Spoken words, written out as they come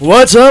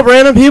What's up,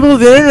 random people of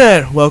the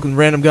internet? Welcome to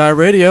Random Guy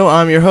Radio.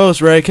 I'm your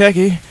host, Ray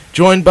Keki,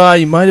 joined by,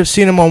 you might have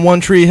seen him on One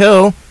Tree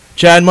Hill,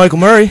 Chad Michael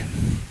Murray.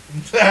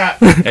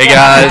 Hey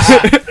guys,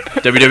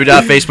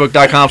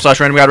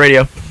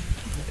 www.facebook.com/randomguyderadio.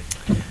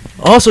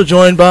 Also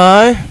joined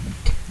by,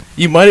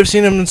 you might have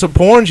seen him in some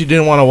porns you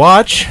didn't want to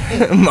watch,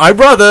 my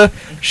brother,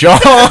 Sean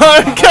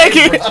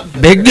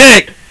Keki. Big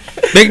Dick!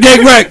 Big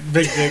Dick Rick!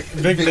 Big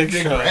Dick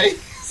Show. Right?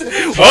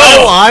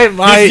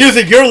 Oh, He's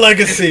using your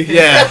legacy.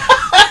 yeah,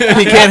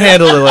 he can't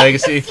handle the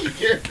legacy.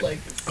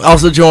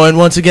 Also joined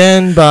once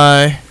again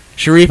by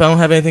Sharif. I don't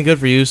have anything good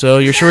for you, so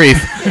you're Sharif.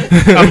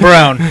 I'm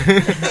Brown.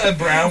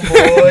 Brown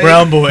boy.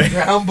 Brown boy.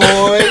 Brown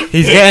boy.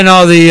 He's getting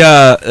all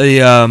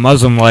the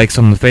Muslim likes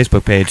on the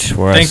Facebook page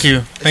for us. Thank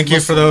you. Thank you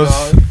for those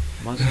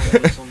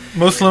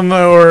Muslim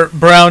or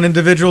brown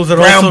individuals that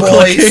Brown also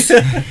boys.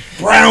 click.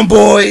 Brown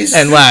boys.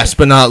 And last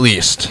but not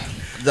least,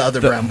 the other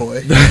brown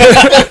boy.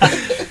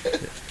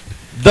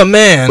 the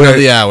man of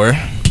the hour,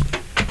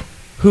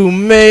 who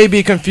may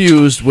be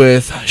confused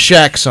with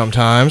Shaq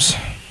sometimes,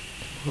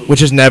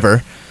 which is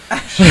never,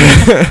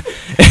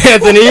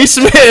 Anthony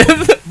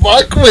Smith.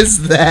 What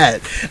was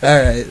that?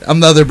 All right, I'm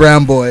the other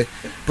brown boy.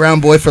 Brown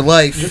boy for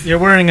life. You're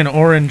wearing an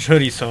orange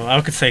hoodie, so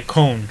I could say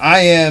cone, I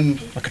am.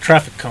 like a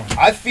traffic cone.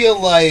 I feel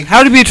like.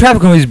 How to be a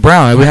traffic cone? He's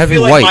brown. It would have to be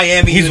white.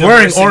 Miami He's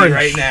University wearing orange.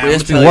 right now. It has I'm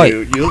to be telling white.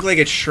 You look like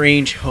a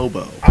strange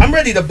hobo. I'm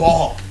ready to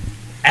ball.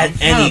 At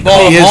any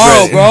ball He is tomorrow,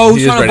 ready. bro. He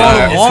Who's is trying to ready.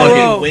 ball It's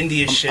tomorrow? fucking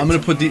windy as shit. I'm gonna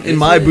put tomorrow. in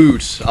my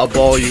boots. I'll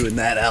ball you in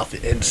that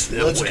outfit and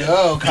still Let's win.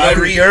 go,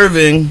 Kyrie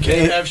Irving.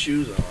 Can't have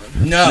shoes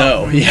on.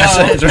 No, No. yes,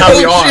 No. that's how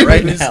we No are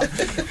right shoes.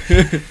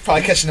 now.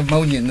 Probably catching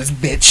pneumonia in this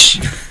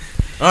bitch.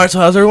 All right, so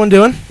how's everyone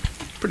doing?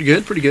 Pretty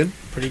good, pretty good.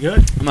 Pretty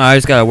good. I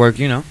just gotta work,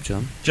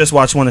 chilling. Just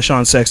watched one of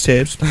Sean's sex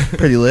tapes.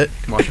 Pretty lit.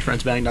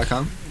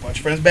 WatchYourFriendsBang.com.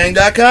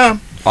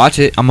 WatchFriendsBang.com. Watch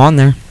it. I'm on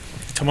there.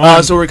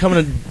 Tomorrow. So we're coming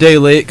a day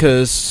late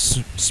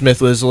because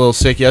Smith was a little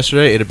sick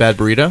yesterday, ate a bad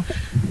burrito.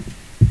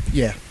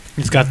 Yeah.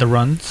 He's got the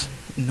runs.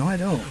 No, I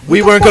don't.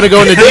 We weren't going to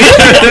go into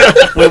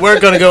detail. We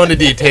weren't going to go into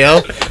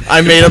detail.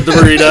 I made up the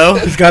burrito.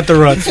 He's got the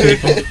runs,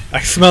 people.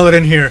 I smell it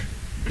in here.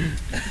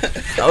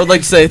 I would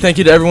like to say thank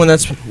you to everyone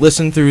that's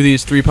listened through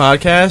these 3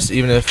 podcasts,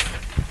 even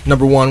if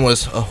number 1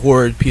 was a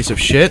horrid piece of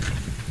shit,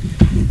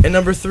 and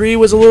number 3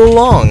 was a little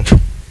long.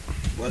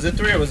 Was it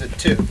 3 or was it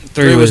 2?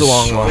 3 was a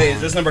long one. Wait,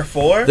 is this number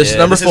 4? This is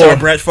number This 4. is our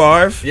Brett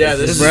Favre. Yeah,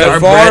 this is Brett our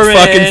Favre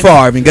fucking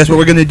Favre. And guess what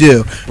we're gonna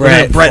do? We're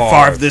gonna Brett Brett Favre.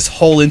 Favre this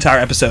whole entire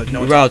episode.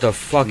 No, We brought the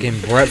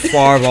fucking Brett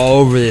Favre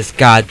all over this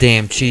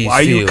goddamn cheese why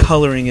are you field.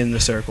 coloring in the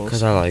circles?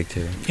 Because I like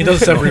to. He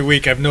does this every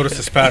week. I've noticed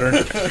this pattern.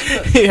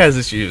 He has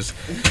issues.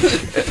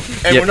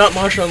 And Yep. we're not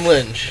Marshawn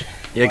Lynch.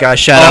 Yeah, guys,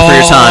 shout out for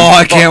your time. Oh,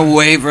 I can't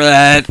wait for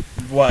that.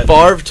 What?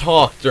 Favre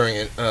talked during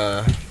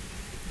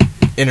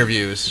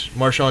interviews.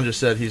 Marshawn just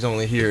said he's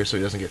only here so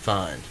he doesn't get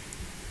fined.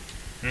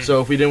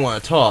 So if we didn't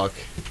want to talk,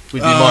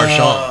 we'd be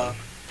Marshawn.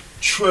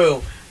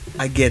 True.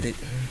 I get it.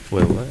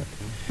 Wait, what?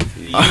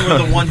 You were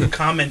the one who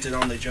commented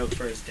on the joke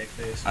for his dick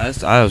face. I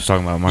was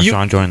talking about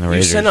Marshawn joining the You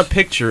Raiders. sent a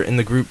picture in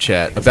the group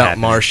chat It's about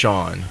happening.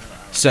 Marshawn.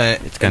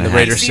 Sent It's gonna and the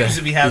happen. Raiders He seems said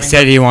to be He having.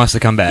 said he wants to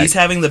come back. He's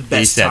having the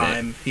best said it.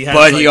 time. He has,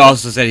 But like, he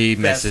also said he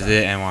best misses time.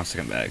 it and wants to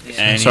come back. Yeah.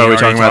 And So he are we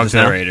already talking about talked this to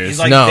the now? Raiders. He's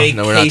like No,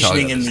 we're not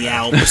talking vacationing about in this the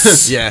now.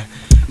 Alps. yeah.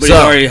 But So-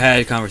 he's already had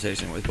a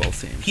conversation with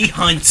both teams. He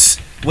hunts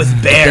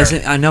with bears.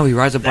 I know he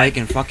rides a bike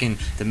in fucking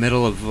the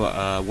middle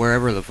of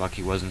wherever the fuck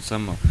he was in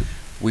some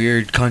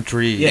weird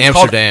country. Yeah, it's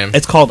called- Amsterdam.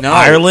 It's called No.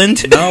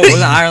 Ireland. No, it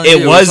wasn't Ireland. It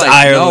either. was like,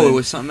 Ireland. No, it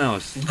was something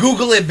else.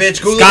 Google it,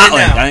 bitch. Google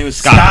Scotland. it now. I think it was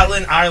Scotland.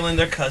 Scotland, Ireland,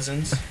 they're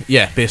cousins.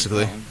 Yeah,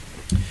 basically.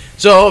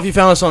 So if you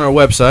found us on our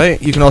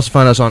website, you can also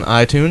find us on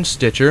iTunes,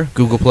 Stitcher,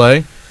 Google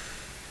Play,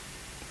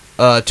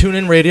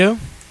 TuneIn Radio.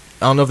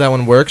 I don't know if that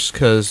one works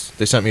because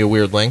they sent me a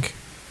weird link.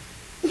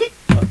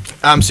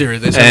 I'm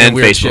serious. They sent And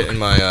me weird Facebook. shit in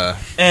my.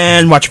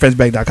 And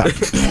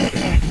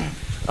watchyourfriendsbag.com.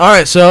 All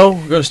right, so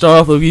we're gonna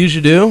start off like we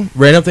usually do.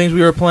 Random things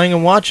we were playing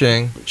and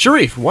watching.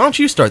 Sharif, why don't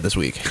you start this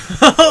week?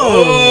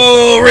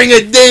 Oh, ring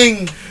a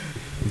ding.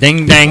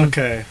 Ding dang.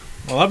 Okay.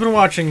 Well, I've been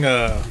watching.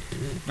 No,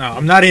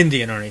 I'm not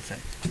Indian or anything,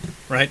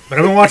 right? But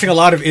I've been watching a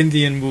lot of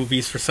Indian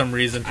movies for some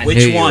reason. I Which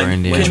knew you were one?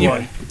 Indian. Which Can you-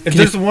 one?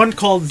 There's one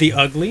called The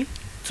Ugly.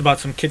 It's about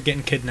some kid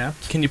getting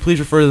kidnapped. Can you please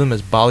refer to them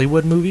as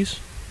Bollywood movies?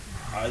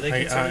 Are they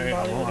considered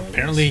Bollywood Well, movies?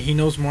 apparently, he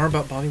knows more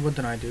about Bollywood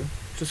than I do.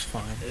 Just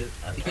fine.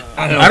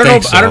 I I don't don't know.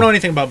 think so. I don't know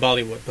anything about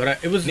Bollywood, but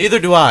it was. Neither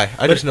do I. I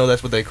But- just know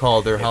that's what they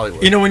call their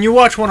Hollywood. You know, when you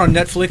watch one on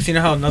Netflix, you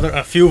know how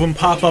a few of them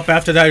pop up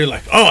after that. You're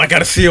like, oh, I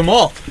gotta see them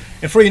all.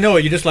 And before you know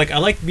it, you're just like, I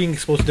like being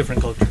exposed to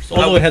different cultures,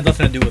 although it had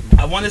nothing to do with me.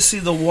 I want to see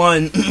the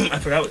one. I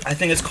forgot. I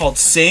think it's called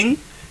Sing,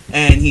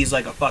 and he's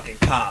like a fucking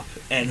cop,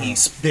 and he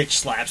bitch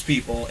slaps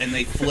people, and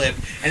they flip,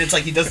 and it's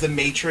like he does the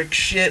Matrix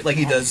shit, like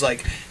he does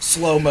like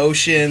slow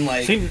motion,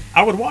 like See,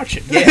 I would watch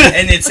it. yeah,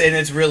 and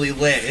it's really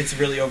lit. It's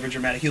really over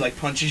dramatic. He like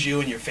punches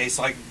you, and your face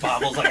like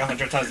bobbles like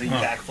 100 times, and you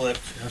Oh. backflip.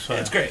 That's Yeah, why.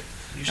 it's great.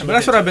 You should But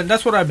look into it.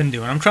 that's what I've been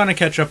doing. I'm trying to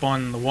catch up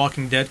on The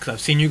Walking Dead because I've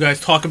seen you guys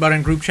talk about it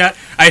in group chat.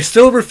 I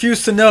still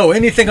refuse to know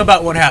anything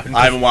about what happened.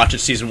 I haven't watched it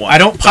season 1. I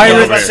don't I was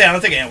pirate. about to say, I don't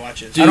think Ann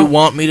watches. Do you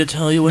want me to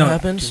tell you what No,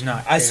 happens? do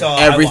not I care. saw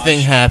Everything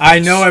watched. happens. I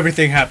know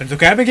everything happens.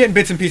 Okay, I've been getting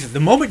bits and pieces. The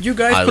moment you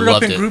guys I put it up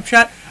loved in it. group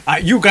chat,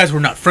 you guys were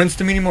not friends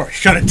to me anymore. I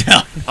shut it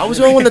down. I was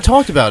the only one that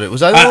talked about it.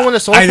 Was I the only one that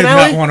saw the I did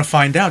finale? not want to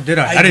find out, did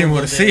I? I didn't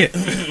want to see it.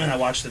 and I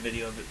watched the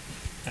video of it.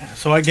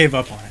 So I gave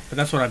up on it. But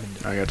that's what I've been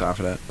doing. I got time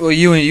for that. Well,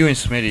 you and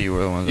Smitty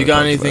were the ones. You that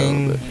got talked about it a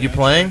anything little bit. you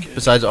playing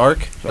besides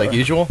Ark, like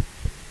usual?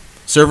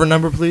 Server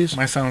number, please.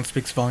 My silence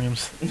speaks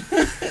volumes.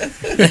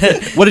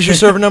 What is your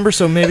server number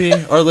so maybe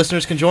our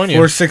listeners can join you?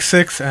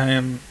 466. I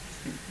am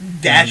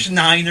Dash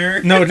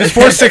Niner. no, just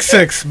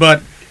 466.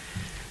 But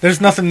there's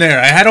nothing there.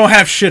 I don't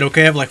have shit.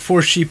 Okay, I have like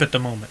 4 sheep at the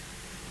moment.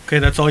 Okay,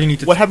 that's all you need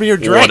to. What happened to your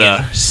What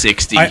dragon? a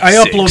 60. I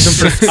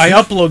upload them. I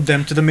upload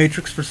them to the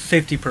Matrix for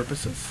safety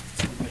purposes.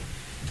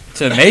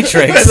 To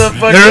Matrix.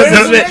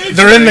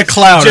 They're in the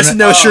cloud. Just and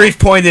know Sharif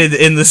pointed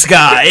in the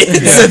sky.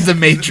 It said the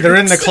Matrix. they're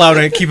in the cloud.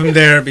 I keep them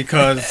there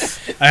because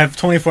I have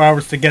 24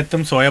 hours to get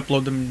them, so I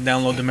upload them and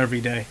download them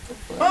every day.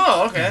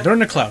 Oh, okay. They're in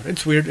the cloud.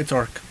 It's weird. It's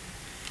Ark.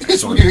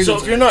 It's weird. So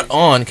if you're not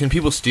on, can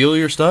people steal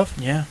your stuff?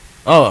 Yeah.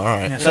 Oh, all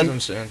right. Yeah, That's some- what I'm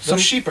saying.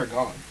 Those sheep are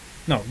gone.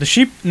 No, the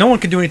sheep. No one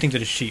can do anything to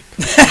the sheep.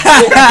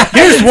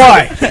 Here's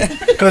why.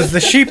 Because the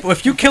sheep.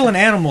 If you kill an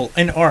animal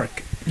in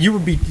Ark, you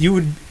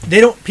would.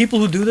 They don't. People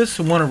who do this,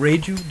 who want to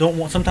raid you, don't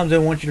want. Sometimes they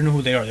don't want you to know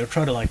who they are. They'll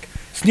try to like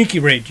sneaky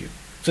raid you.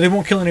 So they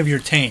won't kill any of your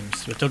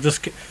tames, but they'll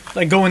just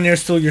like go in there,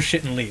 steal your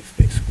shit, and leave,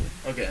 basically.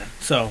 Okay.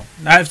 So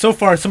so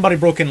far somebody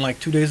broke in like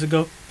 2 days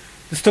ago.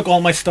 Just took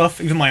all my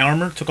stuff, even my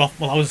armor. Took off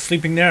while I was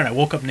sleeping there, and I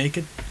woke up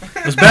naked.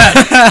 It was bad,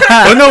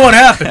 but no one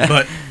happened.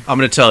 But I'm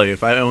going to tell you,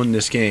 if I owned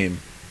this game,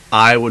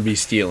 I would be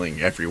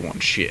stealing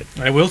everyone's shit.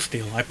 I will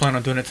steal. I plan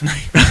on doing it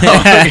tonight.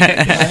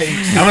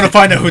 I'm gonna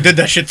find out who did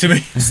that shit to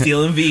me.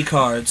 Stealing V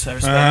cards. I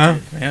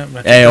respect Yeah.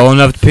 Hey, old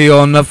enough to pee,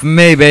 old enough for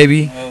me,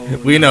 baby. it. Oh,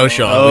 We know,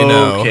 Sean. We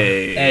know.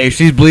 Okay. Hey, if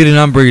she's bleeding,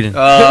 I'm breeding.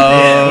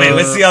 Yeah, wait,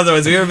 what's the other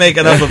ones? We were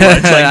making up a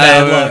bunch like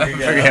bad luck.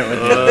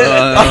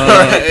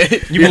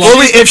 You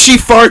Only if she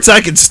farts,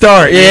 I can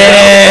start.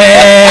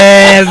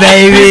 Yeah,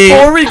 baby.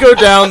 Before we go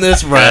down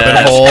this rabbit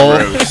That's hole,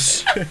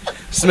 gross.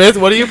 Smith,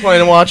 what are you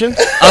planning on watching?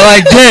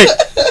 I like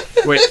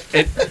dick. Wait,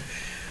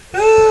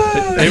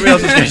 anybody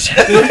else is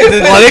Let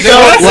it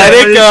go. Let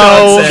it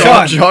go.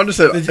 Sean. John just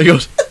said, he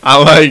goes, I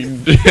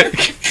like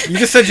dick. You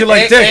just said you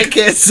like dick.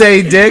 can't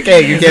say dick.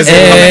 Hey, you can't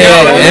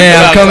Hey,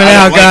 I'm coming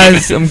out,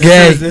 guys. I'm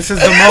gay. This is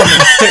the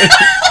moment.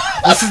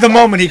 This is the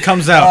moment he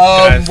comes out.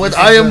 guys. What This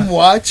I is am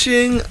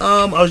watching,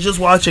 I was just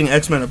watching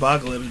X-Men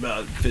Apocalypse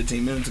about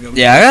 15 minutes ago.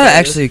 Yeah, I gotta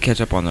actually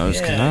catch up on those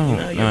because Yeah, I you don't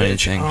know, know you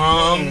anything.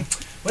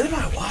 What am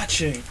I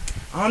watching?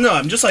 I don't know.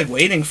 I'm just like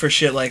waiting for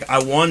shit. Like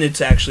I wanted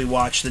to actually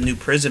watch the new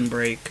Prison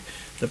Break,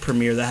 the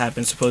premiere that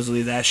happened.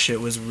 Supposedly that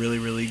shit was really,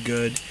 really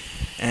good.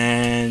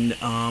 And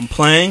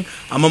playing.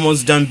 I'm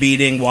almost done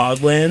beating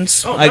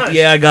Wildlands. Oh, nice.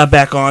 I got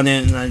back on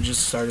it and I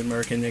just started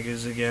murking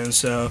niggas again.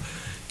 So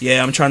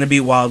yeah, I'm trying to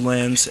beat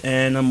Wildlands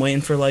and I'm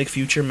waiting for like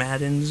future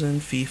Maddens and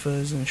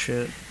FIFAs and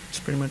shit. That's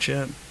pretty much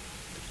it.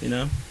 You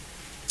know.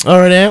 All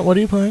right, Ant, what are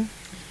you playing?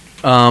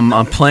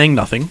 I'm playing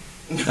nothing.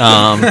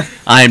 I'm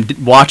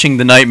watching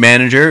The Night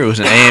Manager. It was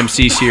an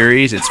AMC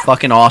series. It's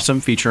fucking awesome,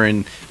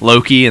 featuring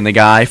Loki and the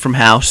guy from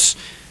House.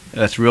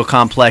 It's a real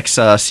complex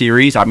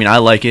series. I mean, I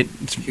like it.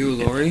 It's, Hugh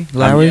Laurie?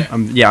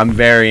 I'm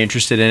very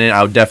interested in it.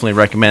 I would definitely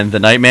recommend The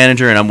Night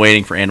Manager, and I'm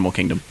waiting for Animal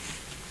Kingdom.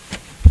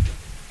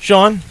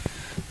 Sean?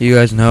 You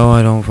guys know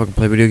I don't fucking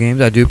play video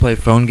games. I do play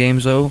phone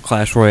games though.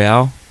 Clash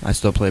Royale. I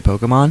still play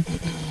Pokemon.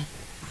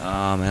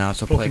 And I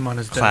also Pokemon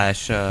is play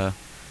dead.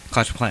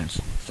 Clash of Clans.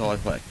 That's all I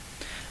play.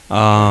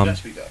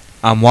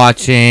 I'm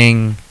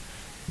watching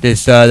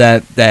this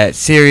that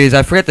series.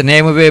 I forget the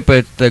name of it,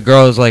 but the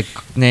girl's like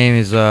name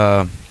is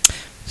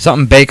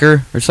something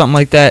Baker or something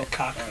like that.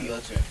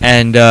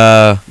 And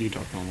You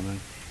talk normal, man.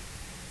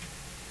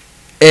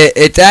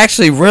 it's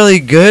actually really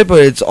good, but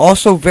it's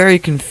also very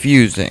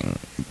confusing.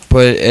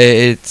 But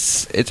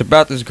it's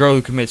about this girl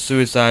who commits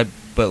suicide,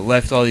 but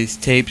left all these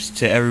tapes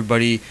to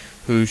everybody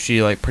who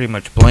she like pretty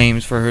much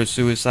blames for her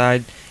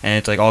suicide, and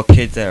it's like all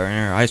kids that are in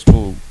her high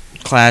school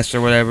class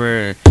or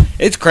whatever.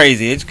 It's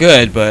crazy. It's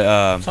good,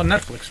 but It's on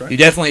Netflix, right? you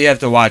definitely have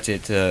to watch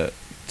it to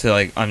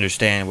like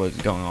understand what's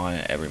going on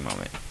at every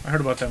moment. I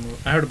heard about that movie.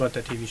 I heard about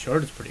that TV show.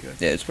 It's pretty good.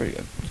 Yeah, it's pretty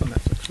good. It's on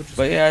Netflix. Which is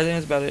But yeah, I think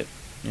that's about it.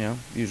 You know,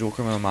 usual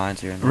Criminal Minds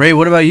here. And there. Ray,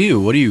 what about you?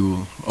 What are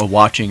you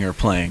watching or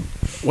playing?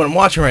 What I'm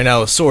watching right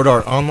now is Sword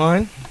Art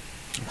Online.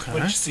 okay.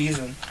 Which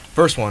season?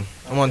 First one.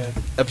 I'm on Okay.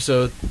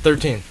 episode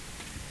 13.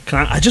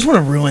 I just want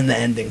to ruin the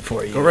ending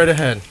for you. Go right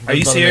ahead. Are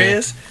you Don't bother me.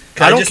 serious?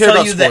 Can I I don't just care tell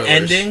about you the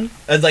spoilers. ending?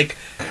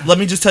 Let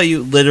me just tell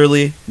you,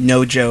 literally,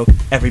 no joke.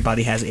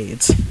 Everybody has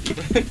AIDS.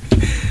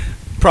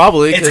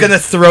 Probably. It's 'cause- gonna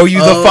throw you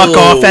the fuck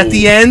off at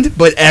the end,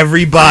 but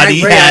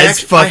everybody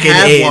has fucking I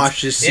have AIDS.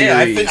 watched this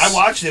series. Yeah, I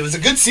watched it. It was a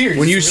good series.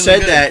 When you It's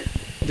really said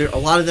good. that, a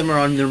lot of them are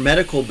on their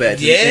medical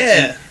beds. and-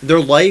 Yeah. and their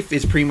life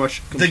is pretty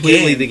much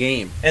completely the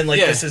game. And like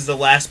Yeah. this is the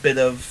last bit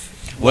of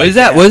What is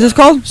that? What is this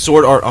called?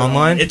 Sword Art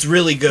Online. It's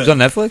really good. It's on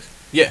Netflix.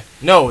 Yeah.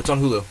 No, it's on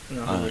Hulu.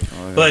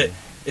 No, but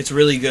it's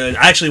really good.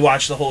 I actually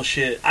watched the whole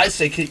shit. I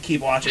say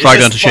keep watching. Try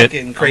It's gun just to shit.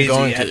 fucking crazy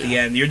going at to. the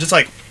end. You're just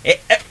like,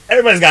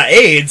 everybody's got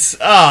AIDS.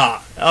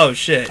 Oh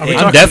shit. Are we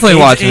AIDS. I'm talking definitely AIDS-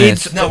 watching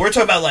AIDS- this. No, we're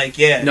talking about like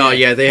yeah. No,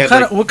 yeah, they What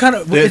have. kind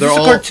of? they're Is this a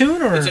all-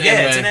 cartoon or? It's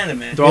an anime.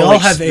 They're all, all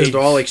like, have AIDS. They're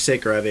all like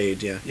sick or have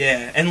AIDS. Yeah.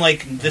 Yeah, and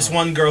like this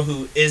one girl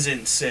who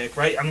isn't sick,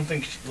 right? I don't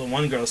think the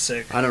one girl's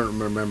sick. I don't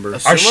remember. Or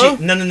she Sumo?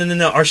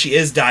 no. Or she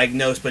is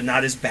diagnosed, but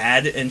not as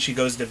bad, and she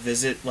goes to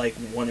visit like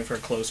one of her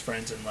close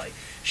friends, and like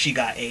she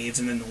got AIDS,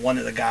 and then one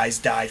of the guys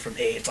died from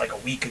AIDS like a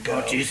week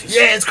ago. Oh, Jesus.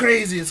 Yeah, it's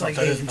crazy. It's like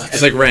that is AIDS. nuts.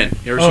 It's like Rent.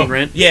 You ever Oh. seen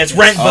Rent? Yeah, it's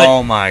Rent, but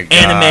Oh my god.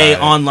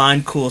 anime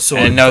online cool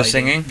sword. And no fighting.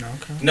 singing. No,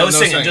 okay. No, No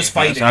singing, singing. just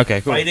fighting.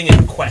 Okay, cool. Fighting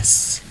and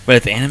quests. But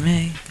it's anime.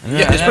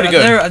 Yeah, it's pretty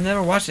good. I've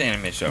never watched the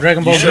anime show.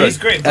 Dragon Ball Yeah, Z. it's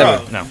great, bro.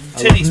 Ever. No.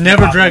 Titties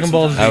Never pop Dragon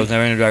Ball Z. sometimes. I was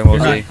never into Dragon Ball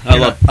You're Z.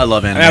 not. I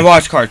love I anime. mean, I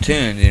watch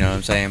cartoons, you know what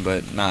I'm saying,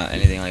 but not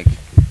anything like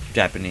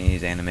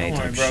Japanese anime Don't worry,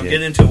 type bro. shit.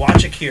 Get into it.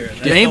 Watch Akira. That's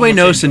Did the anybody one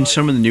notice thing, in bro.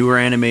 some of the newer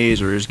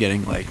animes are just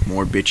getting like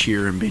more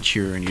bitchier and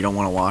bitchier, and you don't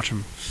want to watch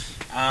them?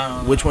 I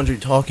don't know. Which ones are you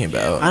talking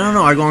about? I don't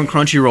know. I go on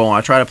Crunchyroll and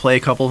I try to play a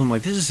couple of them.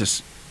 Like, this is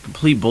just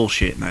complete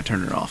bullshit, and I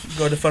turn it off.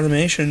 Go to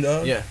Funimation,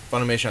 dog. Yeah,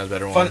 Funimation has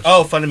better ones.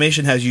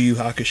 Funimation has Yu Yu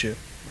Hakusho.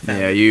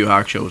 Yeah, Yu Yu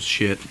Hakusho's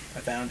shit. I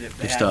found it.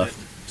 They Good have stuff.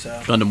 it. So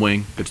Gundam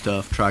Wing, good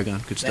stuff.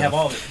 Trigun, good they have stuff.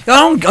 all of it. I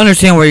don't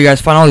understand where you guys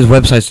find all these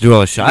websites to do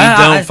all this shit. We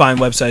I- don't find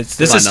websites.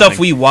 This Find is stuff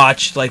nothing. we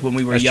watched like when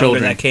we were As younger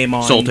children. that came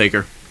on Soul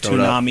Taker. Throw it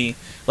up. Toonami.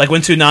 Like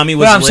when Toonami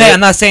was Well, I'm lit. saying I'm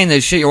not saying the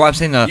shit you're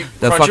watching. I'm saying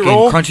the fucking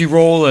Crunchyroll?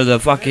 Crunchyroll or the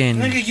fucking.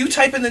 Nigga, you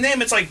type in the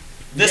name, it's like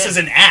this Yeah. is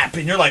an app,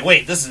 and you're like,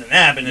 wait, this is an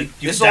app, and you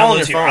This is all on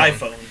download to your your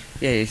phone. iPhone.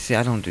 Yeah, you see,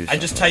 I don't do. I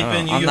just stuff. type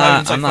in Yu I'm Yu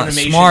not. Hakusho, I'm not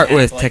Funimation smart app,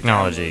 with like,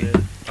 technology. download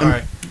it. All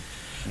right.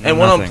 I'm And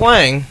what I'm nothing.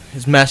 playing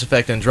is Mass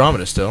Effect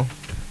Andromeda still.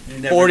 You're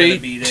never gonna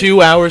beat it.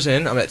 42 hours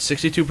in. I'm at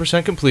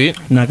 62% complete.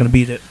 I'm not gonna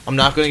beat it. I'm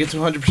not going to get to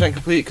 100%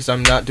 complete because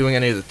I'm not doing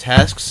any of the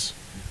tasks.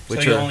 So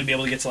Which you'll are, only be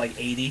able to get to like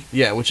 80.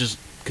 yeah, which is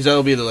because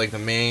that'll be the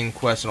main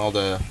quest and all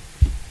the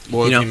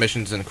loyalty You know-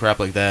 missions and crap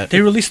like that. They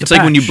released. It's a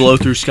like when you patch. blow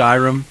through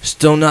Skyrim.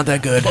 Still not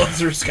that good. Blow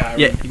through Skyrim.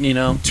 Yeah, you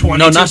know. 22%.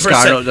 No, not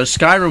Skyrim. The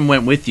Skyrim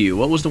went with you.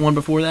 What was the one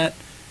before that?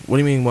 What do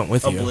you mean went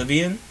with you?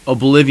 Oblivion.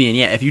 Oblivion.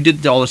 Yeah, if you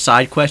did all the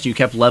side quests, and you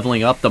kept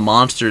leveling up. The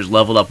monsters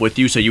leveled up with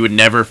you, so you would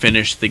never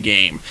finish the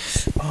game.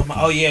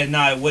 Oh yeah, no,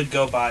 I would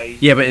go by.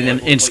 Yeah, but in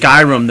what you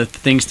Skyrim, the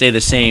things stay the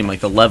same. Like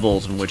the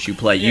levels in which you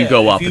play, you Yeah,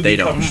 go if up, you but they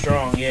become don't.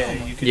 strong, yeah,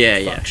 you could Yeah,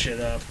 fuck yeah. shit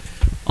up.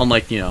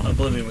 Unlike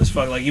Oblivion was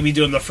fuck. Like you be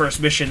doing the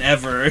first mission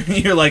ever, and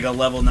you're like a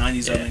level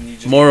 90 something. and you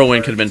just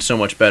Morrowind could have been so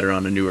much better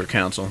on a newer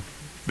console.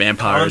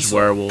 Vampires, Console.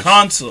 werewolves.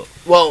 Console.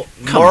 Well,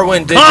 Come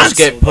Morrowind on. did just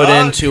get Console, put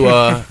dog.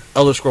 into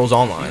Elder Scrolls You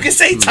Online. can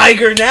say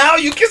Tiger now.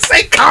 You can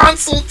say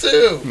console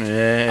too.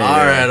 Yeah.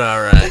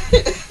 All right.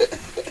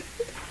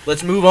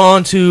 Let's move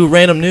on to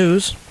random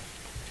news.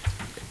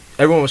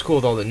 Everyone was cool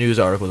with all the news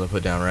articles I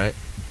put down, right?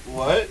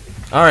 What?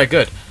 All right,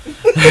 good.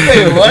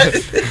 Wait, what?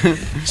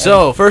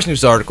 So, first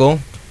news article: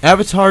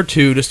 Avatar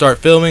 2 to start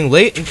filming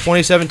late in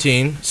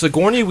 2017.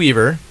 Sigourney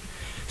Weaver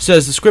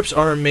says the scripts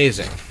are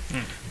amazing.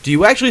 Do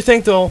you actually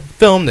think they'll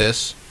film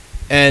this?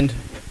 And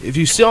if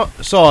you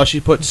saw, she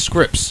put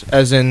scripts,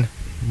 as in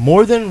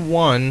more than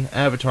one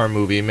Avatar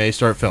movie may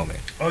start filming.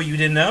 Oh, you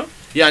didn't know?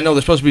 Yeah, I know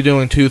they're supposed to be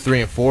doing 2,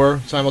 3, and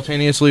 4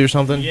 simultaneously or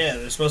something. Yeah,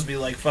 there's supposed to be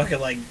like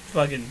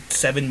fucking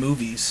 7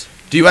 movies.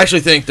 Do you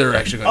actually think they're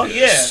actually Oh going to do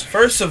yeah. this?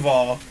 First of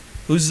all,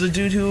 who's the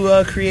dude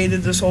who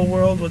created this whole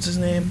world? What's his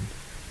name?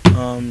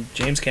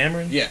 James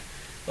Cameron. Yeah.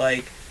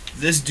 Like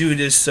this dude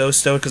is so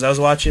stoked because I was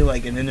watching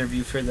like an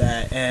interview for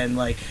that, and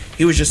like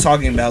he was just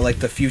talking about like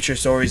the future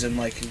stories and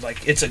like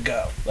it's a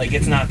go. Like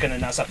it's not gonna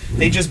not stop.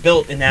 They just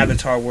built an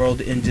Avatar world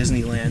in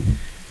Disneyland.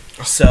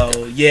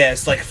 So yeah,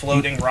 it's like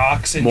floating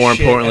rocks and More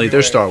shit importantly, everywhere.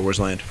 there's Star Wars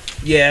land.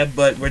 Yeah,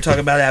 but we're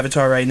talking about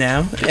Avatar right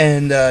now,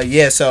 and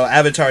yeah, so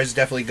Avatar is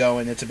definitely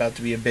going. It's about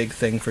to be a big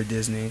thing for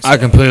Disney. I so-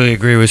 completely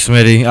agree with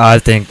Smitty. I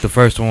think the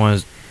first one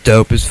was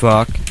dope as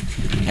fuck,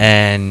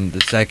 and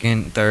the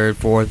second, third,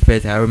 fourth,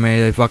 fifth, however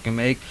many they fucking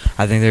make,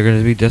 I think they're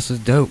gonna be just as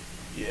dope.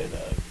 Yeah.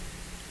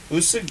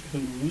 Who's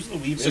the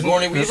Weaver?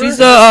 Sigourney Weaver? She's She's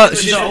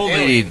the an old alien.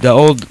 lady. The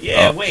old.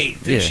 Yeah.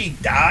 Wait. Did yeah. she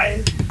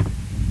die?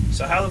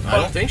 So how the fuck? I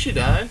don't think she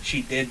died.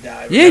 She did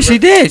die. Yeah, she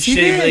did. She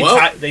They, did. They,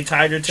 Well, they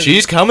tied her to.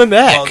 She's coming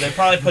back. Well, they're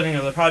probably putting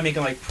her. They're probably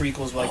making like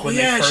prequels, like Oh, when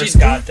yeah, they she first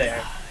got did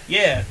there.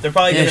 Yeah, they're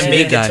probably Yeah, gonna she make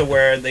did it die. to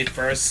where they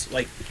first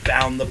like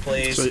found the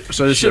place.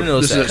 So this Should've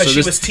known is that. a, Because so she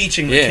this, was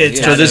teaching the Yeah, kids.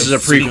 yeah. how So this to is a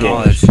speak prequel.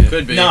 English.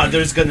 Could be. No,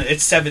 there's gonna.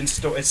 It's 7.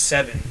 It's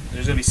 7.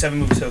 There's gonna be 7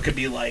 movies, so it could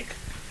be like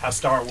how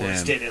Star Wars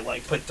Damn. did it.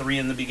 Like put 3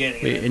 in the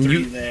beginning Wait, and and 3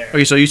 you- there.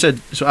 okay, so you said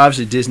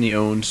obviously Disney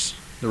owns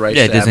the rights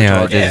Yeah, to Disney.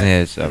 Avatar. Disney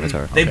Yeah. is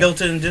Avatar. They Okay.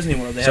 built it in Disney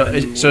World. They So, have a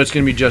new so it's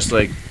gonna be just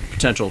like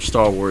potential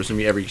Star Wars. I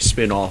mean, every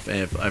spin-off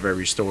of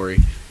every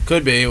story.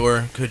 Could be,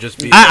 or could just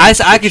be. I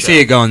could see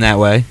it going that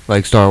way,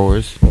 like Star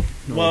Wars.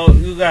 Well,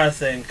 you gotta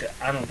think.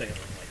 I don't think it's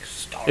like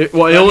Star.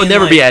 Well, I it will mean,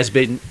 never like, be as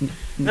big.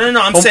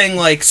 No. I'm saying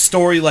like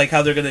story, like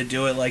how they're gonna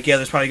do it. Like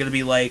there's probably gonna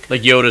be like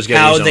Yoda's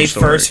getting how his own they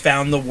story. first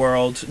found the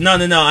world. No.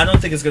 I don't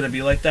think it's gonna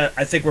be like that.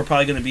 I think we're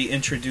probably gonna be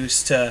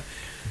introduced to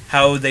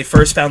how they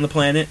first found the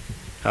planet.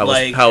 How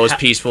like, it was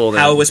peaceful.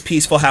 How it was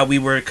peaceful. How we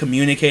were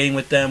communicating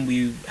with them.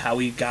 How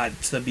we got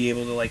to be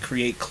able to like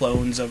create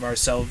clones of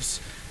ourselves,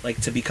 like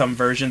to become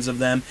versions of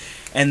them.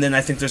 And then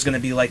I think there's going to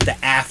be like the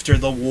after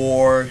the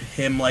war,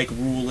 him like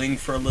ruling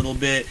for a little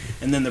bit,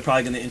 and then they're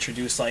probably going to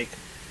introduce like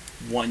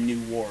one new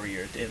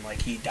warrior, and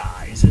like he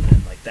dies, and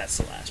then like that's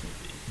the last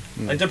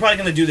movie. Like they're probably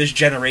going to do this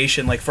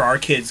generation, like for our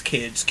kids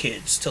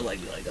to like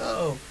be like,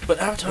 oh. But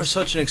Avatar's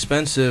such an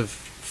expensive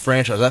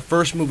franchise. That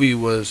first movie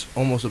was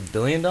almost $1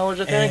 billion, I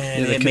think.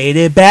 And it made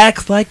it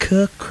back like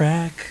a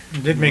crack.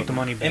 It did make the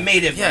money back. It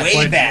made it Yeah,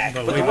 way back.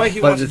 but But the Wow. way he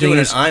But wants the to do thing it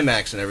in is-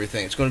 IMAX and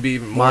everything, it's going to be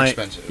even more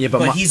expensive. Yeah, But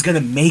but he's going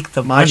to make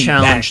the my money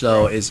challenge back,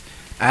 though bro. is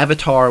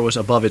Avatar was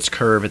above its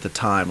curve at the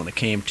time when it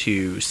came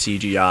to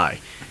CGI.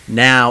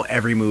 Now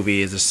every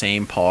movie is the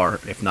same par,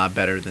 if not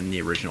better than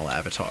the original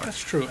Avatar. That's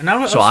true. And I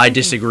was So I thinking-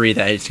 disagree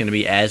that it's going to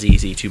be as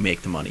easy to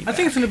make the money I back.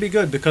 think it's going to be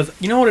good because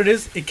you know what it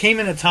is? It came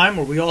in a time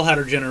where we all had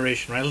our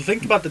generation, right?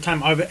 Think about the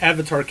time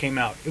Avatar came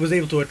out. It was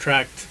able to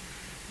attract,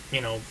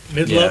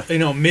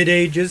 mid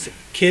ages,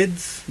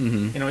 kids,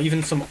 Mhm.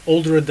 even some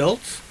older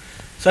adults.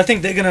 So I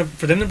think they're gonna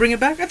for them to bring it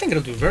back. I think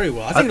it'll do very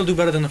well. I think it'll do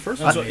better than the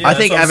first That's one. what- I that's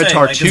think what I'm saying.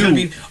 Avatar Like, it's gonna 2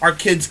 be- our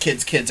kids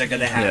are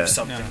going to have Yeah.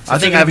 something. Yeah. I think It's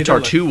gonna be Avatar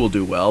their 2 will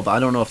do well, but I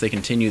don't know if they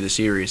continue the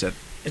series.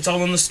 It's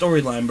all in the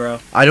storyline, bro.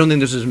 I don't think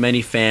there's as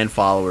many fan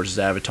followers as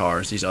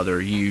Avatar as these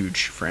other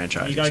huge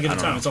franchises. You gotta give I it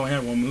don't time. know. It's only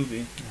had one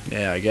movie.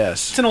 Yeah, I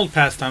guess. It's an old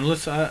pastime.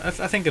 I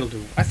think it'll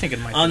do. I think it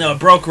might. Oh do no, well. it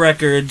broke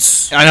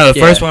records. I know the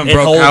Yeah, first one it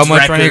broke how holds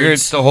much records.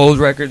 records to hold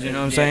records. You know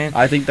what I'm Yeah. saying?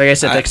 I think, like I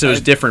said, because it was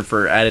I- different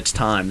for at its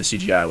time. The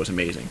CGI was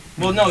amazing.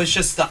 Well, no, it's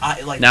just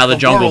like Now the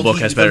Jungle world Book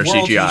has better the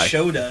world CGI. He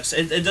showed us.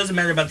 It doesn't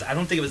matter about. I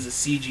don't think it was the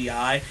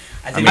CGI.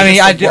 I think I it mean, was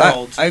I, the do, I,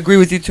 world. I agree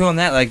with you too on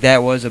that. Like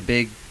that was a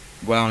big.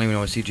 Well, I don't even know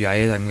what CGI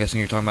is. I'm guessing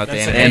you're talking about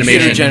That's the an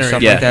animation and animated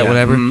stuff yeah, like that, yeah.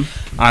 whatever.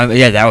 Mhm.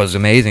 Yeah, that was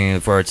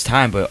amazing for its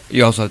time. But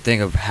you also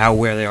think of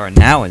where they are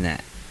now in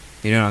that.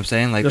 You know what I'm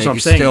saying? Like That's they what I'm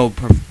could saying. still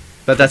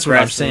But that's what I'm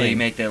progressively saying.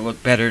 make that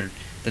look better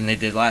than they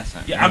did last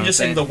time. Yeah, You know I'm what just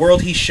saying the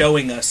world he's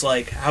showing us,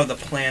 like how the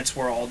plants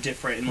were all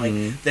different and like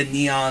Mhm. the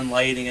neon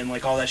lighting and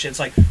like all that shit. It's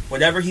like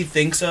whatever he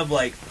thinks of,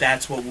 like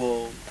that's what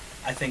will,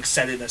 I think,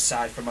 set it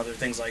aside from other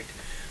things.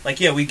 Like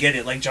yeah, we get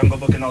it. Like Jungle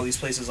Book and all these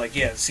places, like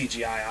yeah,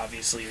 CGI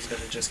obviously is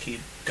gonna just keep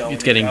going.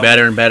 It's and getting going.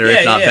 better and better,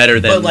 if not better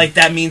than. But like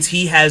that means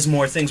he has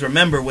more things.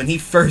 Remember when he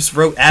first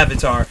wrote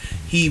Avatar,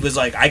 he was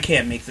like, I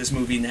can't make this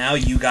movie now.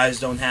 You guys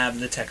don't have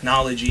the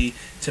technology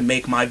to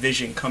make my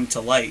vision come to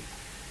light.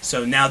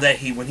 So now that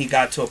when he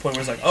got to a point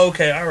where it's like,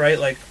 okay, all right,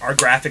 like our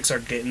graphics are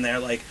getting there,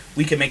 like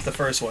we can make the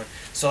first one.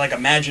 So like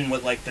imagine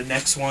what like the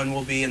next one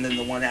will be, and then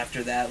the one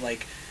after that.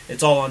 Like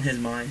it's all on his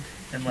mind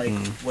and like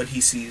what he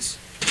sees.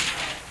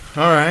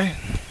 All right,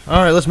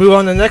 let's move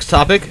on to the next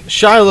topic.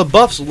 Shia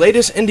LaBeouf's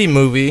latest indie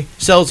movie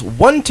sells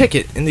 1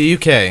 ticket in the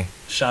UK.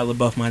 Shia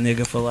LaBeouf, my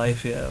nigga for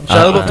life, yeah.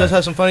 Shia LaBeouf does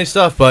have some funny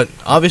stuff, but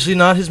obviously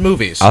not his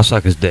movies. I'll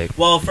suck his dick.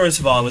 Well, first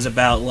of all, it was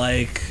about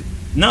like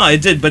no,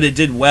 it did, but it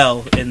did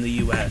well in the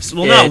U.S.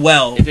 Well, Yeah, not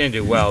well. It didn't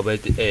do well,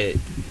 but it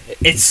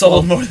It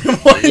sold more than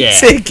one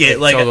ticket.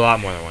 Like sold a lot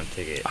more than one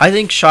ticket. I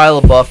think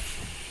Shia LaBeouf,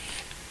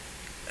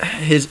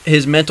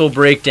 his mental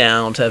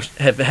breakdowns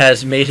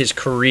has made his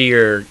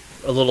career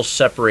a little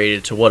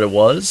separated to what it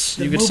was.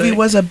 the you could movie say.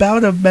 was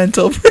about a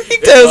mental breakdown.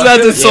 It was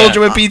about the soldier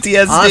with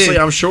PTSD. Honestly,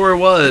 I'm sure it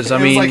was. I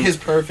it mean, was like his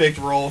perfect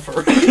role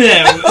for.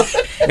 Yeah.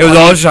 It was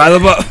all Shia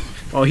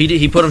LaBeouf. oh,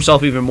 he put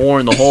himself even more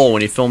in the hole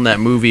when he filmed that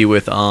movie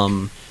with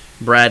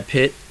Brad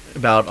Pitt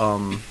about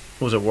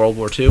what was it, World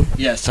War II?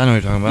 Yes, I know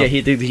what you're talking about.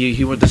 Yeah,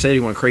 he went to say he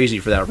went crazy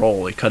for that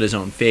role. He cut his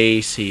own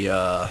face. He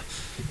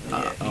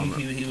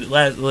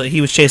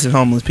He was chasing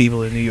homeless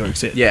people in New York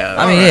City. yeah.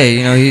 I mean, yeah,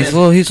 you know, he's a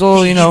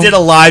little, you know, He did a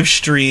live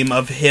stream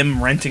of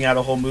him renting out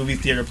a whole movie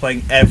theater,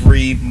 playing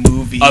every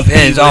movie Of he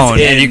his was own,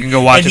 in, and you can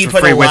go watch and it he for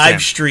put free a with live him.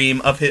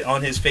 stream of it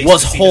on his face.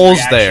 Was to see Holes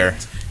the there?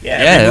 reactions.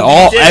 Yeah,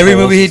 yeah, every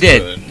movie he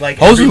did. good. Like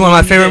Holes every was one of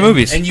my movie he favorite did,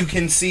 movies. and you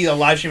can see a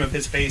live stream of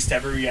his face to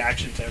every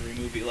reaction to every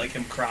movie, like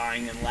him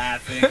crying and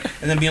laughing,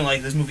 and then being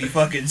like, "This movie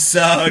fucking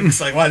sucks.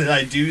 Like, why did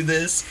I do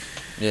this?"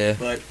 Yeah,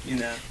 But you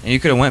know, and you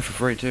could have went for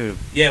free too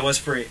yeah, it was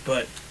free,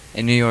 but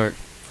in New York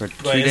for 2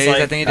 But it's days. like-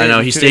 I think he did. I know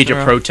he 2 days staged in a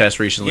row. protest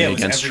recently Yeah, it was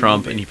against every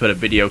Trump, movie. and he put a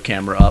video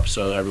camera up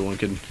so everyone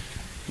could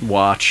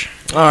watch.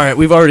 All right,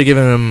 we've already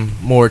given him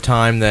more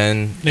time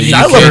than. Then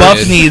Shia you LaBeouf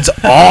serious? needs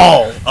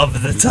all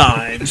of the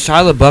time.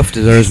 Shia LaBeouf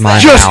deserves my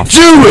Just house.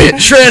 do it,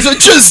 Trans.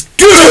 Just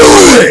do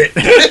it.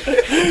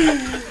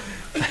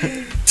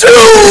 Do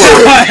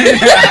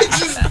it.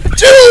 Just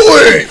do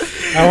it.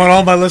 I want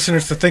all my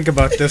listeners to think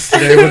about this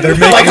today when they're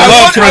making Like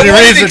love for I any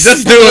want an reason.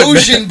 Just do it.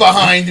 explosion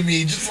behind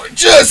me,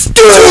 just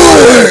do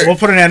it. We'll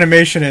put an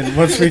animation in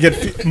once we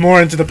get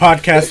more into the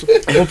podcast.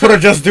 We'll put a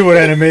just do it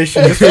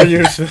animation just for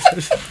you.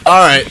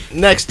 All right,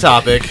 next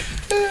topic.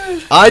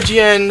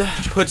 IGN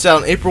puts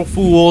out an April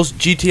Fool's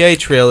GTA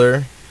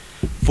trailer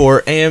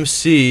for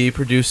AMC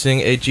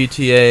producing a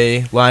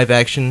GTA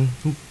live-action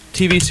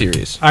TV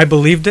series. I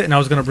believed it, and I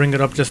was going to bring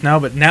it up just now,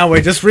 but now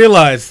I just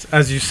realized,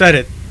 as you said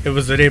it, it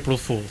was an April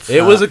Fool's.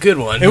 It was a good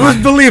one. It was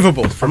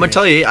believable. I'm gonna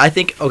tell you, I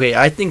think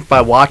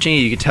by watching it,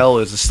 you could tell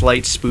it was a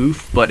slight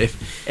spoof. But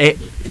if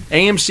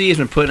AMC has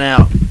been putting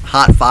out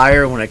hot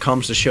fire when it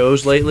comes to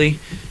shows lately,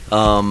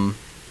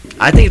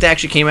 I think if they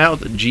actually came out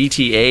with a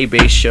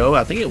GTA-based show,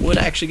 I think it would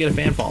actually get a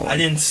fan following. I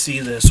didn't see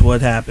this.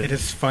 What happened? It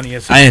is funny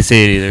as I didn't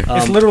see it either.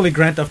 It's literally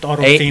Grand Theft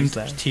Auto themed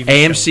TV show.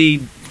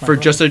 AMC, for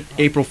just an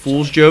April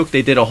Fool's joke,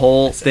 they did a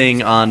whole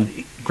thing on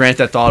Grand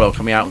Theft Auto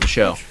coming out with the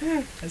show.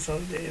 I saw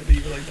the day that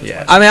you were like, that's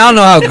Yeah. my- I mean, I don't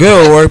know how good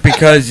it will work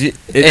because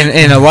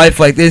in a life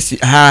like this,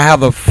 how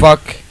the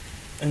fuck?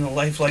 in a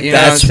life like You that.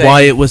 know what That's I'm saying?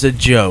 why it was a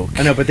joke.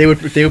 I know, but they would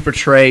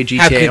portray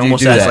How could GTA you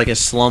almost do as that? like a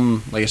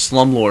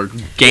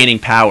slumlord gaining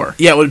power.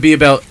 Yeah, it would be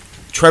about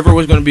Trevor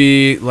was going to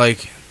be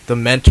like the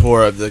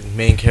mentor of the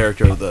main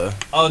character of the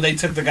Oh, they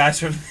took the guys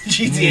from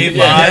GTA 5.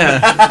 Yeah.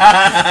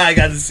 I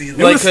got to see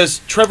that. like because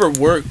Trevor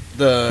worked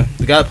the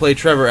guy that played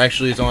Trevor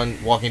actually is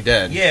on Walking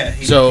Dead. Yeah,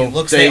 So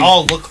they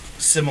all look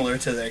similar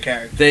to their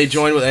character. They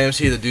joined with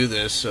AMC to do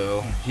this,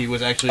 so he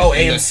was actually. Oh,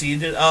 in the- AMC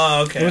did.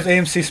 Oh, okay. It was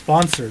AMC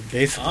sponsored,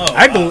 basically. Oh,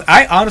 wow.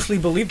 I honestly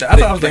believed it. I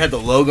They, thought I was they like, had the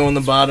logo on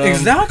the bottom.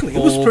 exactly.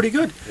 It was full- pretty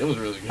good. It was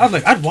really good. I was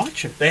like, I'd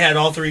watch it. They had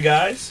all three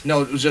guys.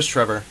 No, it was just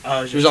Trevor.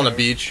 Oh, He was on the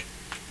beach,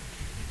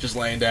 just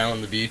laying down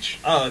on the beach.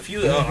 Oh, if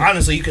you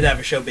honestly, you could have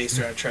a show based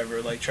around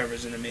Trevor. Like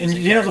Trevor's an amazing. And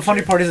you know the funny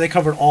character. part is they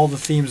covered all the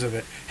themes of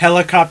it.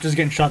 Helicopters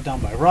getting shot down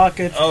by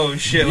rockets. Oh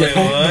shit! Wait,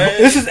 what?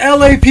 This is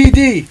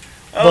LAPD.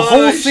 The Oh,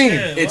 whole shit, scene.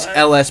 It's what?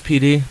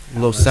 LSPD,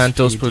 Los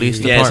Santos Police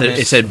Yeah, Department.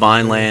 it said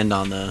Vineland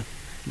on the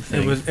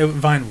thing. It was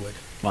Vinewood.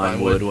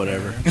 Vinewood,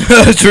 whatever.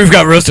 So we've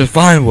got roasted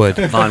Vinewood.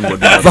 Vinewood.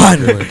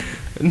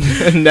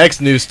 Vinewood.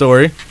 Next news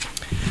story.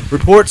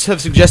 Reports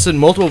have suggested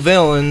multiple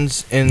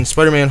villains in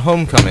Spider-Man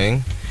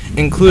Homecoming,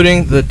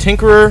 including the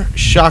Tinkerer,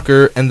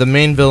 Shocker, and the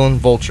main villain,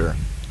 Vulture.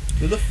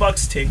 Who the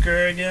fuck's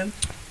Tinker again?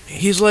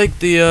 He's like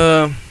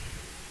the,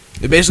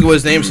 basically what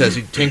his name says,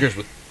 he tinkers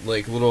with,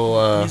 like,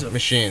 little, He's a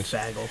machines.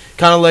 Faggle.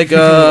 Kind of like,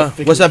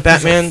 what's that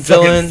Batman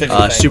fucking villain?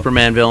 fickle.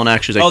 Superman villain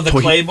actually. Is like Oh, the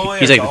toy, Playboy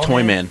He's or like the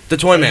Toy Man. The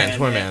Toy Man,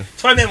 Toy Man.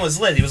 Toy Man was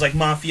lit. He was like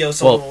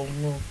mafioso. Well,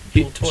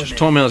 little toy man.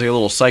 Toy Man was like a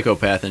little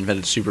psychopath and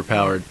invented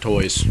superpowered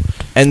toys.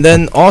 And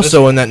then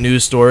also in that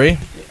news story,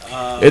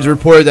 it's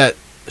reported that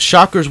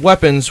Shocker's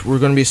weapons were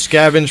going to be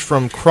scavenged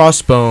from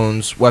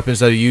Crossbones weapons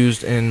that are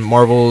used in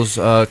Marvel's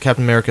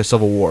Captain America: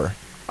 Civil War.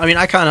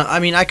 I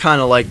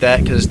kind of like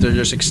that because they're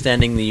just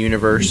extending the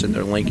universe and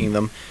they're linking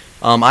them.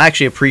 I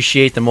actually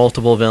appreciate the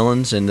multiple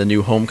villains in the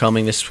new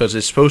Homecoming. This because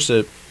it's supposed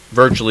to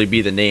virtually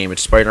be the name.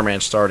 It's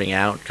Spider-Man starting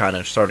out, kind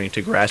of starting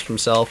to grasp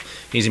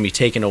himself. He's gonna be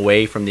taken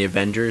away from the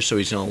Avengers, so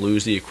he's gonna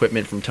lose the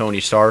equipment from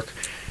Tony Stark.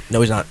 No,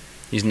 he's not.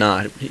 He's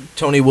not.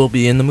 Tony will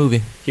be in the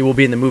movie. He will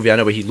be in the movie. I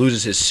know, but he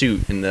loses his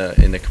suit in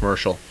the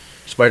commercial.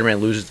 Spider-Man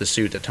loses the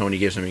suit that Tony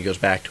gives him. And he goes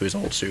back to his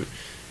old suit.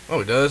 Oh,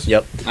 he does.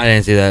 Yep. I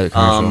didn't see that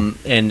commercial.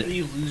 And How do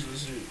you lose the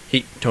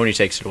suit? Tony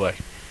takes it away.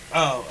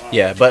 Oh.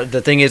 Yeah, but the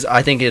thing is,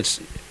 I think there's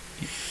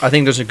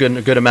a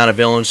good amount of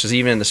villains because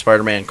even in the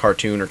Spider-Man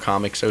cartoon or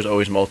comics, there's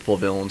always multiple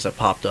villains that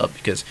popped up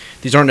because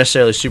these aren't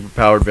necessarily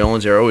superpowered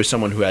villains. They're always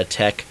someone who had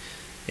tech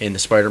in the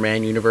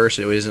Spider-Man universe.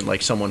 It isn't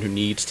like someone who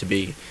needs to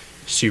be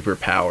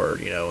superpowered,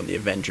 in the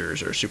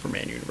Avengers or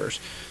Superman universe.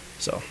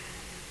 So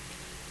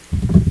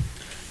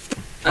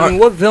I mean,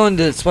 what villain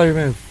did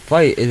Spider-Man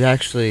fight? It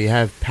actually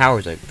have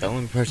powers like the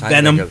only person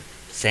Venom. I think of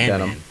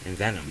Sandman and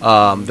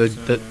Venom.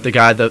 the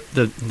guy the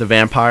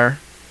vampire,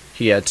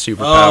 he had Oh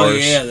superpowers.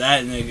 yeah,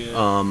 that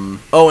nigga.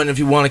 Oh, and if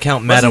you want to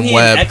count Madam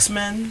Web,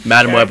 X-Men.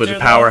 Madam Web was a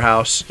character,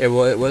 powerhouse.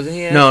 Wasn't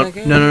he?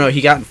 No.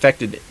 He got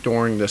infected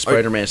during the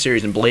Spider-Man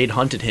series, and Blade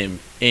hunted him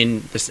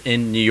in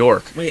New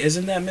York. though? Wait,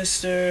 isn't that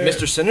Mr.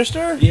 Mr.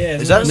 Sinister? Yeah,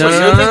 Is that No, what no,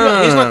 you're no, thinking no, about?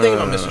 no, He's no, not thinking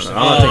no, about no, Mr. no, Sinister.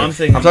 Oh, I'm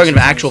thinking. I'm talking Mr.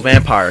 about actual Sinister.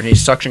 vampire, and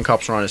his suction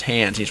cups are on his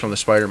hands. He's from the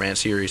Spider-Man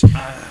series. And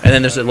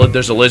then there's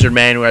a lizard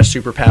man who has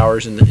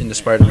superpowers in the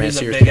Spider-Man He's a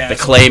series. big-ass The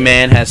Clay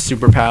Man has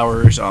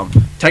superpowers.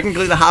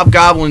 Technically, the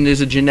Hobgoblin is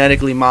a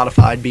genetically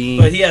modified being.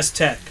 But he has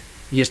tech.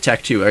 He has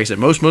tech too. Like I said,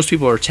 most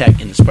people are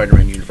tech in the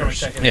Spider-Man From a universe.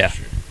 tech Yeah.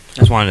 industry.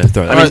 Just wanted to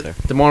throw that I out mean, there.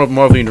 the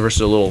Marvel universe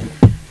is a little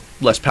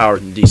less powered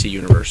than DC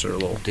universe, or a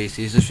little.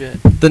 DC's the shit.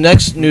 The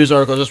next news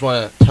article I just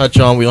want to touch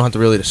on. We don't have to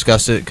really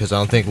discuss it because I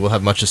don't think we'll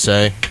have much to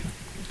say.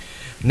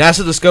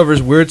 NASA discovers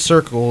weird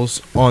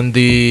circles on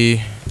the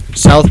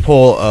south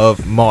pole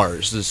of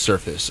Mars'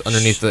 surface,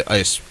 underneath the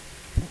ice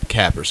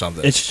cap or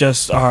something. It's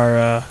just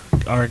our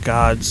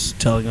gods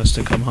telling us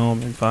to come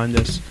home and find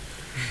us.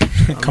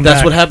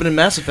 That's what happened in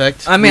Mass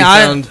Effect. I mean, we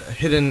I- found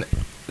hidden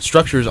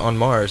structures on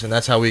Mars, and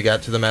that's how we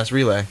got to the mass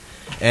relay,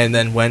 and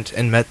then went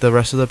and met the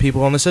rest of the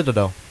people on the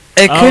Citadel.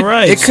 It All could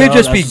right, just so be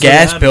that's what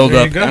gas happened. buildup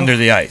There you go. under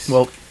the ice.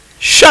 Well,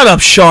 Shut up,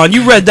 Sean.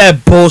 You read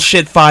that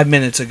bullshit 5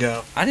 minutes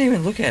ago. I didn't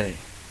even look at it.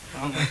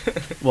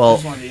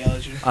 well, wanted to yell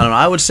at you. I don't know.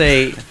 I would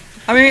say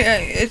I mean,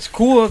 it's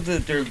cool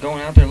that they're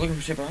going out there looking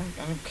for shit, but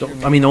I don't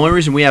care. I mean, the only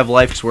reason we have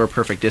life is we're a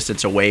perfect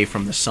distance away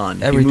from the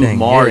sun. If you move Everything,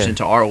 Mars yeah.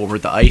 into our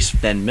orbit, the ice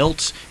then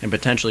melts and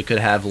potentially could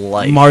have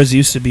life. Mars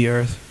used to be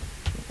Earth.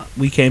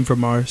 We came from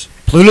Mars.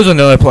 Pluto's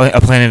another a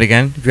planet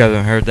again. If you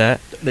haven't heard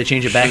that, They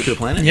change it back to a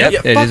planet?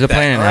 Yep. it is a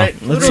planet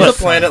now. Let's Pluto's a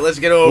planet. Let's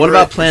get over What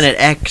about it. Planet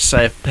X?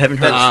 I haven't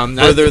heard.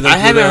 further than I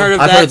haven't Pluto. heard of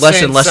I've that heard less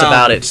and since, less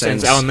about it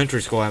since-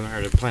 elementary school. I haven't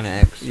heard of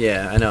Planet X.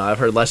 Yeah, I know. I've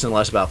heard less and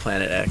less about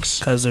Planet X.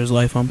 Because there's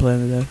life on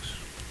planet X.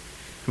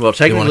 Well, wanna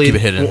technically, keep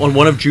it hidden. on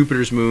one of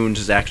Jupiter's moons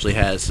is actually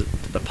has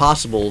the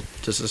possible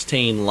to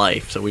sustain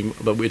life.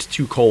 But it's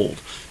too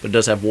cold. But it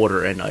does have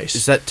water and ice.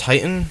 Is that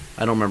Titan?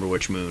 I don't remember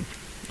which moon,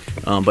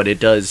 but it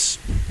does.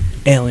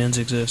 Aliens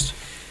exist.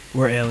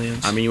 We're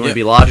aliens. I mean, you want to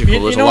be logical. You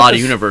There's a know lot what of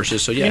the-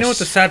 universes, so yes. You know what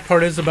the sad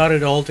part is about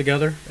it all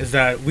together is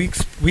that we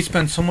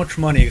spend so much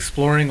money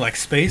exploring like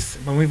space,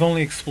 when we've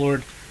only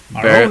explored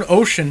our Very- own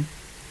ocean,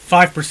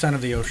 5%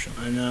 of the ocean.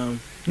 I know.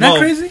 Isn't that Well,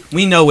 crazy?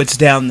 We know what's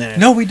down there.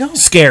 No, we don't.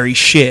 Scary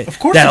shit. Of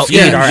course That'll it's eat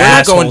scary. our We're not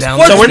assholes. going down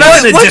So there. we're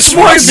not gonna What's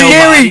more disrupt scary,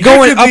 nobody.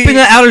 going could up be-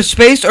 into outer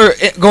space or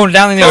going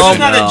down in the There's ocean?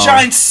 not no. a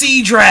giant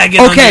sea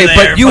dragon. Okay, under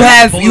but there, you fucking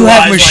have blue you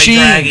have eyes like machines.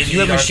 dragons You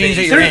have eat our machines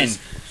that face. you're in. There's-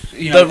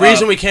 The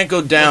reason we can't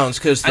go down is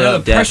because I know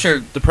the depth.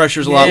 pressure. the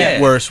pressure's a lot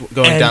Yeah. worse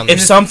going And down if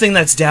there. something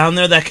that's down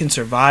there that can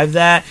survive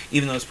that,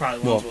 Even though it's probably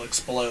ones will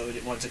explode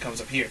once it comes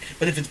up here.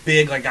 But if it's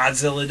big like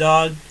Godzilla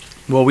dog,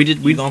 Well, we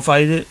gonna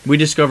fight it? we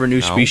discover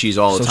new species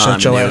all the So time.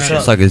 shut your in the ass ocean.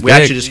 up. Suck his We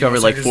dick. actually discovered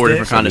You like suck 4 his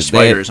different dick? kind of Suck his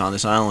dick. spiders on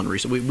this island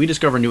recently. We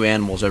discover new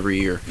animals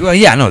every year. Well,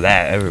 yeah, I know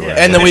that everywhere.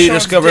 And then Yeah. we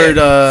Sean's discovered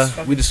dick. It's we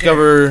fucking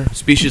discover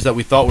species that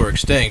we thought were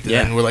extinct, and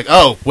Yeah. then we're like,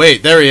 oh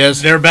wait, there he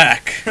is. They're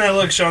back.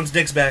 look, Sean's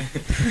dick's back.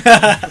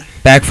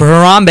 Back for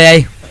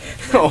Harambe.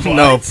 Oh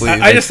no, please!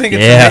 I just think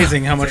it's Yeah.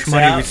 amazing how much Dicks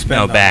money out. we spend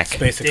No, on back.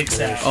 space Dicks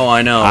exploration. out. Oh,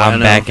 I know. I I'm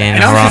know. back in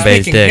And honestly Harambe's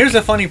speaking, dick. here's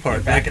the funny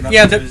part. Backing up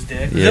Yeah, to the- his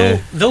dick. Yeah.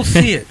 they'll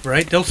see it,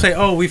 right? They'll say,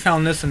 "Oh, we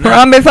found this and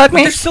that." Harambe, fuck But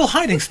me. they're still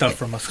hiding stuff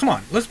from us. Come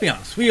on, let's be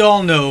honest. We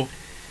all know.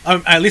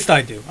 At least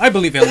I do. I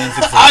believe aliens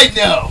exist. I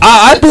know.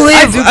 I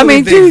believe. do I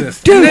mean, they dude,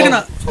 exist. And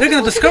dude. they're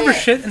gonna discover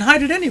shit and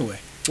hide it anyway.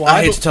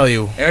 I hate to tell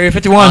you, Area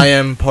 51. I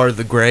am part of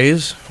the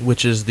Greys,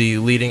 which is the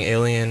leading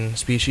alien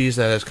species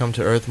that has come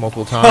to Earth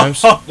multiple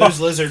times. Those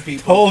lizard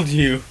people. Told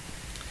you.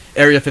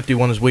 Area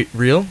 51 is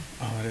real.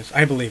 Oh, it is.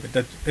 I believe it.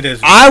 That it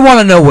is. I want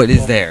to know what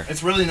is there.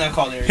 It's really not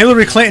called Area.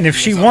 Hillary Clinton, if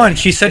she won,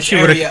 she said It's she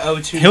would. Area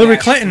 02-3. Hillary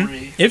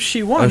Clinton, if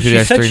she won, she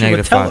said 02-3 she would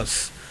negative tell 5.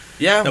 us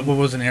Yeah. that what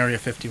was in Area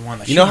 51.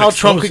 That You she know would how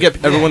Trump expose could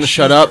it. get everyone to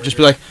shut up? Just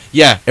be like,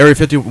 yeah, Area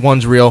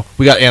 51's real.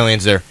 We got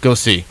aliens there. Go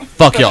see.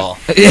 Fuck y'all.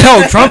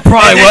 Yo, Trump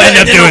probably will end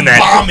up doing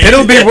that.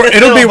 It'll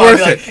be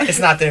worth it. It's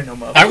not there no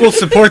more. I will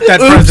support that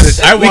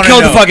president. I We want to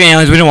killed know. the fucking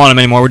aliens. We didn't want them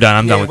anymore. We're done.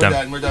 I'm done with them.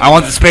 I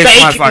want the space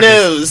motherfuckers.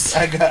 news.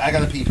 I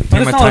got a pee. But my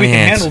it's not like tiny we can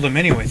hands. handle them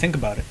anyway. Think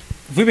about it.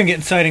 If we've been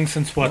getting sightings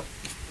since what,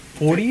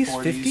 40s,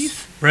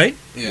 50s, right?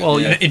 Well,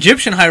 And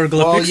Egyptian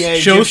hieroglyphics Well, yeah,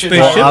 show Egyptian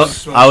spaceships.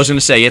 hieroglyphics. I was going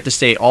to say, you have to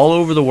state all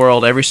over the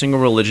world, every single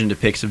religion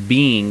depicts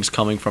beings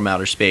coming from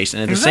outer space.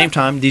 And at the same Exactly.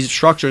 time, these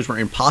structures were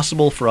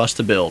impossible for us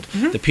to build.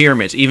 The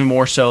pyramids, even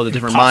more so, the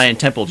different Mayan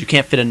temples. You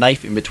can't fit a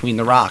knife in between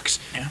the rocks.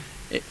 Yeah.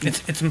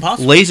 It- It's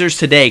impossible. lasers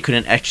today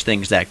couldn't etch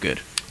things that good.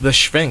 The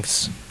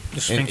Sphinx.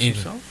 The Sphinx in-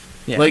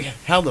 himself. Yeah. Like,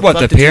 how the What,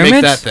 fuck the did you make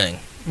pyramids? that thing?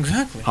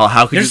 Exactly.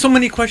 How could There's you, so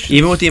many questions.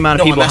 even with the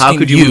amount of No, people, I'm how asking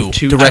could you move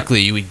two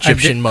directly, you I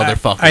Egyptian did-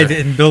 motherfucker? I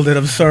didn't build it.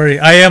 I'm sorry.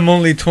 I am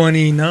only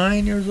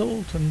 29 years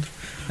old, and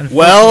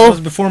Well, it was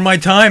before my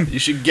time. You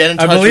should get in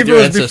I touch believe with it your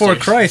was before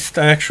ancestors. Christ.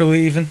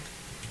 Actually, even.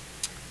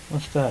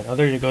 What's that? Oh,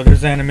 there you go.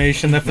 There's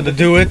animation there for the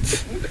do it.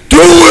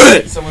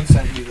 Someone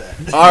sent me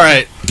that. All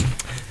right.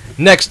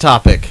 Next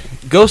topic.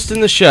 Ghost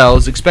in the Shell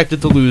is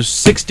expected to lose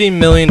 $60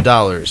 million.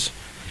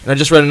 And I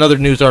just read another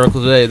news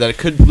article today that it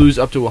could lose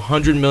up to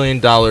 $100 million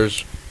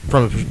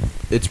from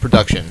its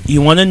production.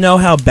 You want to know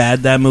how bad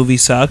that movie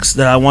sucks?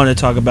 That I want to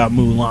talk about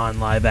Mulan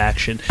live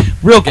action.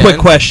 Real Again? quick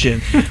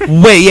question.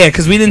 Wait, yeah,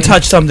 because we didn't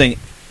touch something.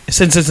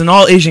 Since it's an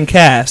all Asian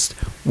cast,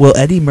 will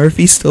Eddie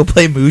Murphy still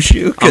play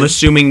Mushu? I'm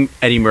assuming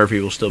Eddie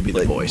Murphy will still be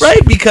the voice. Right,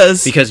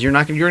 because Because you're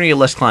gonna get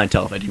less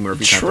clientele if Eddie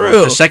Murphy.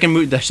 True. The second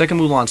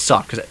Mulan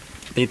sucked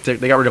because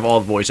they got rid of all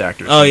the voice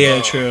actors. oh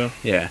yeah, true.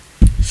 Yeah.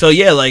 So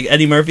yeah, like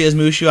Eddie Murphy as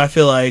Mushu, I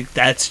feel like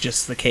that's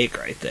just the cake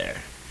right there.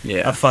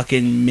 Yeah. A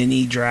fucking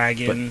mini But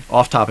dragon.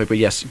 off topic, but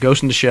yes,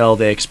 Ghost in the Shell.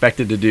 They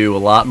expected to do a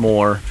lot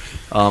more.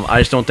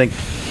 I just don't think.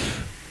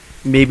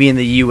 Maybe in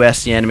the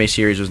U.S. the anime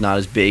series was not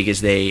as big as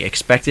they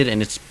expected,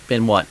 and it's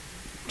been what,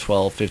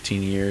 12,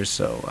 15 years.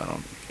 So I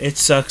don't. It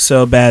sucks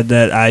so bad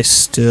that I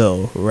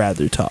still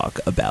rather talk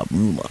about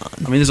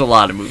Mulan. I mean, there's a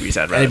lot of movies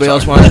I'd rather. Anybody talk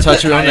else about. want to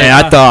touch on Yeah,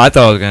 that? I thought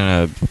I was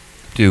gonna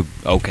do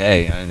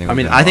okay. I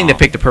mean, I think they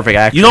picked the perfect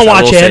actor. You don't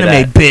watch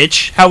anime,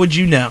 bitch. How would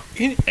you know?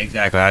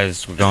 exactly. I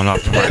just was going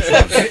off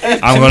commercials.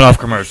 I'm going off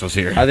commercials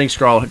here. I think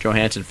Scarlett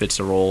Johansson fits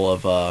the role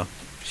of.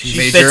 She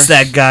Major. fits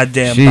that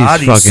goddamn She's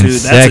fucking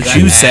bodysuit. That's what sexy.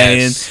 you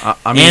saying.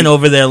 I mean, And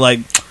over there, like,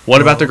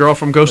 what about the girl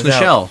from Ghost in the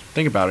without- Shell?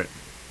 Think about it.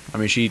 I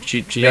mean, she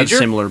has a Major?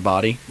 similar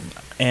body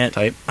and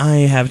type. I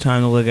ain't have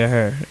time to look at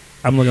her.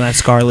 I'm looking at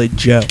Scarlett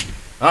Joe.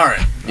 All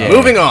right. Yeah.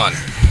 Moving on.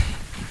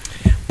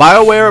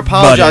 BioWare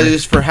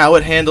apologizes for how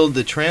it handled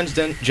the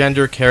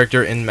transgender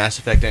character in Mass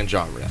Effect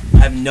Andromeda. I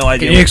have no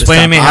idea. Can you what this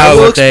explain to me topic- how I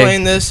will what they-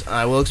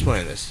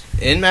 explain this.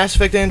 In Mass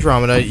Effect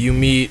Andromeda, you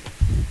meet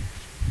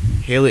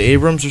Haley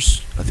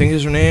Abrams, I think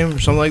is her name, or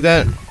something like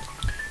that,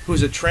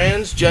 who's a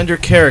transgender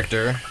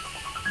character.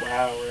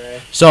 Wow,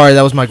 Ray. Sorry,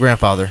 that was my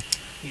grandfather.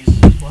 He's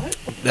what?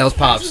 That was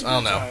Pops. I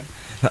don't know.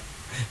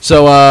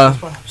 So,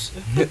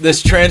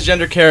 this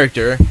transgender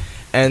character,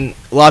 and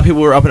a lot of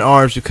people were up in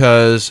arms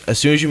because as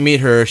soon as you meet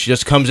her, she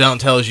just comes out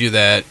and tells you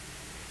that,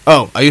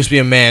 oh, I used to be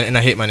a man and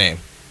I hate my name.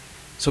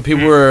 So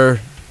people were,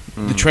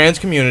 the trans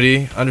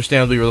community,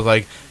 understandably, were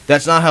like,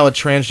 that's not how a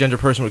transgender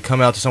person would come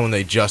out to someone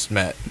they just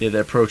met. Yeah, the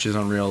approach is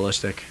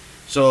unrealistic.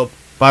 So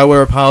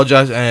BioWare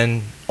apologized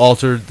and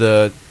altered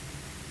the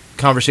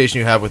conversation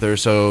you have with her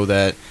so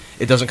that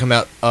it doesn't come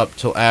out up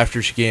till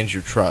after she gains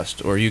your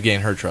trust, or you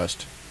gain her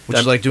trust. Which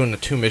is like doing the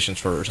 2 missions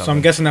for her or something. So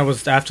I'm guessing that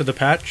was after the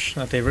patch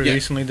that they Yeah.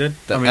 recently did.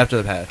 After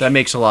the patch. That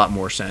makes a lot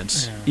more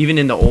sense. Yeah. Even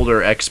in the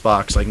older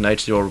Xbox, like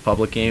Knights of the Old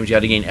Republic games, you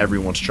had to gain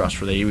everyone's trust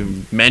for they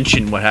even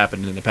mention what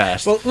happened in the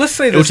past. Well, let's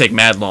say it would this. take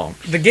mad long.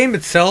 The game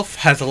itself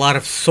has a lot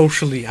of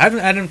socially. I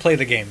didn't play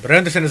the game, but I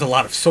understand there's a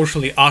lot of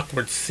socially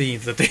awkward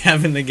scenes that they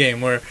have in the game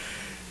where,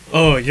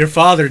 oh, your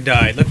father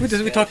died. Like we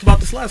talked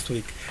about this last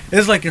week.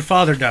 It's like your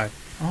father died.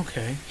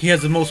 Okay, he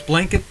has the most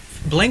blank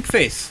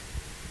face,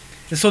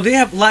 and so they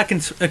have lack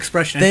in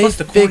expression. And They plus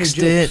the corny fixed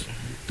jokes. it.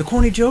 The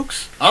corny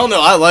jokes. I don't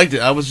know. I liked it.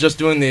 I was just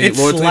doing the It's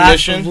loyalty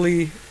mission.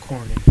 laughably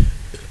corny.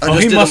 I Oh,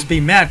 just he did must a- be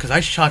mad because I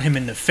shot him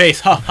in the face.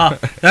 Ha ha.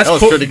 That's That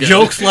was pretty good.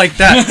 jokes like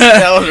that.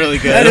 That was really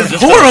good. That It is was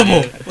just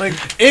horrible. Like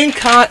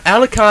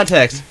out of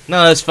context.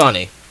 No, that's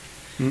funny.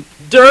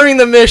 During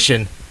the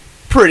mission,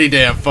 pretty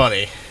damn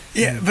funny.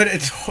 yeah, but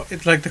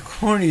it's like the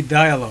corny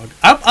dialogue.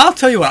 I'll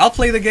tell you what. I'll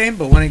play the game,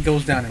 but when it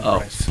goes down in Oh.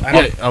 price, I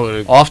don't. I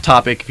would. Off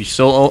topic, if you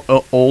still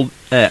own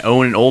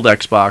an old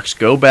Xbox,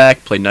 go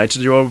back, play Knights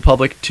of the Old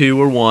Republic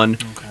 2 or 1,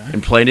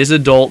 and play it as an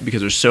adult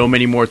because there's so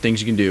many more things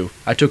you can do.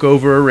 I took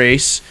over a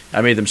race.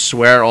 I made them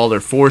swear all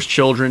their Force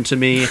children to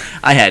me.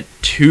 I had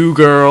 2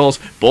 girls.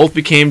 Both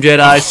became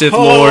Jedi Sith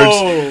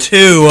Lords.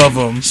 2 of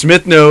them.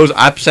 Smith knows.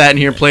 I sat in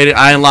here and played it.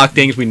 I unlocked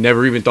things we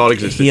never even thought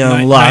existed. He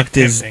Night- unlocked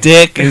night his tempting.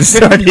 dick and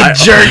started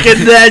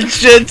jerking that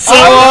shit so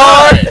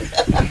hard.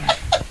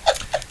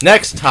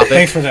 Next topic.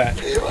 Thanks for that.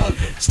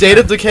 State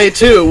of Decay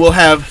 2 will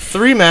have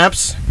 3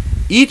 maps,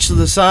 each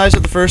the size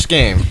of the first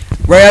game.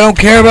 Ray, I don't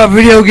care about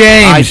video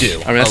games. I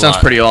do. I mean, that a sounds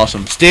lot. pretty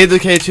awesome. State of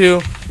Decay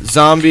 2,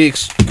 zombie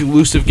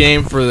exclusive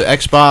game for the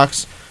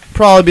Xbox.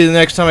 Probably be the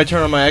next time I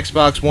turn on my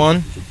Xbox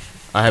One.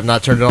 I have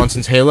not turned it on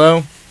since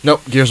Halo.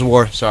 Nope, Gears of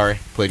War. Sorry,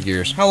 played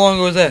Gears. How long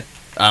ago was that?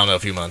 I don't know, a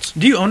few months.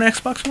 Do you own an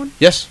Xbox One?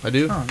 Yes, I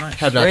do. Oh, nice.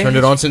 Have not Very turned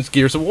it nice. on since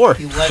Gears of War.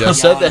 He let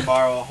Just said Jan that.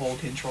 borrow a whole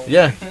controller.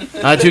 Yeah,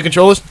 I had 2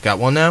 controllers. Got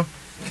one now.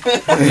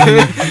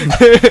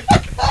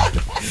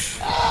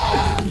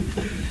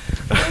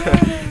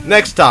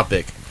 Next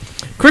topic.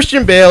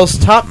 Christian Bale's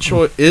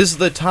is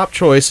the top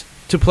choice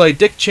to play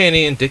Dick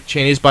Cheney in Dick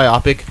Cheney's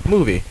biopic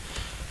movie.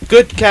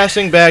 Good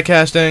casting, bad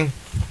casting.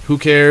 Who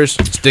cares?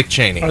 It's Dick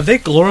Cheney. Are they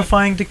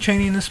glorifying Dick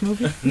Cheney in this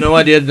movie? No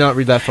idea. Did not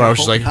read that far. I was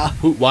just like,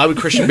 why would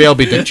Christian Bale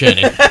be Dick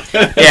Cheney? Yeah,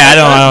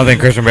 I don't think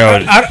Christian Bale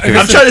would.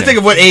 I'm trying to think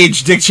of what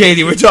age Dick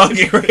Cheney we're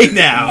talking right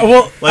now.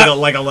 Well,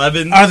 like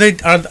 11. Are they?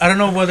 I don't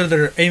know whether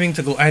they're aiming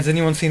to go. Has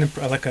anyone seen a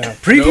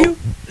preview?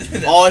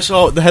 All I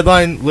saw, the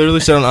headline literally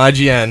said on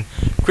IGN,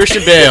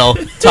 Christian Bale,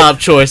 top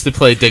choice to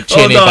play Dick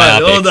Cheney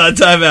biopic.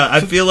 time out.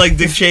 I feel like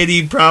Dick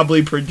Cheney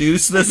probably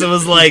produced this. It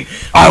was like,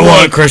 I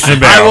want Christian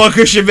Bale. I want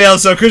Christian Bale.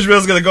 So Christian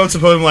Bale's gonna go up to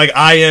him like,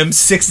 I am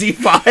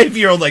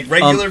 65-year-old, like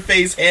regular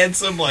face,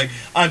 handsome, like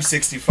I'm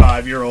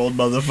 65-year-old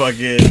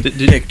motherfucking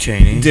Dick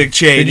Cheney. Dick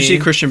Cheney. Did you see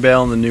Christian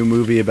Bale in the new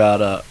movie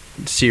about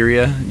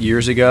Syria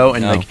years ago?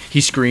 And No. like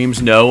he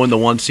screams no in the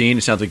one scene.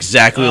 It sounds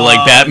exactly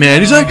like Batman.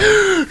 He's like,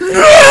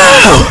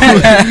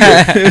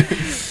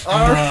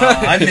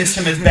 I miss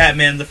him as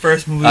Batman, the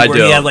first movie I where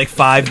do. he had like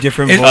 5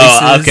 different voices.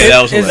 Oh, okay,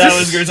 that was that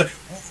was good. It's like,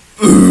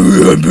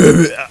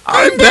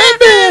 I'm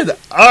Batman.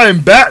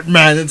 I'm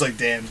Batman. It's like,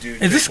 damn,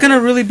 dude. Is this gonna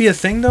really be a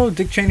thing though?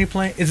 Dick Cheney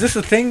playing? Is this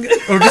a thing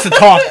or just a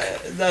talk?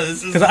 No,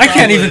 this is Because I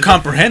can't even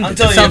comprehend I'm it. It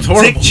telling sounds you,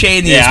 horrible. Dick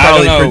Cheney Yeah, is I don't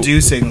probably know.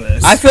 producing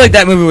this. I feel like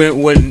that movie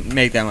wouldn't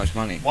make that much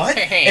money. What?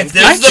 If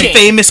there's the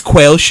famous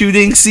quail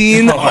shooting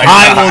scene,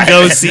 I will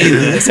go see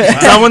this.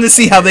 'Cause I want to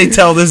see how they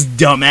tell this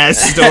dumbass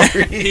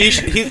story.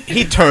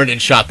 He turned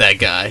and shot that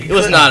guy. It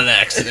was not an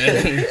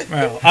accident.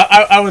 Well,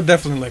 I would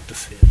definitely like to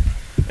see it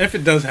if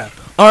it does happen.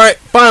 All right,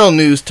 final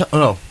news.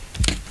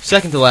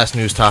 Second to last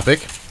news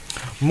topic.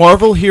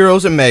 Marvel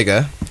Heroes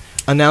Omega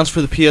announced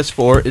for the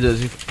PS4. It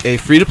is a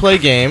free-to-play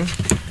game.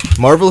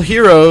 Marvel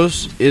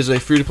Heroes is a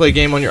free-to-play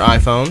game on your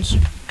iPhones.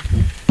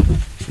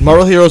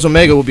 Marvel Heroes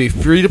Omega will be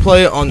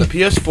free-to-play on the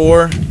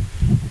PS4.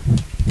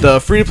 The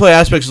free-to-play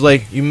aspects is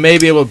like you may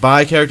be able to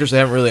buy characters. They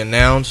haven't really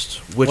announced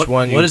which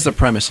one. What is the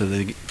premise of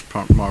the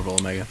Marvel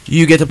Omega?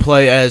 You get to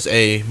play as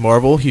a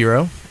Marvel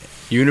hero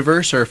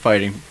Universe or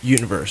fighting?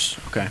 universe.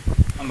 Okay.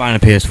 I'm buying a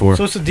PS4.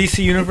 So it's a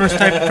DC Universe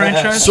type of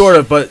franchise. Sort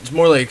of, but it's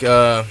more like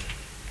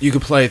You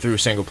could play through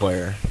single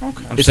player.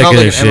 Okay. I'm It's sick not of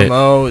like this an shit.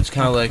 MMO. It's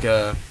kind of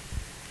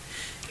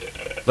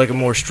like a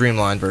more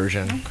streamlined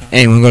version.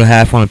 Anyone go to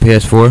half on a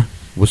PS4?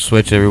 We'll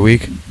switch every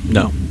week.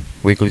 No.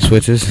 Weekly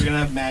switches. You're gonna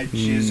have mad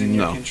jizz in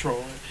your No.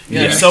 controller.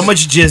 Yeah. There's so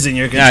much jizz in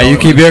your Yeah, controller. you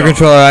keep your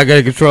controller. I got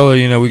a controller.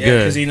 You know we Yeah,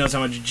 because good. he knows how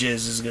much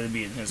jizz is gonna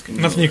be in his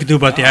controller. Nothing you could do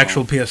about the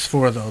actual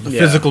PS4 though. The Yeah.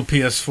 physical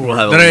PS4. We'll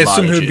have a That I lot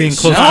assume of he would be in jizz.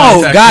 close No,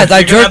 contact. guys, I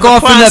You're gonna jerk have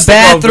off in the plastic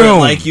over it, bathroom.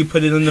 like you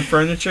put it in the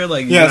furniture,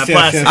 like you Yes, got yes,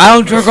 plastic. yes. I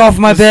don't jerk off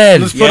in my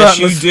bed. Let's put Yes, out-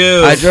 you let's-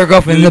 do. I jerk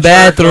off in You the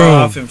jerk bathroom.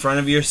 off in front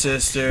of your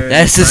sister.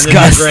 That's in front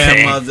disgusting. Of your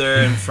grandmother,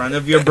 in front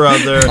of your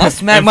brother, I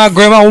smack my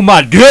grandma with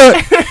my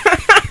dick.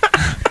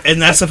 and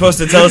that's supposed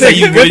to tell us that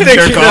you Good wouldn't thing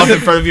jerk she off in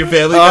doesn't- front of your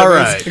family. All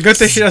members. right. The good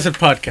thing she does a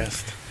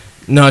podcast.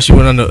 No, she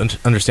wouldn't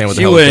understand what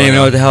the She hell. wouldn't even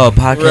know what the hell a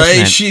podcast Right?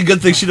 meant.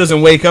 Good thing she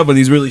doesn't wake up when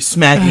he's really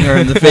smacking her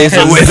in the face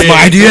With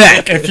my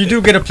dick. If you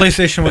do get a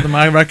PlayStation with them,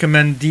 I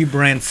recommend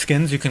D-brand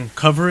skins. You can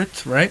cover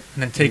it, right,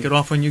 and then take it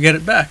off when you get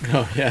it back.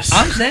 Oh yes.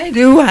 I'm saying,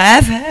 dude,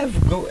 half.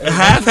 Go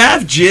half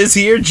jizz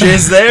here,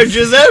 jizz there,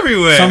 jizz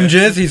everywhere. Some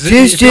jizz, he's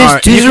Jizz, All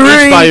right, you can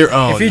just buy your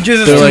own. If he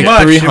jizzes They're too like much,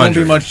 there won't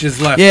 300. be much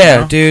jizz left. Yeah,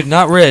 you know? dude,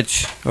 not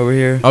rich over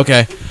here.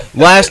 Okay.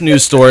 Last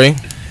news story.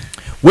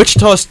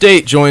 Wichita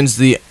State joins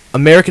the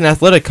American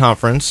Athletic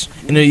Conference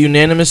in a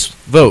unanimous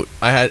vote.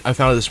 I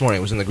found it this morning.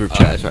 It was in the group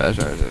chat. That's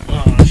right.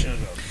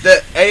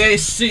 The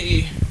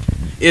AAC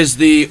is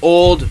the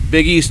old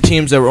Big East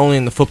teams that were only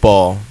in the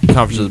football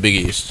conference of the Big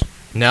East.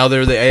 Now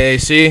they're the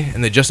AAC,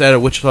 and they just added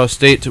Wichita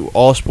State to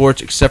all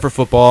sports except for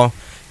football.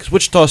 Because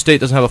Wichita State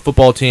doesn't have a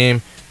football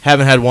team.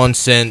 Haven't had one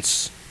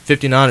since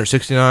 59 or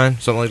 69,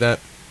 something like that.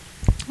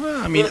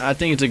 Well, I mean, I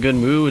think it's a good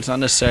move. It's not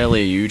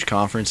necessarily a huge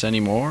conference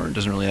anymore. It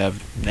doesn't really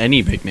have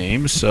any big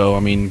names. So I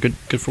mean, good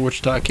for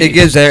Wichita. It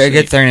Kids.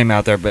 gets their name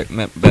out there, but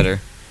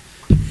better.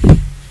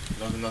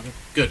 Nothing.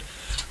 Good.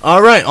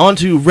 All right, on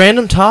to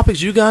random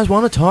topics you guys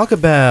want to talk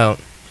about.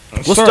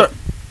 We'll start.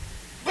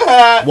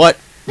 What?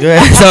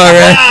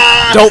 Sorry.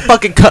 Don't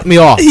fucking cut me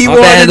off. He My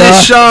wanted bad,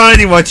 to shine.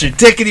 He wants your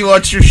dick and he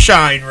wants your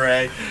shine,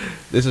 Ray.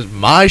 This is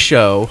my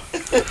show.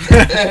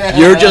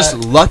 You're just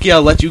lucky I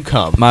let you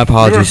come. My You were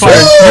apologies, fired.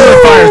 sir. You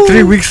were fired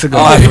 3 weeks ago.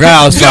 Oh, I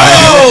forgot I was fired.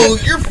 Oh,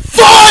 you're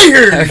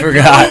fired! I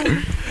forgot.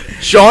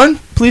 Sean,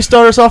 please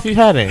start us off if you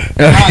had any. Okay.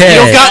 You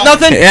don't got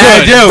nothing? Yeah, I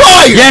Good. do.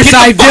 Fired! Yes, Get the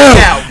I fuck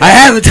do. out. I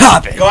have a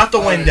topic. Go out the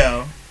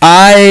window.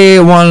 I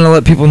want to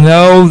let people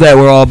know that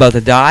we're all about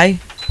to die.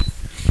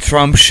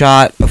 Trump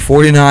shot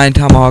 49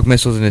 Tomahawk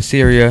missiles into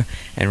Syria,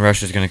 and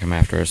Russia's going to come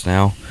after us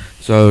now.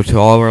 So, to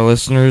all of our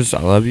listeners,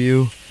 I love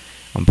you.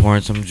 I'm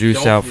pouring some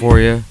juice out for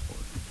you.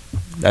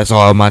 That's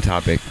all my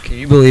topic. Can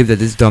you believe that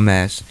this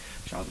dumbass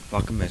shot the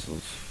fucking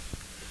missiles?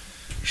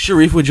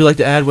 Sharif, would you like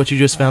to add what you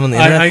just found on the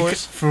internet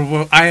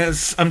for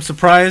us? I'm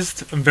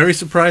surprised. I'm very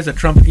surprised that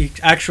Trump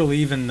actually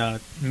even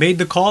made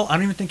the call. I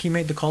don't even think he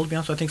made the call, to be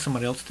honest. I think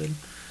somebody else did.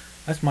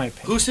 That's my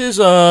opinion. Who's his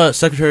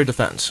Secretary of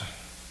Defense?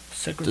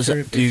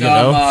 Secretary of Do you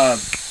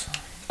Defense.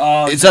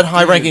 know? It's that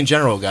high-ranking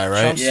general guy,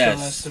 right? Trump's still Yes.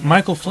 estimated.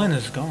 Michael Flynn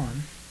is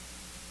gone.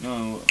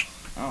 No,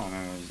 I don't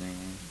remember his name.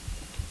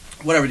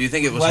 Whatever. Do you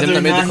think it was Whether him that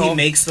or made not the call? he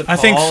makes the call, I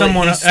think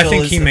someone- he I still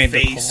think is he the made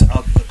the face call.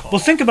 of the call. Well,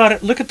 think about it.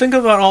 Think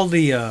about all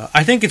the.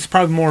 I think it's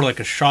probably more like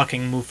a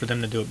shocking move for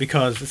them to do it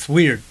because it's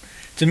weird.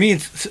 To me,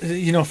 it's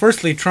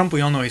firstly, Trump.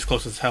 We all know he's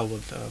close as hell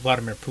with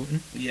Vladimir Putin.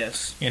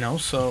 Yes.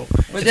 So.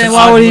 But it's then an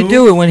why odd would he move.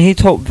 do it when he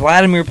told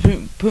Vladimir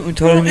Putin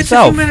told him It's a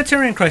himself?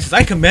 humanitarian crisis.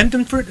 I commend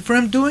him for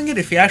him doing it.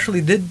 If he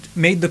actually did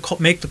make the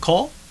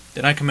call,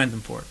 then I commend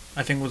him for it.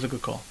 I think it was a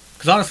good call.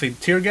 Because honestly,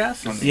 tear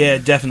gas, Yeah,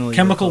 definitely.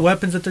 chemical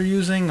weapons that they're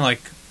using,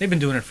 like they've been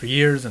doing it for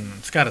years, and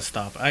it's got to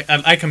stop.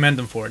 I commend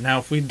them for it. Now,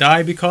 if we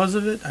die because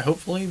of it,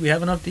 hopefully we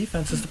have enough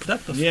defenses to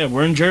protect us. Yeah,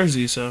 we're in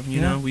Jersey, so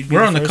you Yeah. know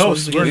We're on the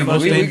coast. We're in the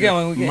most We dangerous.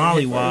 getting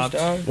Mollywobbed. hit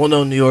first, Well,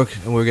 no, New York,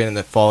 and we're getting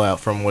the fallout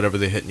from whatever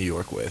they hit New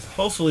York with.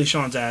 Hopefully,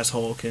 Sean's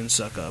asshole can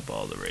suck up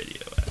all the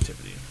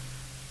radioactivity.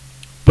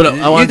 But dog.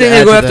 I You wanted think to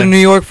they add go to after that. New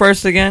York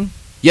first again?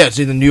 Yeah, it's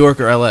either New York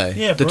or L.A.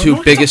 Yeah, the bro, two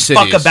don't biggest give a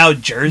cities. Fuck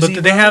about Jersey.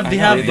 But they have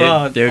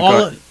They're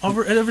all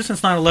ever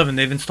since 9/11,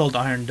 they've installed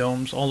iron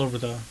domes all over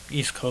the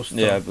East Coast.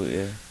 Yeah, so but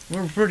yeah.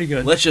 we're pretty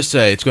good. Let's just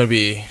say it's going to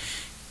be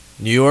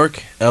New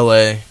York,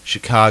 L.A.,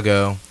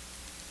 Chicago,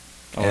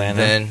 Atlanta, and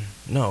then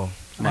no.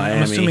 I'm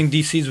Miami. assuming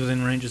DC's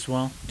within range as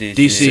well.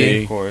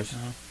 DC. of course.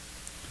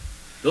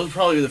 Those are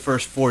probably the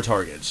first 4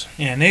 targets.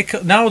 Yeah,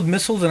 and now with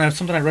missiles, and I have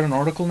something I read an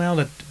article now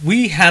that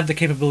we have the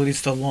capabilities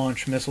to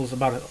launch missiles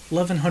about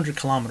 1,100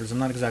 kilometers. I'm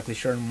not exactly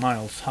sure in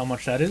miles how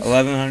much that is.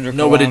 1,100.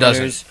 Nobody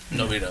kilometers. doesn't.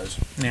 Nobody does.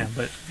 Yeah,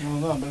 but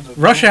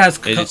Russia has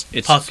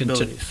It's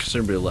possibilities.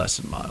 considerably less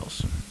than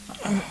miles.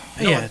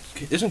 Yeah,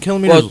 Isn't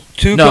kilometers? Well,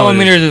 2 No,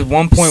 kilometers is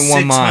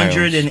 1.1 miles.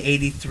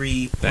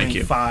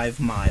 683.5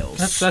 miles.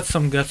 that's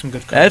some good.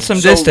 That's some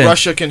So distance.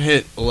 Russia can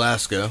hit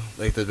Alaska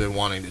like they've been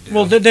wanting to do.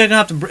 Well, they don't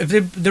have to. If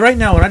they right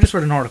now, and I just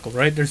read an article.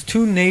 Right, there's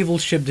 2 naval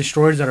ship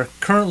destroyers that are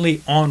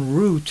currently en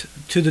route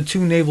to the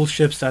 2 naval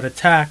ships that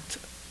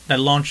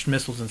launched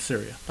missiles in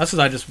Syria. That's what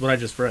I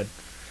just read.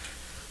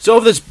 So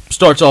if this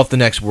starts off the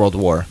next world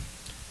war,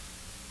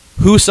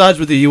 who sides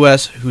with the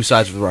U.S., who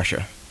sides with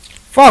Russia?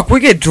 Fuck, we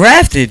get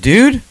drafted,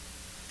 dude.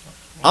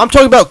 I'm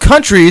talking about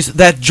countries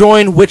that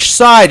join which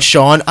side,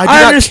 Sean. I do I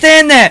not.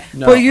 understand that,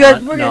 No, but you no,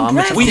 guys, we're I'm getting gonna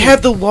drafted. We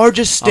have the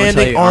largest I'm gonna tell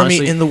standing you, army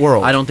honestly, in the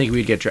world. I don't think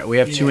we'd get drafted. We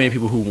have too many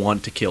people who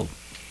want to kill.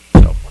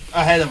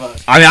 Ahead of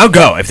us. I mean, I'll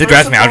go. If they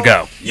draft me, I'll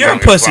go. You're a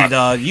pussy,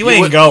 dog. You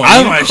ain't would- going. I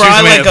You don't want to shoot cry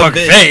somebody in like the a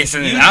fucking bitch. face.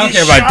 And You I don't get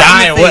care about shot in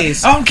dying. the What?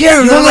 face. I don't care.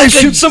 You're Don't like let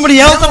shoot somebody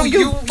else. No,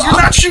 you're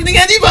not shooting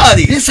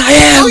anybody. Yes, I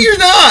am. No, you're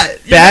not.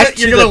 Back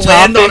you're to gonna the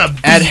land on a topic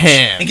at beach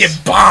hand. and get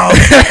bombed.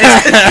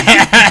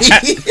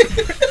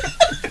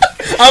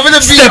 I'm gonna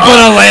be Step on a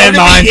I'm gonna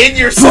landmine. be in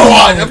your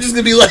squad. I'm just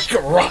gonna be like a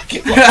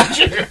rocket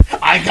launcher.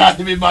 I got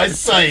him in my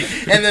sight,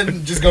 and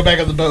then just go back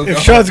on the boat. If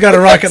Sean's got a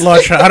rocket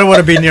launcher, I don't want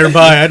to be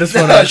nearby. I just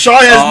want to.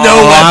 Sean has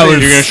no I weapons.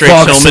 would You're gonna straight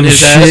fuck Tillman some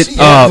his ass? shit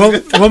up.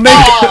 We'll make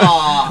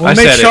Aw, we'll I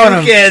make said it. Sean you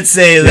a can't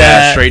say Yeah,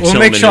 that. straight We'll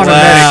Tillman make Sean his a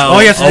ass. medic. Wow,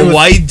 All you have to a do is-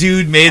 white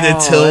dude made a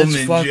that's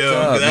Tillman fucked joke.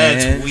 up,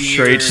 That's man. weird.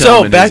 Straight So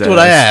Tillman back his to what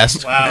I ass.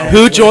 asked. Wow.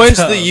 Who joins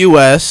the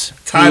U.S.?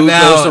 Time Who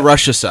goes out. to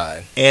Russia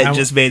side? Ed I-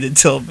 just made a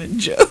Tillman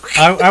joke.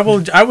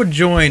 I would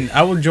join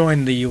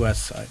the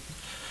U.S. side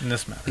in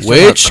this matter.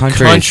 Which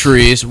countries.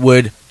 countries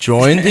would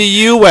join the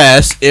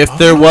U.S. if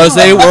there was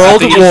a I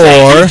world think it's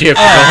saying war? Egypt,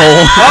 the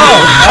whole.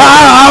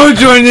 I would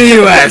join the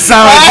U.S.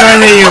 I would join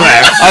the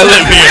U.S. I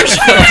live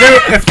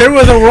here. If there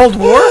was a world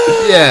war,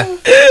 Yeah.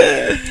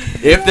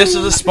 If this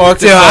is a spark,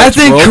 that Dude, I starts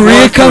think World Korea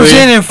War comes III.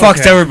 in and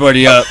fucks Okay.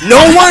 everybody up.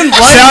 No one likes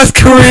South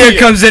Korea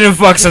comes in and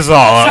fucks us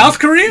all up. South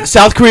Korea.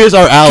 South Korea is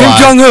our ally.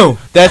 Kim Jong Un,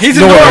 That's He's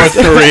in North North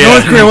Korea.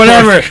 North Korea,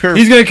 whatever.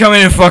 He's gonna come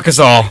in and fuck us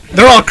all.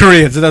 They're all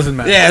Koreans. It doesn't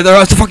matter. Yeah,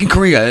 they're it's fucking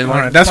Korea. All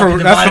right, that's the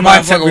Fucking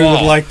mindset we would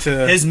wall. like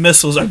to. His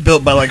missiles are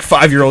built by like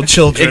 5-year-old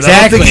children. I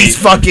Exactly. don't think he's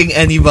fucking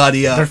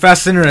anybody Their up.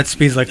 fast internet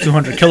speed's like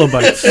 200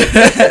 kilobytes.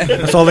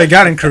 That's all they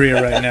got in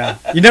Korea right now.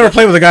 You never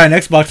played with a guy on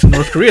Xbox in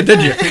North Korea,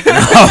 did you?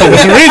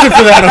 There's a reason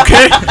for that, okay?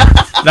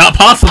 Not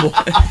possible.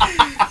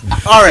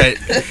 All right.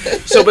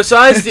 So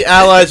besides the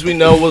allies we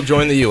know will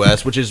join the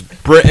U.S., which is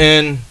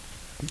Britain,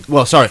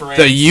 well, sorry,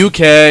 the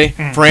U.K.,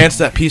 France,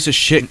 that piece of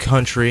shit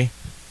country.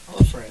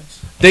 Oh,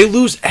 France. They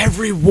lose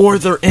every war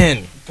they're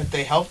in. But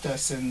they helped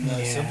us in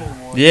the Civil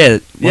War. Yeah.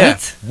 Yeah,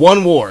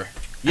 one war.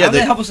 Yeah, How'd they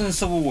they, help us in the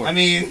Civil War? I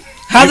mean,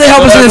 How'd they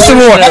help us in the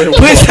Civil War?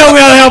 Please tell me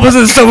how they help us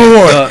in the Civil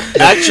War.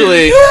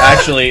 actually,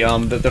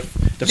 The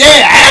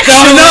yeah,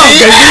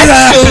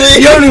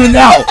 actually, You don't even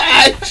know.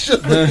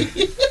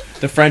 actually.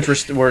 the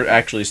French were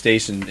actually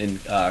stationed in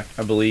I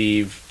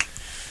believe,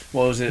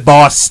 what was it?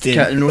 Boston.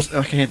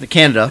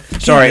 Canada.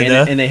 Sorry,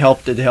 Canada. and they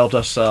helped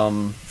us.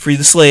 Free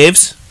the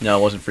slaves. No,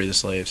 it wasn't free the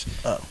slaves.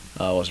 Oh.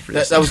 It wasn't free.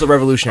 The that was the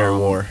Revolutionary Um,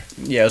 War.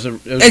 yeah, it was.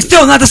 It's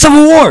still not the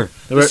Civil War.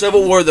 The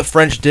Civil War, the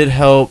French did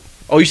help.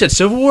 Oh, you said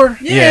Civil War?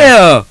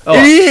 Yeah. Oh, I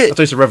Idiot. thought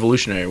you said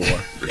Revolutionary War.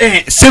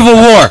 Civil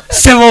War.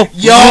 Civil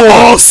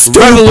War.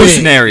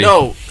 Revolutionary.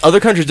 No, other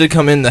countries did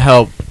come in to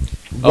help.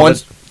 Oh, One,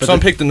 but some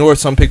picked the North,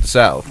 some picked the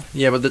South.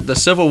 Yeah, but the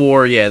Civil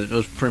War, yeah, it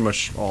was pretty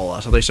much all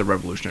us. I thought you said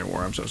Revolutionary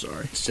War. I'm so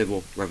sorry.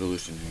 Civil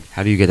revolutionary.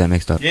 How do you get that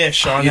mixed up? Yeah,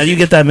 Sean. How do you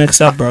get that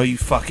mixed up, bro? You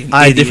fucking.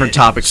 I had idiot. different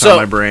topics So, on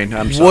my brain.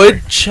 I'm sorry.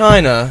 Would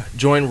China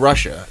join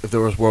Russia if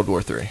there was World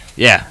War III?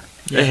 Yeah.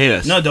 They hate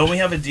us. No, don't we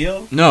have a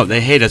deal? No,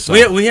 they hate us. We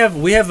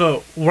have a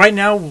right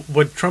now.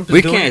 What Trump is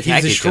We doing, can't he's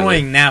attack each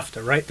destroying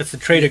NAFTA. Right, that's the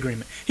trade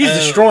agreement. He's Oh.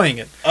 destroying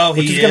it, Oh,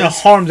 which he is going to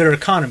is? harm their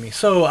economy.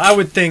 So I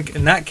would think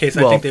in that case,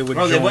 I Well, think they would.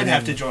 Oh, they join would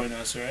have in. to join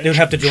us, right? They would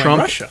have to join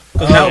Trump- Russia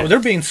because Oh. now they're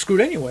being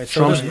screwed anyway. So it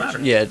Trump, doesn't matter.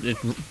 yeah,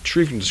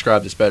 Sharif can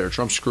describe this better.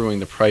 Trump's screwing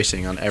the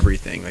pricing on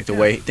everything, like the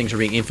way things are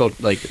being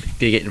like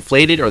they get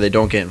inflated or they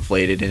don't get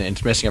inflated, and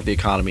it's messing up the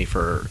economy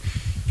for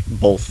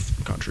both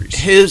countries.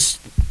 His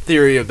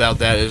theory about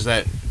that is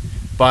that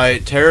by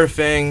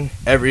tariffing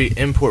every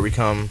import we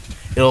come,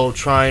 it'll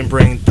try and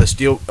bring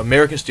the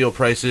American steel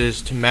prices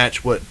to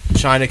match what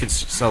China could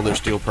sell their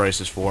steel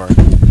prices for,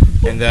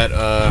 and that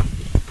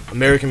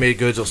American-made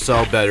goods will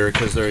sell better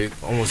because they're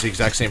almost the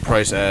exact same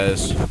price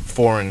as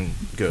foreign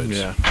goods.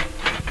 Yeah,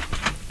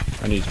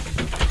 I need.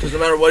 Because no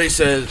matter what he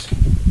says,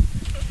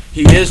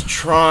 he is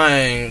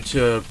trying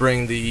to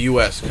bring the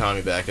U.S.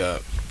 economy back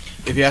up.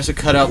 If he has to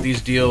cut out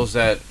these deals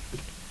that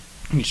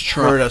He's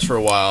hurt trying. us for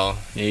a while,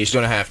 Yeah, he's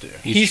going to have to.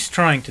 He's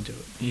trying to do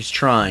it. He's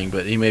trying,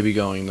 but he may be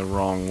going the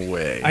wrong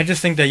way. I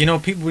just think that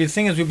people. The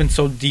thing is, we've been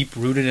so deep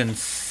rooted and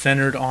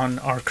centered on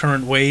our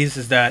current ways.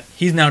 Is that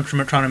he's now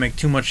trying to make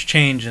too much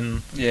change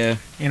in Yeah.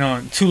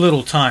 in too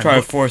little time. Try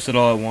to force it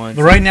all at once.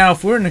 But right now,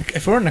 if we're in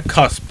the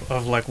cusp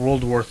of like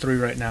World War III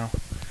right now,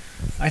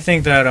 I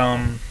think that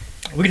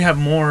we'd have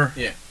more.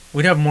 Yeah.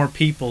 We'd have more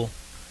people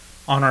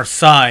on our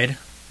side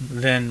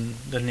than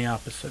the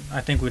opposite. I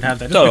think we'd have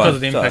that just So, because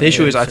of the so. impact. The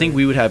issue of is, I it. think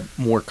we would have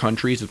more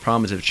countries. The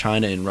problem is if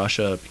China and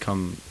Russia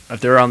if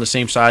they're on the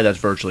same side, that's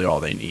virtually all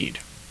they need.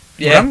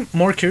 What I'm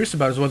more curious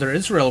about is whether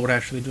Israel would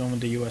actually join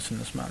with the U.S. in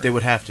this matter. They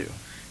would have to.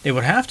 They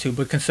would have to,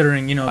 but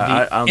considering the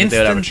I don't think they'd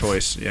have a instant-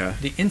 choice. Yeah.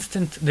 The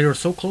instant they were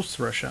so close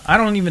to Russia, I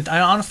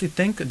honestly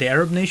think the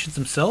Arab nations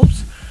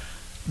themselves,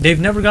 they've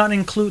never gotten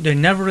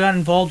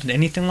involved in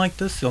anything like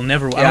this. They'll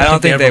never. Yeah, I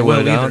don't think they ever will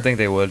would. I either. don't think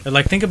they would.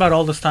 Like, think about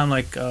all this time,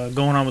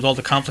 going on with all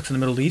the conflicts in the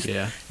Middle East.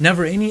 Yeah.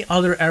 Never any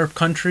other Arab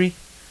country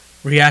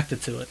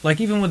reacted to it. Like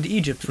even with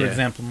Egypt, for Yeah.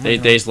 example. They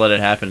just let it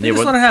happen. They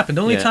just let it happen.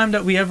 The only yeah. time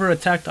that we ever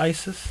attacked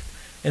ISIS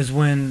is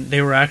when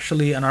they were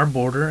actually on our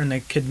border and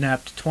they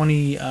kidnapped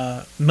 20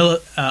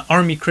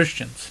 army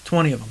Christians,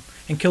 20 of them,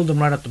 and killed them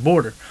right at the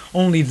border.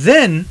 Only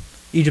then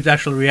Egypt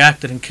actually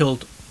reacted and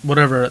killed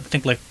whatever, I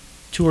think like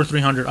 200 or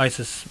 300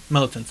 ISIS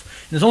militants.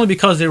 And it's only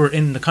because they were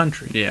in the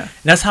country. Yeah.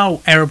 That's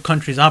how Arab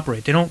countries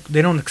operate. They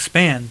don't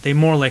expand. They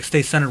more like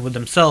stay centered with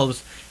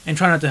themselves and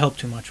try not to help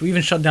too much. We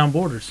even shut down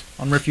borders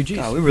on refugees.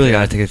 God, we really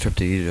gotta take a trip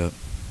to Egypt.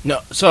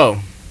 No, so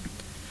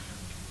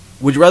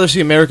would you rather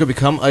see America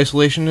become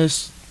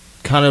isolationist,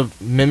 kind of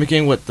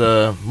mimicking what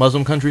the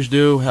Muslim countries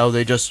do, how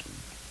they just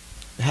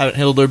haven't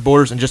handled their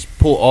borders and just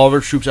pull all of our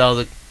troops out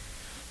of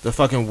the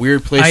fucking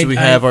weird places we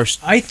have our troops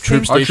Our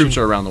stationed? troops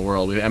are around the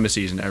world. We have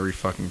embassies in every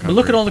fucking country. But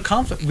look at all the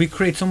conflict. We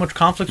create so much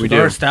conflict We with do.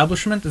 our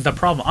establishment. Is the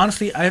problem?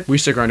 Honestly, we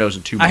stick our nose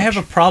in too much. I have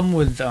a problem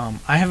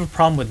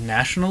with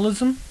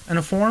nationalism in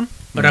a form,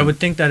 but I would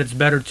think that it's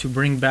better to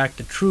bring back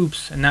the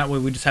troops, and that way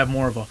we just have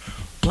more of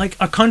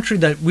a country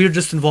that we're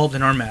just involved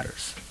in our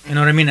matters. You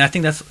know what I mean? I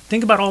think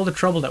think about all the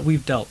trouble that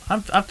we've dealt.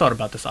 I've thought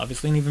about this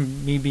obviously, and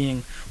even me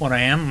being what I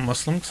am, a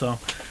Muslim, so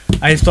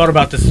I thought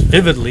about this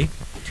vividly.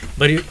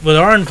 But with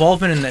our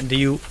involvement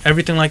in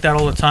everything like that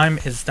all the time,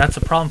 that's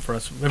a problem for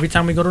us. Every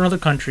time we go to another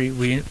country,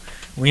 we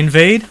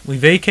invade, we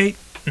vacate,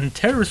 and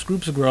terrorist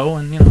groups grow,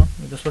 and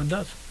that's what it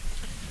does.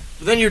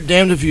 But then you're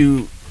damned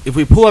if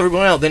we pull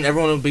everyone out, then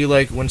everyone will be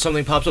like, when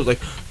something pops up, like,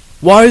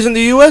 why isn't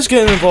the U.S.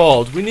 getting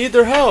involved? We need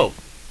their help.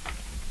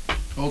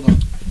 Hold on.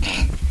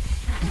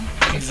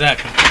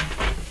 Exactly.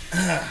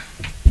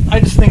 I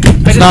just think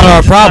It's not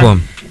our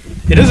problem.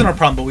 It isn't our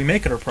problem, but we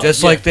make it our problem.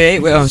 Just like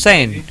I'm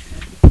saying,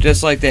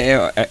 just like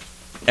the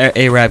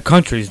Arab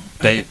countries,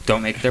 they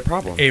don't make it their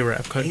problem.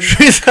 Arab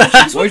countries.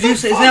 What did you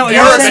say? Isn't that what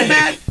you're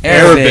saying?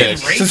 Arabic.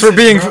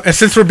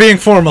 Since we're being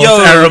formal, Yo,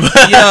 it's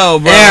Arab. yo,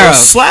 bro. Arab.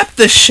 Slap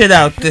the shit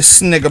out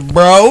this nigga,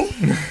 bro.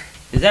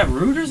 Is that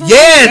rude or something?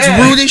 Yeah, it's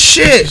rude as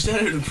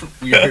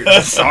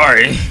shit.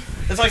 Sorry.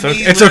 It's like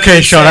It's okay,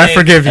 Sean. I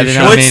forgive you. I did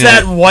Sean. not What's mean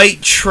that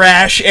white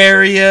trash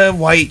area?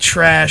 White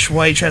trash.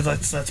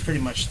 That's pretty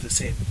much the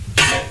same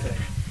thing.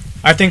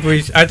 I think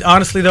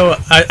honestly though,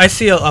 I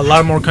see a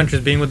lot more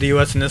countries being with the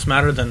U.S. in this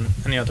matter than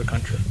any other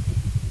country.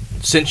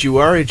 Since you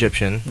are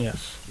Egyptian,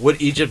 Yes.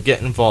 would Egypt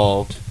get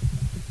involved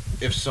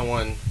if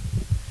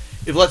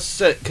let's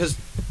say, because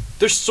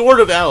they're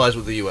sort of allies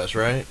with the U.S.,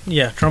 right?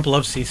 Yeah, Trump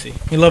loves Sisi.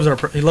 He loves the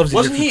Wasn't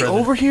Egyptian he president.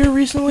 over here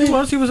recently?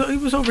 He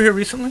was over here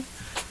recently.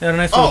 They had a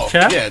nice little Oh,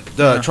 chat.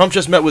 yeah. Trump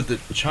just met with the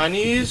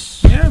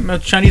Chinese. Yeah,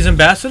 met Chinese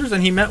ambassadors,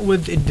 and he met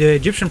with the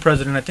Egyptian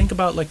president. I think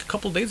about like a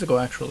couple days ago,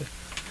 actually.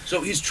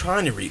 So he's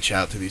trying to reach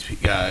out to these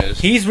guys.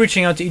 He's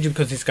reaching out to Egypt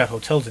because he's got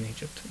hotels in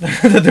Egypt.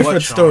 That's a different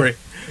What, Sean? story.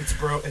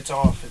 It's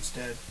off. It's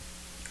dead.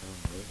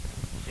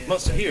 Yeah,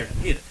 Must it's dead. here,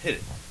 hit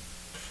it.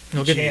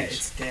 No, get Yeah, these.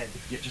 it's dead.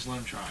 Yeah, just let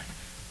him try.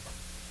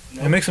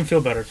 It makes him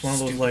feel better. It's one of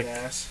those Stupid like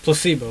ass.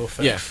 placebo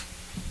effects. Yeah.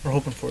 We're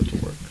hoping for it to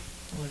work.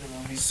 Look at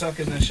him. He's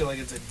sucking that shit like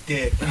it's a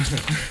dick.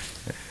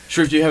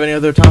 Sure. Do you have any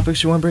other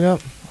topics you want to bring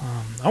up?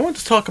 I want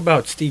to talk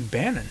about Steve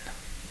Bannon.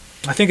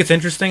 I think it's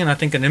interesting, and I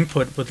think an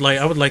input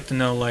I would like to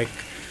know, like,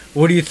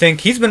 what do you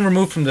think? He's been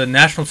removed from the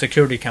National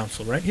Security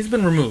Council, right? He's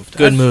been removed.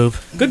 Good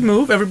move. Good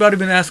move. Everybody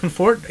been asking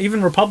for it.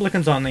 Even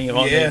Republicans on the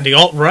Yeah.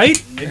 alt-right.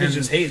 Niggas and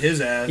just hate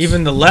his ass.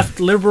 even the left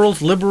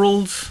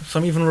liberals,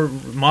 some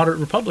even moderate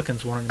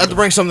Republicans wanted I have to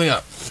bring something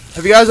up.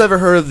 Have you guys ever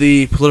heard of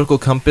the political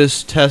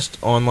compass test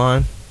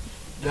online?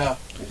 No.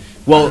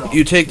 Well,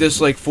 you take this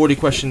like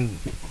 40-question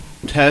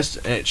test,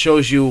 and it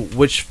shows you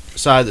which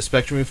side of the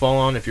spectrum you fall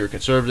on. If you're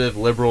conservative,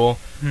 liberal,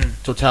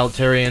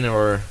 totalitarian,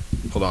 or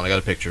hold on, I got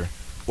a picture,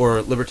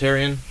 or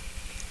libertarian.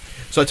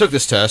 So I took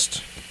this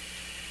test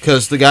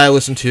because the guy I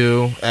listened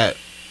to at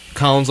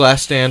Colin's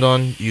Last Stand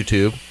on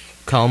YouTube,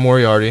 Colin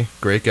Moriarty,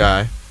 great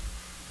guy.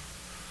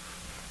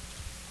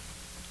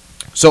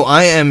 So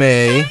I am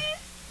a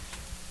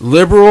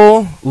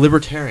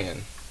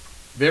libertarian.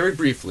 Very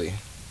briefly.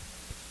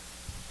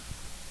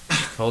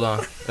 Hold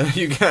on.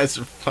 You guys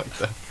are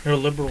fucked up. You're a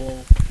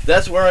liberal.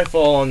 That's where I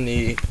fall on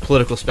the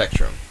political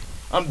spectrum.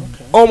 I'm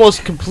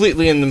almost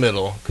completely in the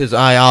middle, because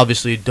I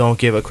obviously don't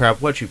give a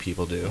crap what you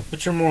people do.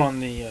 But you're more on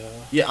the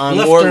Yeah, I'm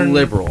left more turn-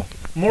 liberal.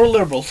 more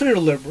liberal. So you're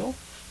liberal.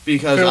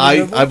 Because Fairly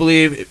liberal? I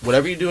believe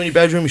whatever you do in your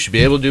bedroom, you should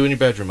be able to do in your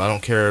bedroom. I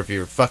don't care if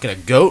you're fucking a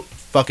goat,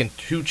 fucking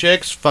two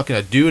chicks, fucking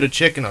a dude, a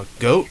chick, and a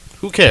goat.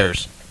 Who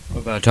cares?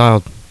 What about a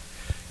child?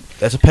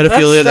 That's a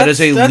pedophilia.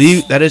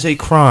 That is a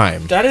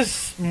crime. That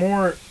is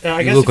more.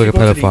 I guess You look if like a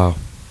go to the- pedophile.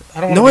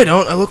 I don't. No, I wanna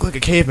don't. I look like a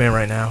caveman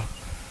right now.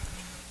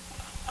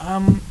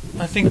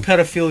 I think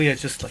pedophilia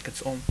is just like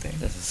its own thing.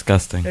 That's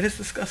disgusting. It is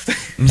disgusting.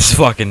 It's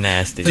fucking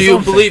nasty. Do you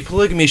believe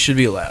polygamy should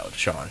be allowed,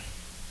 Sean?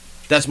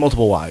 That's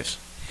multiple wives.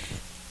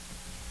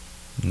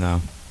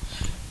 No.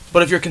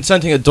 But if you're a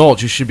consenting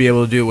adult, you should be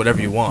able to do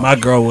whatever you want. My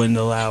girl wouldn't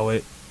allow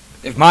it.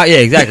 Yeah,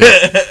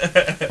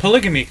 exactly.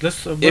 Polygamy.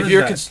 If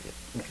you're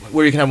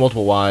where you can have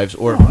multiple wives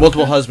or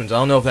multiple husbands, I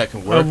don't know if that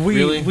can work.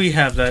 Really? we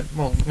have that.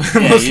 Well,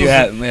 Yeah, most you of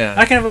have, them- yeah.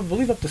 I can have, I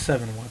believe, up to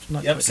 7 wives.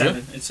 Not Yep, quite-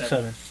 7. It's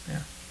 7. Yeah.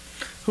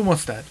 Who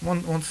wants that?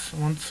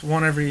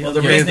 One every. Well,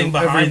 the day of reasoning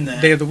every behind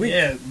that. day of the week.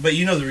 Yeah, but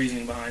you know the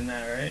reasoning behind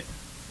that, right?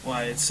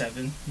 Why it's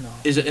 7? No.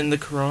 Is it in the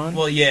Quran?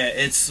 Well, yeah,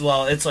 it's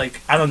like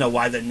I don't know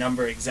why the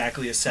number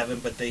exactly is 7,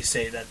 but they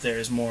say that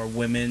there's more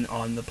women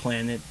on the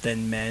planet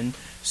than men.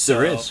 So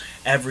There is.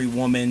 every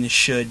woman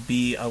should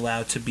be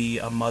allowed to be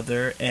a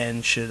mother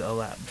and should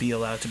be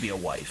allowed to be a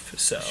wife.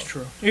 So It's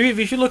true.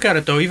 If you look at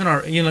it though, even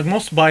our like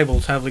most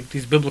Bibles have like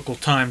these biblical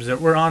times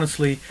that were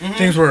honestly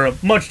things were a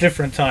much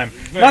different time.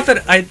 Not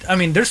that I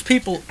mean, there's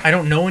people I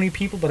don't know any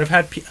people, but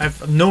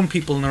I've known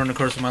people during the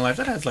course of my life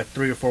that has like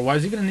 3 or 4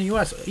 wives, even in the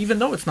U.S. Even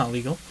though it's not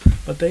legal,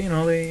 but they.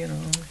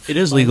 It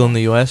is legal in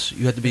the U.S.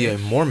 You have to be a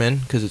Mormon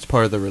because it's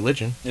part of the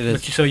religion. It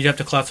But so you have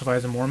to classify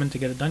as a Mormon to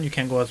get it done. You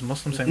can't go as a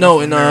Muslim. Saying No,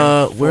 Muslim in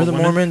marrying where are 4 the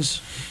women.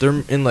 Mormons?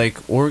 They're in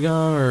like Oregon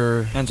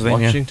or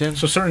Pennsylvania. Washington.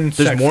 So certain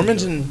There's sects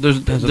Mormons do it. in. They're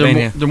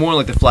Pennsylvania. more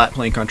like the flat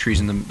plain countries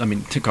in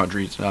the two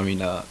countries. In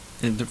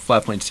the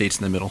flat plain states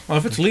in the middle. Well,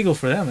 if it's legal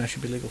for them, that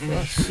should be legal for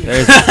us.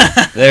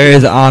 There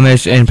is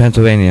Amish in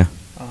Pennsylvania.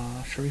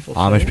 Sharif will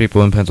Amish say.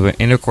 people in Pennsylvania,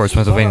 Intercourse,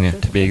 Pennsylvania,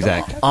 to be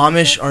exact.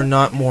 Amish are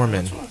not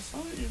Mormon.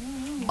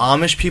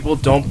 Amish people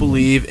don't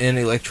believe in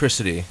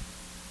electricity.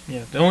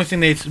 Yeah, the only thing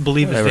they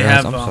believe is Whatever, they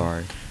guys, have I'm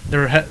sorry.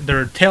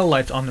 their tail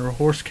lights on their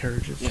horse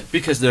carriages.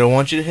 Because they don't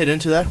want you to hit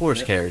into that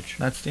horse carriage.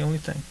 That's the only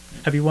thing.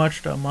 Have you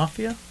watched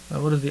Mafia?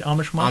 What is the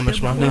Amish Mafia?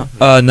 Amish movie?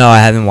 Mafia? No, I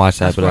haven't watched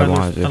that, That's but where I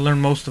wanted I to.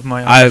 learned most of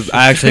my. I Amish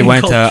actually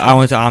went to culture. I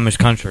went to Amish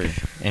country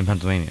in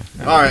Pennsylvania.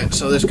 All right,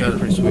 so this got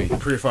pretty sweet,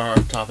 pretty far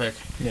off topic.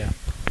 Yeah.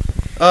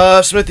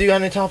 Smith, you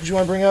got any topics you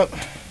want to bring up?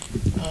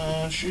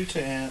 Shoot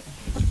to Ant.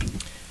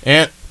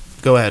 Ant,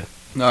 go ahead.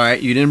 All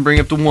right, you didn't bring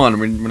up the one.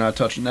 We're not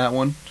touching that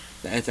one.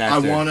 That's I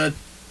wanna.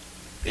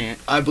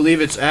 I believe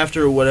it's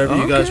after whatever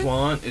you guys Okay.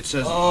 want. It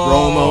says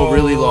Romo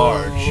really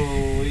large.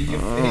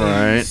 All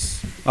right.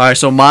 All right,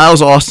 so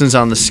Miles Austin's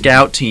on the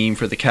scout team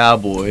for the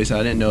Cowboys. I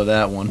didn't know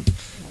that one.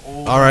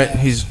 All right,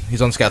 he's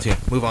on the scout team.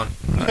 Move on.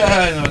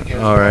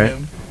 All right.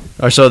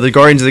 All right, so the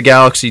Guardians of the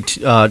Galaxy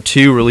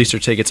 2 released their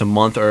tickets a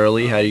month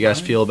early. How do you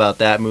guys feel about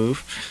that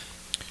move?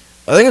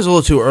 I think it's a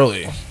little too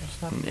early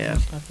Yeah.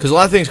 because a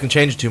lot of things can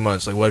change in 2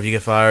 months. Like, what if you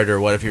get fired, or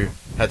what if you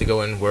had to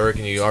go in and work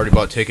and you already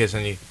bought tickets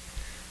and you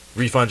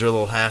refunds are a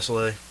little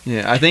hassle.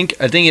 Yeah, I think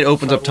it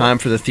opens up time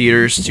for the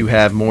theaters to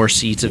have more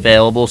seats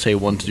available, say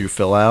one to do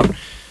fill out.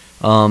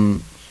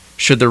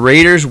 Should the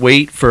Raiders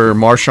wait for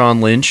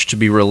Marshawn Lynch to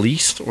be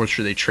released, or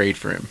should they trade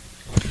for him?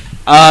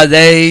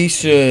 They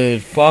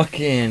should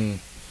fucking.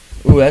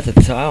 Ooh, that's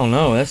I don't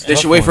know. That's. They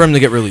should wait for him to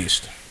get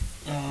released.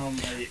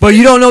 But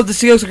you don't know if the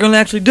Seahawks are gonna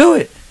actually do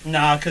it.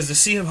 Nah, because the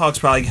Seahawks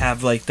probably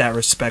have like that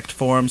respect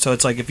for him. So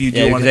it's like if you do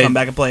Yeah, want 'cause to come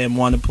back and play and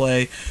want to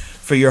play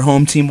for your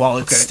home team while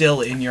it's Okay.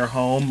 still in your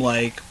home,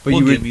 like But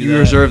we'll you give you that.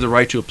 reserve the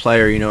right to a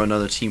player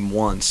another team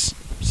wants.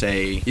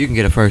 Say You can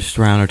get a first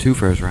round or 2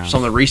 first rounds.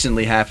 something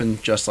recently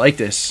happened just like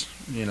this.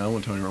 When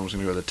Tony Romo was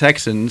going to go to the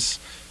Texans,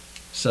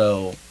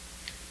 so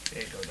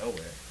They ain't go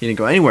nowhere. he didn't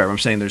go anywhere. I'm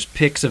saying there's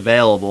picks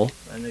available.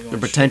 And they're The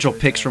going potential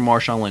straight picks for for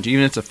Marshawn Lynch,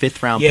 even if it's a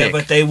 5th round Yeah, pick.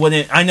 but they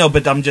wouldn't. I know,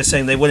 but I'm just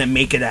saying they wouldn't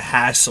make it a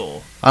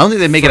hassle. I don't think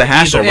they make it a for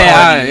hassle. either but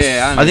parties.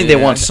 I think they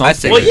want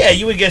something. Well, yeah,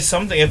 you would get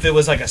something if it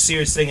was like a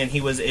serious thing and he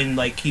was in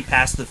like he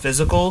passed the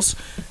physicals.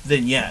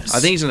 Then yes, I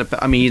think he's gonna.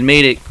 I mean, he's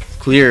made it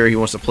clear he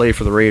wants to play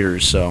for the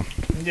Raiders. So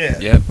yeah.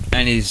 Yep.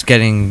 And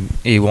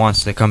he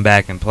wants to come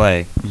back and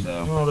play.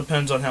 So. Well, it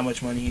depends on how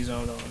much money he's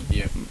owed on.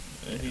 Yeah.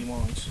 If he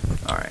wants.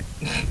 all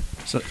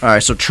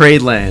right. So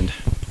trade land.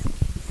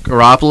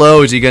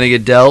 Garoppolo, is he gonna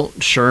get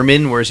dealt?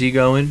 Sherman, where's he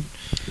going?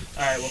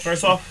 All right. Well,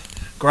 first off,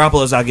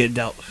 Garoppolo's not getting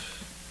dealt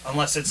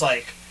unless it's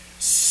like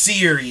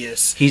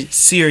serious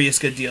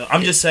good deal.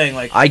 I'm just saying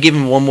like. I give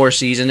him one more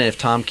season, and if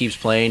Tom keeps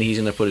playing, he's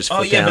gonna put his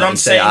foot down but I'm and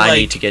say, saying, "I like-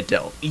 need to get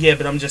dealt." Yeah,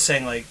 but I'm just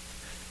saying like,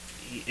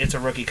 it's a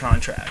rookie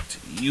contract.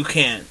 You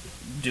can't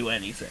do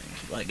anything.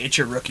 Like it's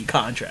your rookie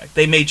contract.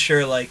 They made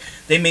sure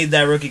they made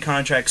that rookie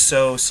contract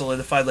so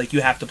solidified. Like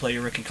you have to play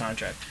your rookie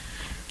contract.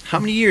 How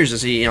many years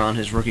is he on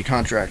his rookie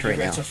contract right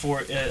now? It's a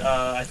 4.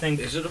 I think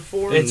Is it a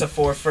 4? it's a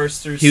 4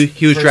 first through He was first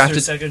through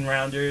drafted- second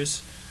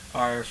rounders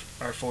are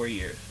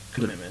 4-year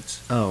commitments.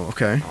 Oh,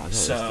 okay.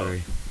 So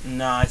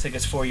no, I think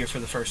it's 4-year for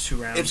the first 2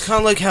 rounds. It's kind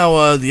of like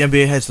how the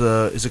NBA has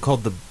is it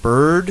called the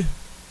Bird?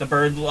 The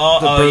bird law.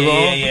 The Oh bird yeah,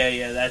 law?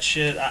 yeah. That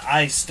shit.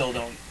 I still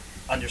don't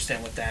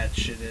understand what that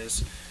shit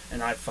is,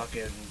 and I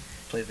fucking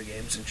play the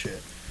games and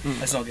shit.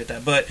 I still don't get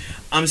that. But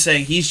I'm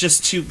saying he's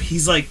just too.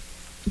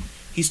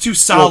 He's too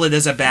solid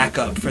as a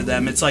backup for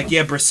them. It's like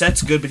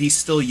Brissett's good, but he's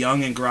still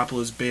young, and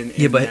Garoppolo's been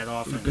in that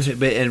offense.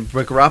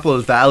 But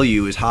Garoppolo's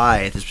value is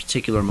high at this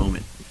particular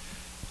moment.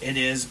 It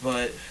is,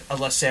 but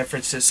unless San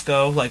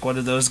Francisco, like one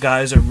of those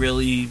guys, are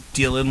really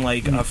dealing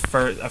like a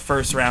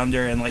first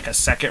rounder and like a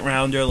second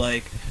rounder,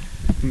 like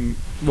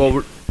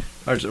Well,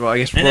 Well, I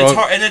guess And we're it's all-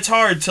 hard. And it's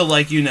hard to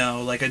like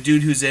like a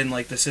dude who's in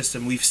like the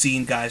system. We've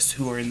seen guys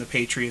who are in the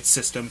Patriots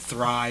system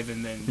thrive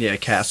and then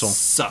Castle.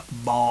 suck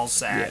ball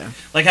sack. Yeah.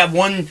 Like have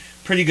one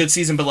pretty good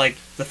season, but like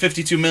the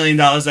 $52 million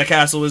that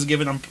Castle was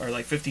given him, or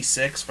like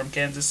 56 from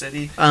Kansas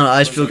City. I don't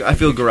know. I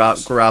feel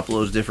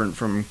Garoppolo's different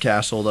from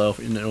Castle though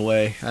in a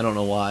way. I don't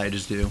know why. I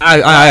just do. I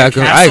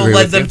agree. I Castle agree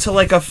led with them you. to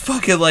like a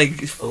fucking like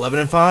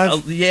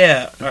 11-5.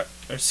 yeah.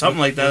 Or something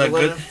like that. A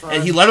good,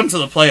 and he led them to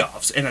the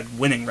playoffs and a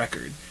winning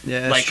record.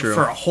 Yeah, that's like true.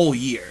 for a whole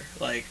year.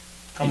 Like,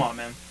 come on,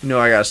 man. No,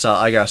 I got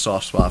a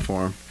soft spot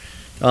for him.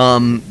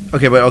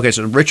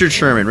 So Richard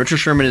Sherman. Richard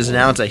Sherman has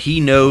announced that he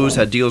knows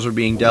how deals are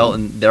being dealt,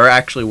 and they're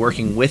actually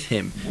working with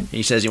him. And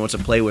he says he wants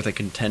to play with a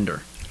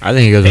contender. I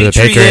think he goes with the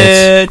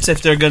Patriots.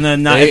 If they're gonna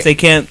not, if they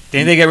can't,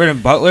 Didn't they get rid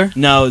of Butler?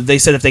 no, they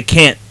said if they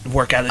can't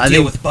work out a I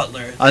deal think- with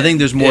Butler. I think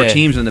there's more Yeah.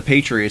 teams than the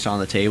Patriots on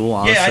the table.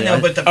 Honestly, yeah, I know,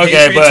 but the Okay,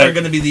 Patriots but are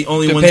going to be the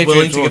only The ones willing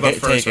Patriots to give will up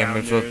take first him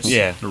if- rounders.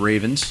 Yeah. the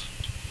Ravens.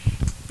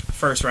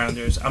 First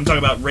rounders. I'm talking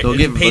about They'll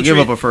give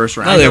up a first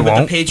round. I No, they know, but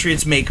won't. the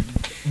Patriots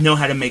know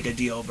how to make a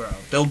deal, bro.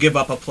 They'll give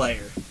up a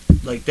player.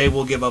 Like they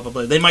will give up a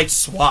player. They might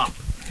swap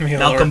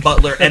Malcolm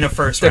Butler and a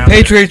first The rounder.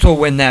 Patriots will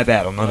win that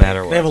battle no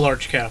matter They have a what.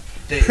 large cap.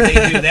 They do.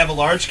 They have a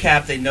large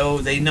cap. They know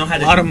how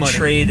Lot of to money.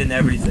 trade and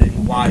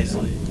everything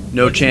wisely.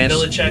 No But chance.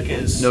 Belichick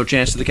is No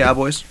chance to the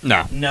Cowboys.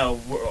 No.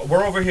 No,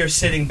 we're over here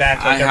sitting back.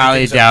 Like I highly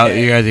everything's doubt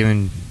okay. you guys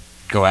even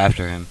go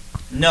after him.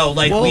 No,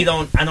 like Well- we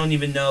don't. I don't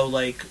even know.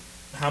 Like,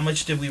 how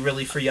much did we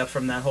really free up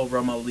from that whole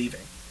Romo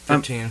leaving?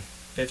 15.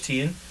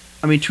 15.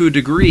 I mean, to a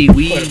degree,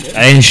 we.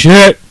 I ain't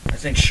shit. I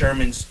think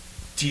Sherman's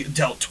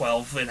dealt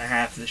 12 and a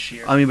half this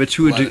year. I mean, but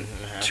to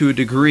a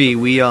degree,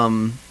 we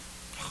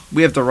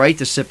have the right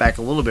to sit back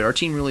a little bit. Our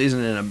team really isn't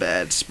in a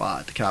bad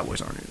spot. The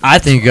Cowboys aren't. I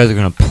think you guys are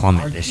gonna Our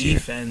plummet this year.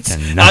 defense.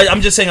 To nothing.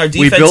 I'm just saying our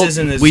We defense built-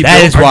 isn't as. we That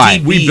built- is our why.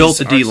 DBs We built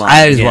the are- D-line.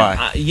 That is Yeah.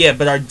 why. Yeah,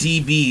 but our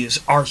DBs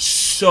are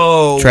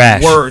so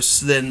Trash. worse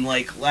than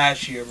like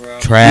last year, bro. We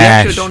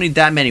actually Trash. don't need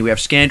that many. We have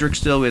Skandrick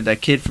still. We have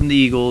that kid from the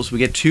Eagles. We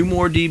get 2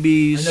 more I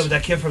DBs. know, but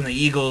that kid from the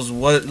Eagles,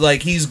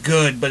 he's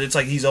good, but it's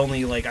like he's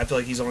only like I feel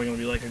like he's only gonna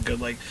be like a good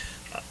like.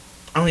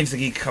 I don't even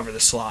think he can cover the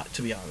slot,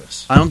 to be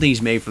honest. I don't think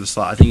he's made for the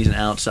slot. I think he's an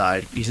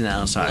outside. He's an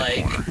outside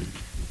Like- corner.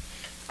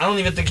 I don't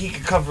even think he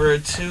could cover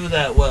it too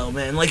that well,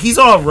 man. Like he's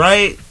all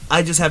right.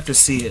 I just have to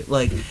see it.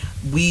 Like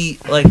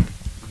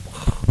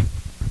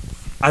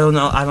I don't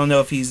know. I don't know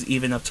if he's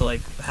even up to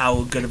like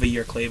how good of a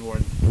year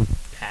Claiborne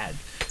had.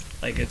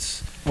 Like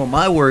it's Well,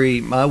 my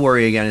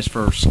worry again is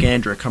for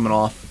Skandrick coming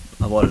off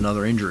of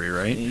another injury,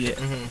 right? yeah.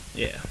 Mm-hmm.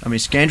 Yeah. I mean,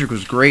 Skandrick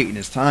was great in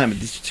his time, but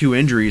these 2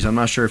 injuries, I'm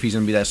not sure if he's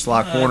going to be that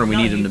slot corner we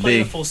no, need him he to played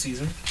be. a full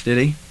season. Did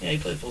he? Yeah, he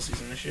played full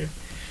season this year.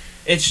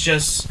 It's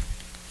just,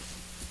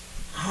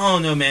 oh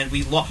no, man,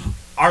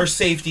 our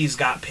safeties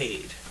got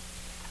paid.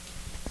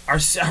 Our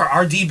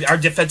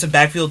defensive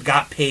backfield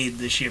got paid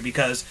this year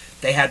because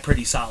they had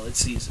pretty solid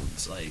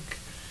seasons, like,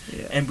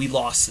 Yeah. and we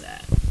lost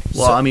that.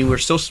 Well, So- I mean, the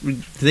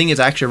thing is,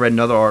 actually, I read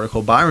another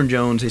article. Byron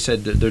Jones, they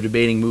said that they're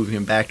debating moving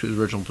him back to his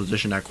original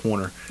position at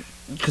corner.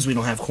 because we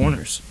don't have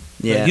corners.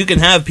 Yeah. Like, you can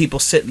have people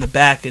sit in the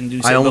back and do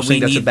something. I almost but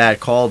think we that's a need- bad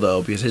call,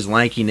 though, because his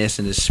lankiness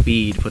and his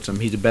speed puts him,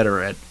 he's better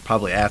at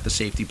probably at the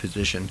safety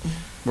position,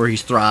 where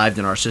he's thrived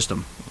in our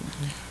system.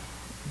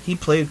 He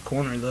played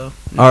corner though.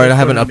 All right, I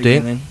have Corner an in the update.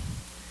 beginning.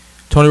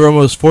 Tony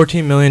Romo's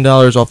 $14 million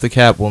off the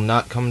cap will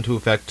not come into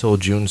effect till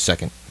June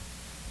 2nd.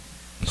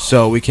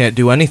 So we can't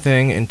do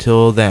anything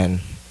until then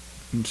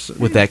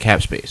with that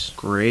cap space.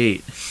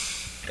 Great.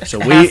 So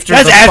That's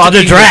after the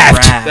fucking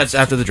draft. That's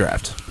after the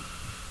draft.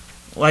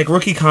 Like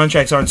rookie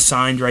contracts aren't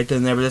signed right then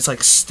and there, but it's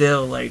like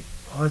still like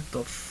what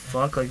the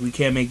fuck? Like we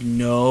can't make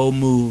no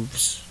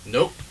moves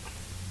Nope.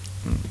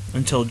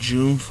 until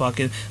June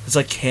fucking. It's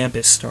like camp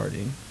is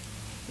starting.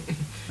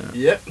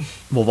 Yep.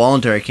 Well,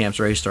 voluntary camps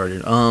already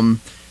started.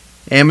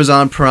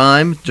 Amazon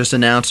Prime just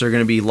announced they're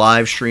going to be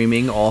live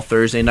streaming all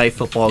Thursday night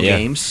football Yeah.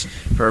 games.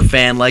 For a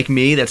fan like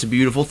me, that's a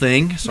beautiful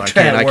thing. So I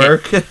Can't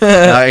work.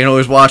 I can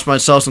always watch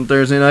myself some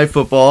Thursday night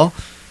football.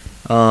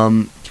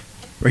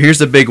 Here's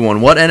the big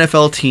one. What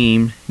NFL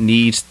team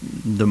needs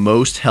the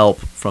most help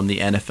from the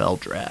NFL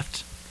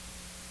draft?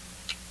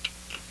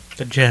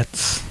 The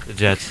Jets. The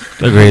Jets.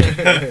 Agreed.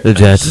 The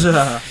Jets.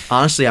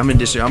 Honestly, I'm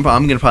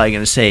probably going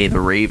to say the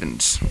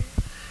Ravens.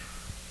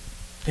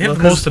 They have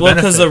the most to because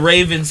benefit. the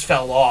Ravens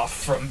fell off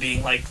from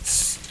being like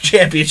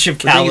championship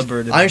The thing is,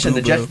 caliber. to I understand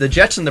boo-boo. the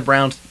Jets and the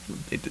Browns,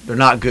 they're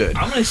not good.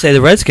 I'm gonna say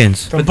the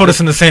Redskins. Don't put us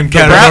in the same The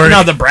Brown- category.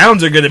 no, the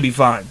Browns are going to be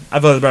fine. I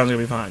thought the Browns are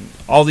going to be fine.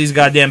 All these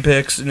goddamn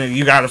picks,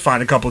 you got to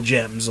find a couple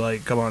gems.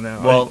 Like, come on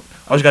now. Well,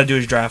 all you got to do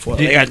is draft well.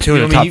 They got 2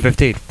 in You the know, top you-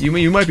 15.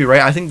 You might be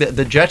right. I think that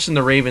the Jets and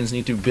the Ravens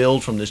need to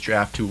build from this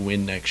draft to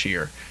win next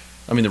year.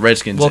 I mean, the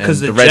Redskins. Well, and because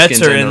the Jets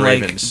Redskins are and in the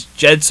like Ravens.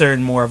 Jets are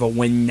in more of a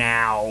win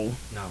now.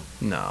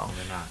 No.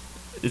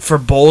 For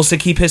Bowles to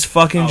keep his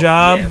fucking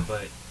job. Yeah,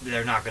 but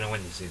they're not going to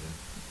win this season.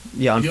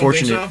 Yeah,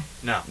 unfortunate.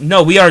 No.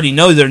 No, we already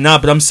know they're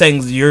not. But I'm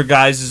saying your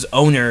guys'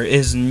 owner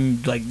is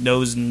like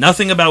knows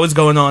nothing about what's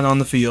going on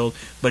the field.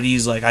 But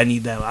he's like, I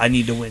need that. I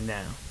need to win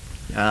now.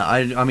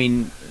 I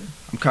mean,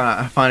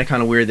 I find it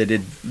kind of weird they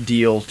did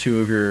deal two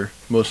of your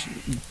most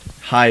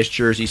highest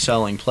jersey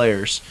selling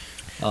players.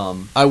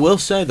 I will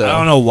say though, I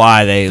don't know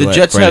why they the let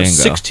Jets have Brennan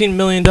go. $16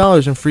 million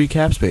in free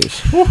cap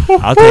space.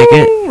 I'll take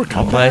it.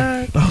 I'll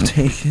play. I'll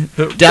take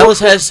it. Dallas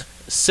has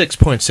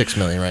 $6.6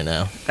 million right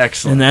now.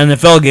 Excellent. And the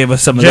NFL gave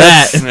us some of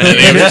Jets. that. And they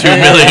gave us $2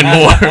 million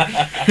more.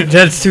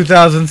 Jets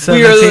 2017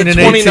 We are the and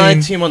 29th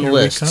 18. team on the Here we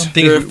list. come.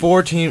 There are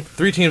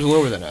three teams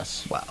lower than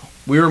us. Wow.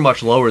 We were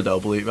much lower though.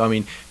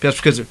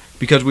 That's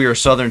because we were a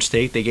Southern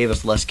state. They gave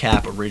us less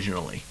cap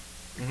originally.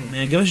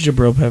 Man, give us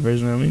Jabril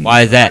Peppers, man. We need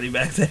Why is that? somebody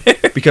back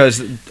there. Because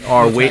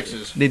our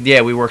taxes.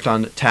 we worked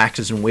on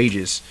taxes and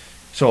wages.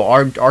 So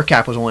our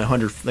cap was only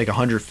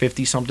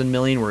 150 something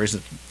million, whereas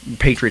the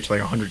Patriots were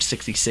like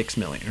 166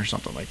 million or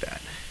something like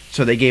that.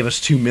 So they gave us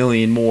 $2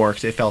 million more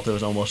because they felt it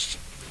was almost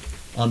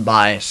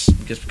unbiased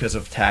just because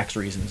of tax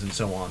reasons and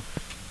so on.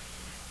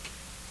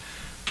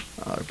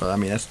 But I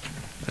mean that's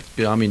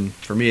good. I mean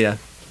for me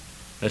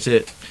that's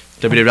it.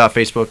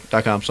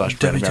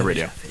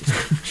 www.facebook.com/radio.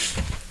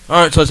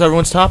 All right, so that's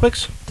everyone's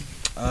topics.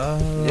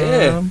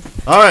 Yeah.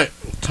 All right,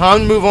 time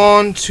to move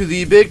on to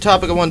the big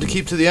topic I wanted to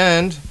keep to the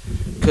end,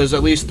 because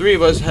at least three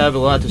of us have a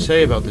lot to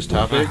say about this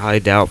topic. Highly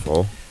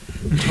doubtful.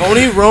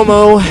 Tony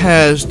Romo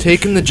has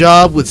taken the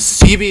job with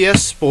CBS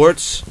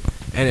Sports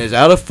and is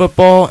out of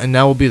football, and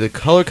now will be the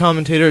color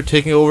commentator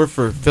taking over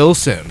for Phil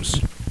Simms.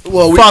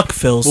 Well, Fuck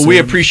Phil Simms. we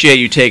appreciate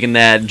you taking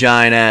that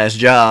giant ass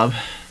job.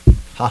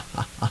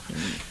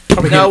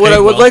 Now, what I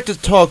would like to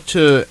talk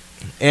to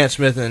Ant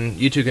Smith, and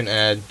you two can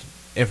add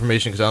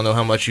information, because I don't know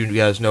how much you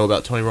guys know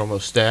about Tony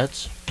Romo's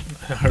stats.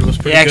 I heard it was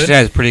He pretty actually good.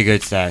 has pretty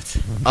good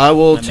stats. I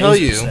will tell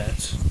you,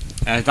 Stats.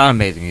 It's not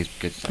amazing. He's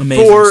good stats.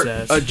 Amazing for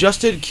stats.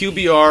 adjusted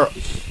QBR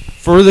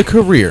for the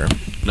career,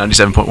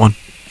 97.1.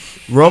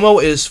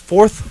 Romo is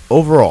 4th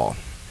overall.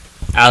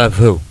 Out of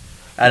who?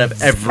 Out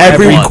of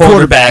Every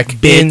quarterback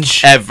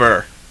bitch.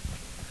 ever.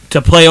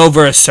 To play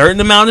over a certain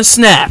amount of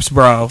snaps,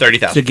 bro.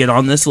 30,000. To get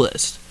on this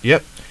list.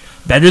 Yep.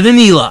 Better than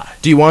Eli.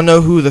 Do you want to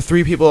know who the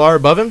three people are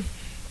above him?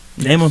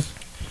 Name him.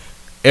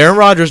 Aaron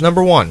Rodgers,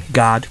 number 1.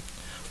 God.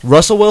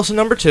 Russell Wilson,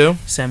 number 2.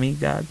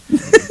 Semi-God.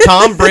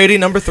 Tom Brady,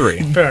 number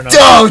 3. Fair enough.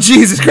 Oh,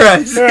 Jesus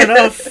Christ. Fair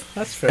enough.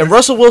 That's fair. And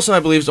Russell Wilson, I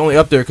believe, is only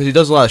up there because he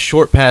does a lot of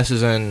short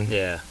passes and...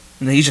 Yeah.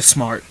 And he's just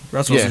smart.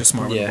 Russell's Yeah. just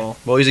smart with the Yeah. ball.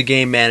 Well, he's a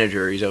game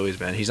manager. He's always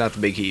been. He's not the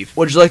big heave.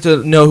 Would you like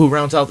to know who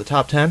rounds out the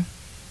top 10?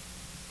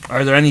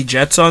 Are there any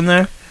Jets on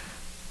there?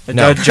 I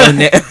No. doubt Joe,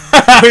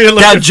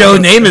 doubt Joe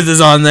Namath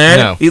is on there.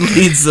 No. He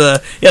leads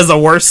he has the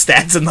worst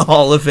stats in the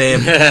Hall of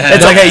Fame.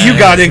 It's like, hey, you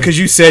got in because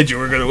you said you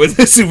were going to win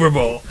the Super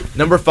Bowl.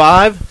 Number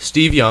 5,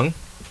 Steve Young.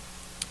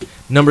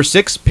 Number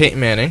 6, Peyton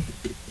Manning.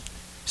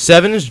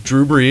 7 is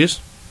Drew Brees.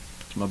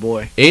 My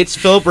boy. 8's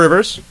Philip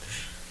Rivers.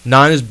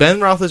 9 is Ben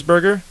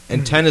Roethlisberger.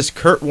 And 10 is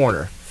Kurt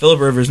Warner. Philip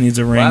Rivers needs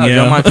a ring, Wow, yeah.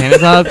 Joe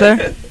Montana's not up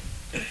there?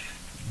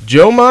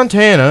 Joe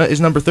Montana is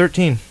number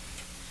 13.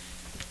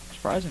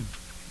 Surprising.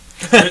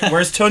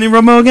 Where's Tony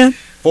Romo again?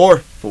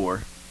 4.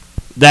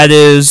 That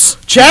is...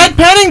 Chad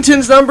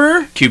Pennington's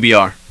number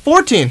QBR.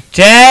 14.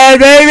 Chad,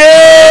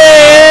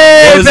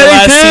 baby! What was the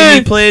last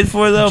team he played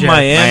for, though? Jets.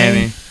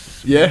 Miami.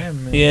 Yeah.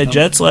 Yeah,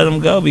 Jets let him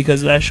go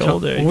because of that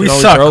shoulder. He We could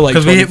only suck throw like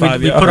because we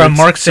 25 put on yards.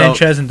 Mark So,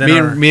 Sanchez and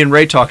then me and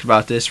Ray talked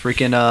about this.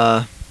 Freaking,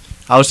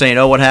 I was saying,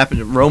 what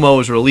happened? Romo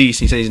was released.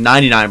 He said he's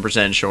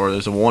 99% sure.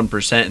 There's a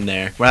 1% in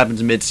there. What happens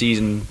in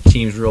midseason?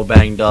 Team's real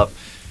banged up.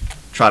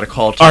 Try to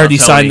call. Already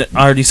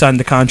Tony. signed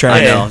the contract.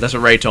 I know. That's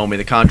what Ray told me.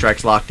 The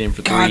contract's locked in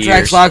for 3 years.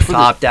 Contract's locked for the-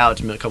 Topped out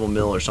to a couple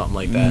mil or something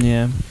like that.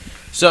 Yeah.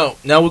 So,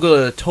 now we'll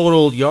go to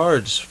total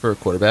yards for a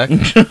quarterback.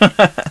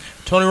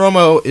 Tony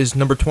Romo is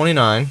number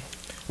 29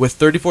 with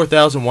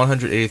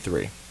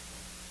 34,183.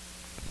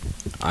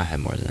 I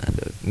had more than that,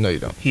 dude. No, you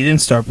don't. He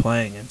didn't start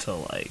playing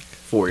until like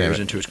 4 Damn years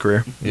it. into his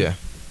career. Yeah.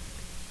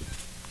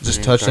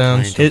 Just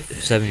touchdowns? It-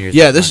 7 years.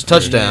 Yeah, this is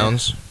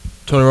touchdowns.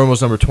 Tony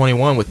Romo's number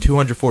 21 with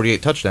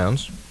 248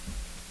 touchdowns.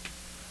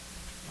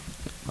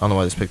 I don't know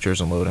why this picture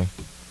isn't loading.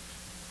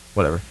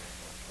 Whatever.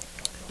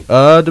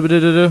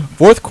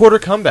 Fourth quarter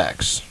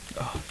comebacks.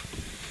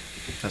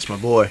 That's my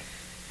boy.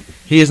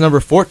 He is number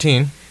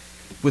 14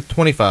 with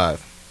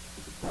 25.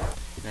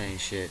 That ain't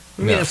shit.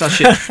 I mean, No. that's not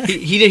shit.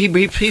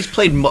 He's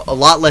played a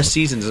lot less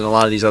seasons than a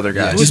lot of these other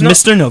guys. he's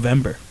Mr.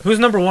 November. who's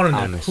number one in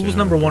I'm that? missing Who's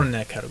number number. one in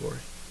that category?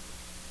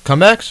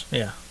 Comebacks?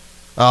 Yeah,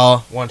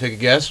 Oh, want to take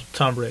a guess?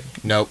 Tom Brady.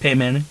 Nope. Peyton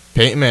Manning.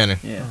 Peyton Manning.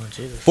 Yeah. Oh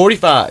Jesus.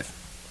 45.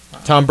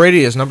 Tom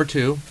Brady is number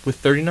 2 with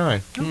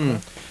 39.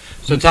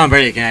 So Tom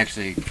Brady can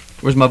actually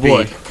Where's my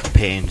boy? beat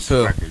Payne's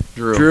Who? record.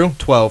 Drew,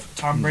 12.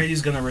 Tom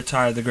Brady's gonna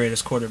retire the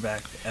greatest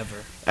quarterback ever.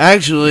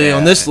 Actually, Yeah,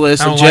 on this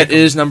list, I the don't Jet like him.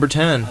 is number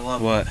 10.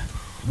 love What?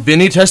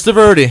 Vinny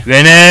Testaverde.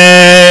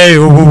 Vinny!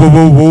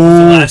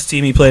 The last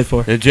team he played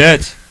for. The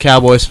Jets.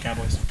 Cowboys.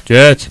 Cowboys.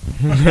 Jets.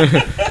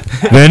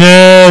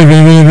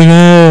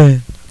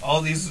 Vinny!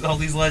 All these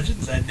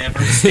legends I'd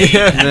never seen.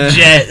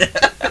 Jet.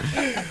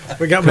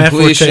 We got Matt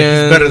Forte. He's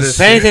better this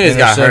year. Pennington has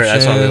got hurt.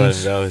 That's why we let Interceptions.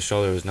 him go. His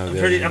shoulder was no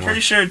good. I'm anymore. pretty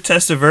sure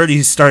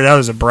Testaverde started out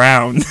as a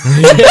Brown.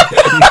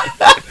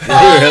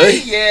 Really?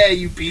 Yeah,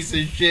 you piece of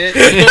shit.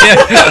 What?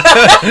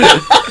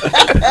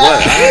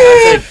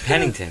 I said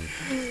Pennington.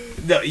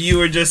 No, you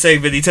were just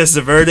saying Benitez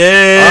Verde.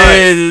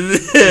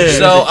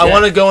 So I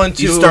want to go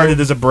into. You started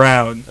as a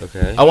Brown.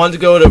 Okay. I wanted to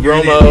go to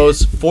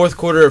Romo's fourth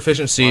quarter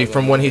efficiency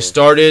from when he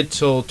started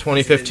till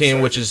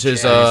 2015, which is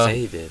his I say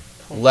he did.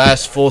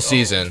 last full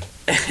season.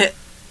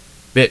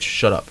 Bitch,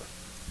 shut up.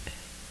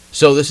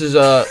 So this is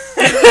this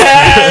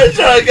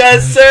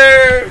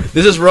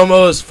is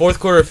Romo's fourth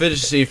quarter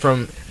efficiency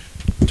from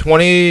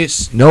 20.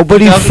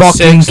 Nobody 2006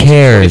 fucking to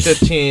cares.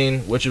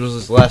 2015, which was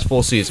his last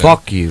full season.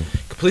 Fuck you.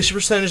 Completion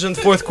percentage in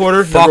the fourth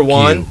quarter, Fuck number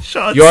 1. you.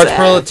 Yards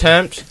per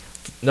attempt,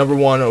 number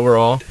 1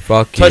 overall.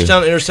 Fuck you.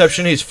 Touchdown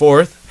interception, he's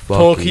 4th. Fuck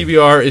Total you.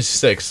 QBR is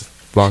 6th.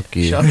 Fuck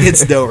you. Chuck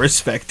gets no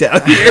respect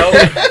out here.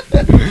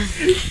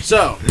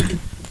 So,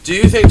 do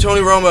you think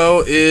Tony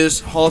Romo is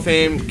Hall of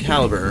Fame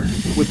caliber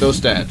with those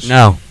stats?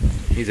 No.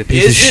 He's a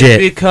piece Is of it shit.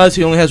 because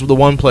he only has the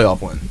one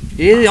playoff win?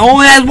 He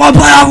only has one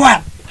playoff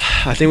win.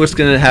 I think what's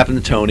going to happen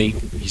to Tony,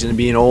 he's going to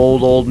be an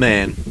old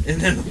man, and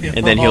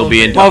then he'll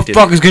be inducted.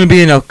 Motherfucker's gonna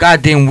be in a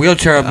goddamn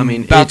wheelchair. I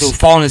mean, about to it's-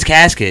 fall in his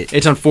casket.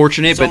 It's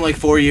unfortunate, Something but like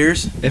 4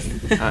 years. if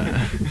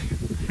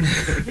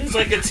He's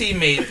like a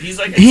teammate. He's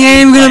like He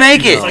ain't even gonna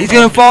make it. He's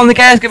gonna fall in the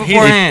casket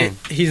beforehand.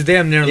 He's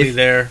damn nearly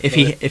there. if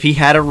he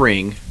had a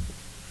ring,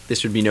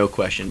 this would be no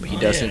question. But he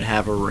doesn't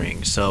have a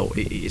ring, so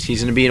he's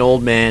going to be an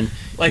old man.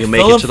 Like He'll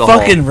make it Philip to the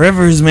fucking Hall.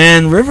 Rivers,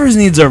 man. Rivers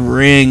needs a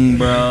ring,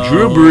 bro.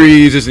 Drew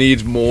Brees just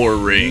needs more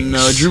rings.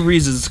 No, Drew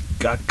Brees is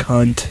got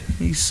cunt.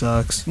 He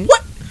sucks.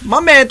 What? My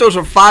man throws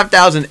for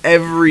 5,000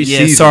 every Yeah,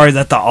 season. sorry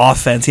that the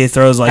offense he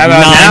throws like How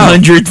about now?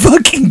 900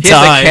 fucking He has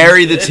times. to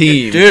carry the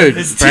team. Dude,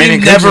 His Brandon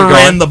team Cooks never is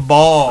ran gone. the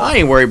ball. I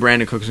ain't worried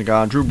Brandon Cooks and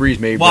gone. Drew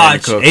Brees made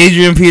Watch, Brandon Cooks.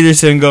 Adrian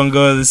Peterson gonna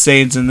go to the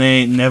Saints and they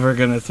ain't never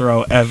gonna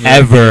throw ever.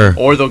 Ever.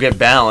 Or they'll get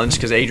balanced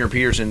because Adrian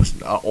Peterson's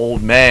an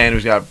old man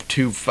who's got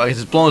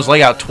he's blown his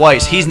leg out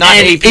twice. He's not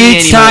And AP each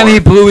anymore. time he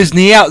blew his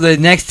knee out, the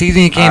next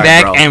season he came All right,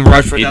 back bro. and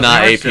rushed for He's 1,000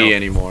 not yards AP still.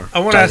 anymore.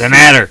 I want to Doesn't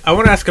matter. I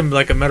want to ask him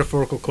like a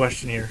metaphorical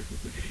question here.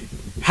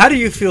 How do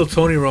you feel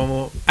Tony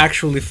Romo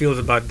actually feels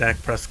about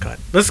Dak Prescott?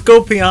 Let's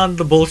go beyond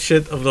the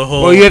bullshit of the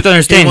whole. Well, you have to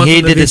understand, wants he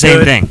him to did be the same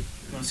good.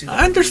 thing.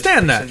 I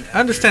understand that. I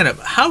understand it.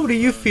 But how do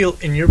you feel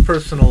in your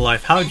personal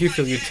life? How do you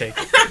feel you take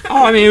it?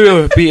 Oh, I mean,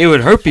 it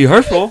would be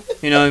hurtful.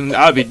 You know,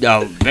 I would be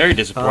very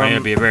disappointed.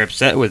 I'd be very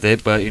upset with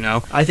it, but you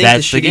know, I think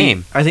that's the the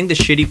game. I think the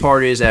shitty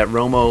part is that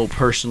Romo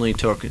personally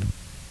took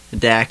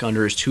Dak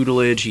under his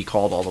tutelage. He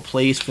called all the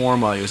plays for him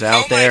while he was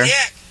out there,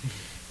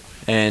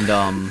 and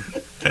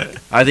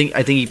I think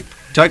he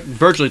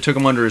virtually took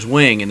him under his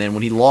wing. And then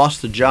when he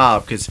lost the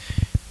job, because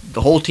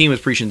the whole team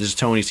was preaching this is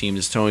Tony's team,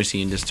 this is Tony's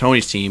team, this is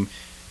Tony's team.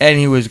 And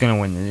he was going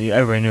to win.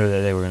 Everybody knew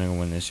that they were going to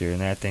win this year,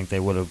 and I think they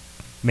would have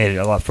made it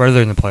a lot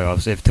further in the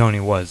playoffs if Tony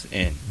was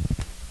in.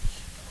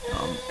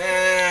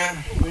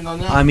 We don't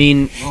know. I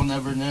mean, We'll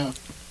never know.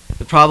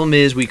 the problem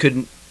is we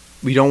didn't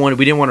want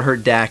to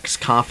hurt Dak's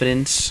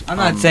confidence. I'm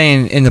not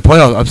saying in the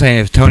playoffs. I'm saying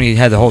if Tony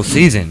had the whole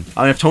season,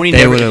 I mean, if Tony they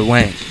never would have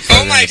went.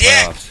 Oh my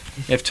god!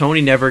 if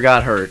Tony never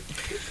got hurt,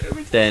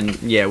 then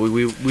yeah, we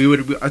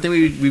would. I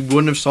think we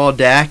wouldn't have saw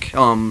Dak.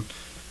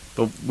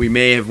 But we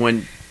may have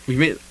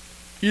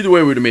either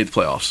way we would have made the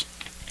playoffs.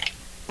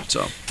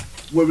 So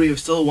Would we have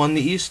still won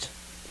the East?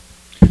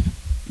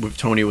 if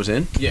Tony was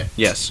in, Yeah.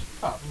 yes,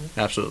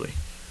 absolutely.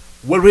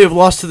 Would we have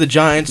lost to the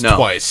Giants No.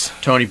 twice?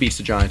 Tony beats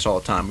the Giants all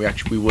the time.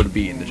 We would have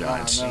beaten the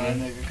Giants.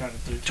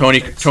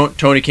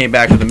 Tony came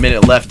back with a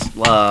minute left.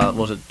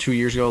 Was it 2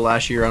 years ago?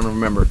 Last year? I don't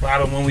remember.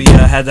 Right when we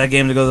had that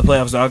game to go to the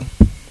playoffs, dog.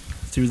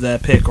 Threw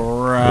that pick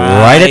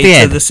Right at the to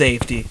end. the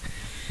safety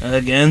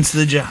against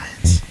the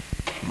Giants.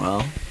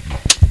 Well,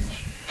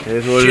 it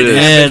is what it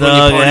Yeah, is.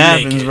 dog, it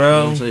happens,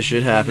 bro. So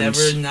shit happens.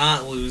 Never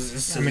not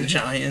loses to the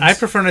Giants. I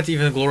prefer not to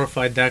even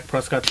glorify Dak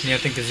Prescott to me. I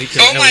think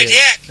Ezekiel Elliott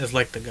is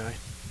like the guy.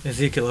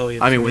 Ezekiel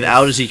Elliott. I to mean, me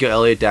without is- Ezekiel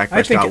Elliott, Dak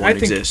Prescott wouldn't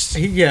exist.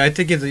 I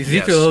think Ezekiel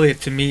Yes.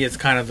 Elliott to me is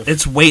kind of the.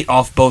 It's weight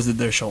off both of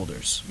their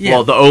shoulders. Yeah.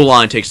 Well, the O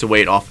line takes the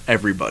weight off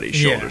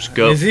everybody's Yeah. shoulders.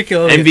 Go.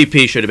 Ezekiel Elliott-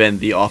 MVP should have been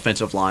the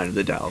offensive line of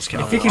the Dallas if he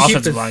Cowboys. can keep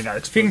offensive his, line got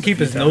if he can keep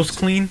his nose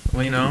clean,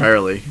 well, you know.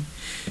 Barely.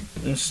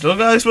 Still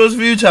got exposed a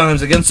few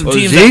times against some Well,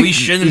 teams that we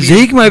shouldn't be.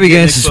 Zeke might be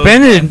getting exposed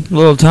suspended a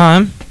little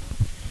time.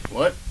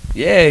 What?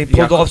 Yeah, he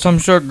pulled off some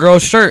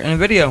girl's shirt in a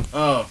video.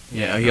 Oh.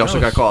 Yeah, he also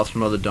got caught with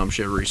some other dumb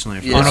shit recently.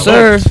 I Yes, forgot.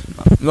 sir.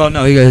 Well,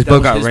 no, his boat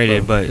was got his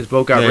raided, boat. but His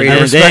boat got they, raided.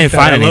 They, respect didn't that.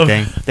 find I love-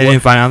 anything. They didn't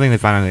find. I don't think they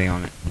found anything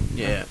on it.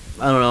 Yeah,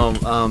 I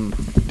don't know.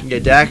 Yeah,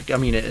 Dak. I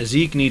mean,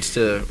 Zeke needs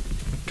to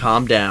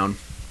calm down.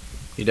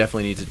 He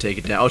definitely needs to take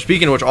it down. Oh,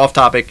 speaking of which, off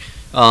topic.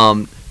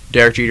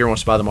 Derek Jeter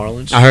wants to buy the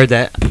Marlins. I heard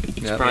that.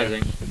 Yeah.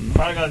 Surprising.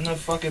 Probably got enough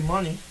fucking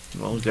money.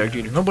 Well, Derek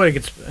Jeter. Nobody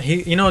gets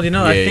you know. I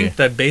Yeah, think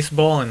that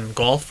baseball and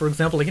golf, for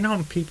example, like you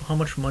know how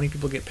much money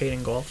people get paid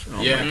in golf.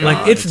 Oh Yeah. my Like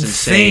God, it's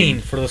insane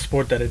for the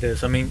sport that it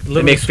is. I mean, They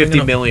literally make swinging 50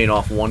 a- million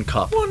off one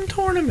cup. one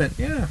tournament.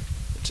 Yeah,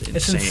 It's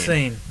it's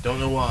insane. Don't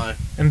know why.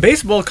 And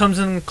baseball comes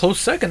in close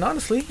second,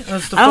 honestly.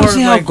 As I don't far see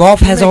as, how like, golf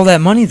has make- all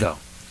that money though.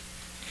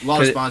 A lot of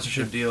 'Cause it-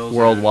 sponsorship deals.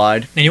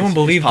 worldwide. And you wouldn't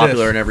It's believe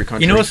popular this. in every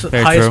country. You know what's the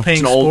Very highest true. paying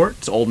it's an old, sport?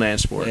 it's an old man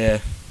sport. Yeah.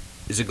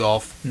 Is it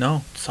golf?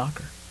 No,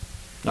 soccer.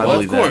 I Well, of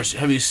believe that. course.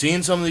 Have you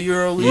seen some of the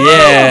Euro League?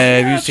 Yeah,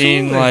 have you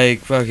seen absolutely.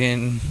 like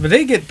fucking? But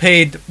they get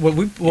paid what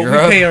we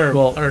Europe? pay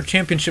Well- our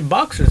championship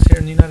boxers here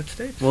in the United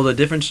States. Well, the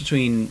difference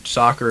between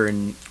soccer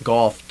and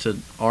golf to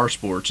our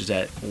sports is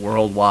that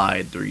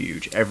worldwide they're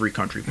huge. Every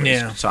country plays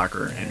Yeah.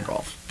 soccer and Yeah.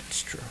 golf.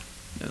 It's true.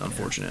 And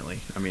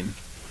unfortunately, I mean,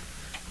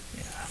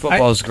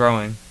 Football's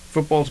growing.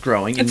 football's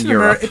growing It's in an,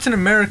 Europe. it's an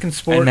American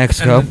sport. And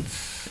Mexico.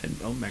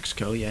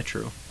 Mexico, yeah,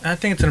 true. I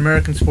think it's an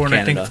American sport, and I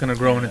think Canada. it's going to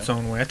grow in its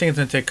own way. I think it's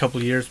going to take a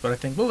couple of years, but I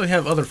think we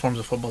have other forms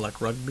of football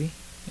like rugby.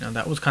 You know,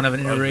 that was kind of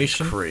an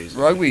iteration. Crazy.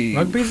 Rugby.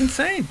 Rugby's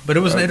insane, but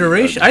it was an Rugby,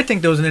 iteration. I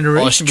think there was an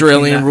iteration.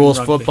 Australian between that rules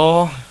and rugby.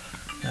 football.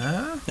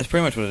 Ah, That's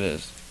pretty much what it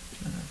is.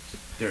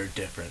 They're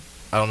different.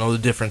 I don't know the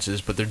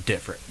differences, but they're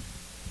different.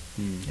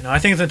 you know, I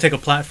think it's going to take a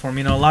platform.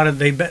 You know, a lot of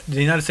the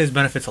United States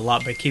benefits a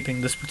lot by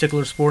keeping this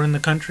particular sport in the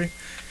country.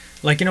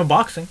 Like, you know,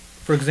 boxing,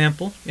 for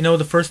example. You know,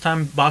 the first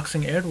time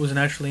boxing aired was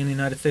actually in the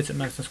United States at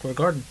Madison Square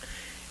Garden.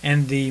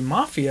 And the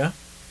mafia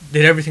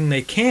did everything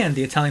they can,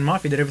 the Italian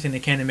mafia did everything they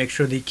can to make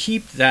sure they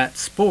keep that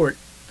sport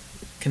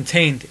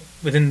contained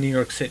within New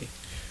York City.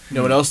 You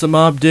know what else the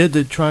mob did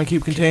to try and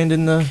keep contained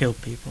in the? Kill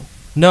people.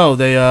 No,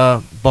 they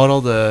bought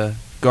all the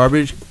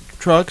garbage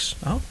trucks.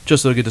 Oh.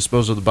 Just so they could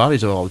dispose of the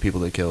bodies of all the people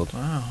they killed.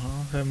 Wow,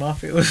 the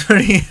mafia was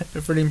pretty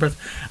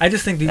impressive. I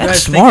just think, do you That's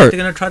guys think smart. that they're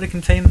going to try to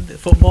contain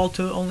football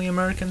to only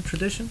American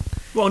tradition?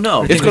 Well,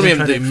 no. It's going to be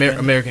Try the to expand it.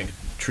 American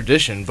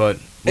tradition, but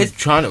we're It's-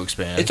 trying to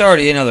expand. It's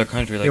already in other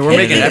countries. Like Yeah, we're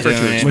making Canada's an effort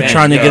to doing it. expand. We're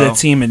trying to get a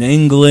team in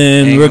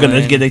England. We're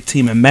gonna get a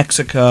team in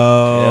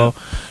Mexico.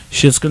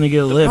 Shit's gonna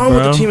get lit, problem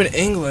bro. with the team in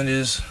England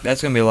is That's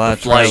gonna be a lot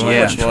of Flight, travel.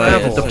 yeah.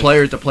 travel. The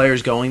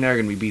players going there are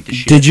gonna be beat the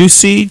shit. Did you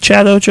see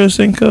Chad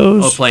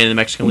Ochocinco's Oh, playing in the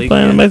Mexican league.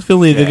 playing in the yeah. Mexican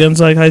League Yeah. against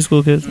like high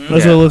school kids? That's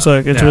what Yeah. it looks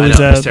like. It's Yeah, I really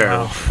know, it's sad.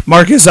 terrible.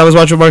 Marcus, I was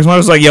watching Marcus.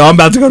 Marcus was like, "Yo, I'm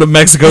about to go to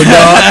Mexico, dog.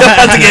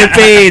 I'm about to get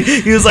paid."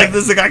 He was like,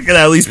 "This guy could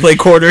at least play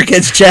quarter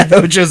against Chad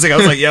Ochocinco." I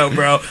was like, "Yo,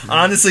 bro."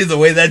 Honestly, the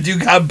way that dude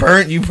got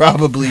burnt, you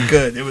probably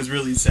could. It was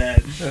really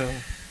sad.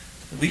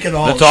 We could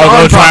all. Let's all go try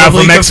out for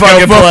probably could Mexico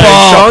fucking play.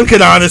 football. Sean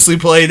could honestly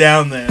play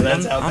down there.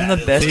 That's how I'm bad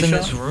the it best is. in See,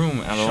 this Sean?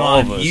 room out of all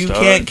of Sean, us. you dog.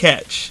 can't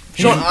catch.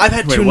 Sean, I've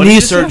had Wait, two what knee did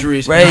you say?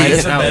 surgeries. Right, and I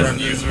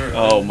he's get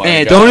out. Oh my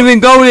Man, god. don't even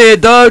go there,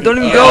 dog. Don't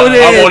even go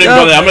there. I won't even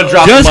go there. I'm gonna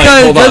drop Just the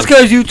mic. Hold just on.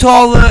 cause you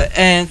taller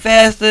and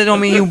faster don't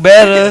mean you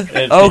better,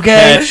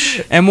 okay?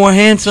 And more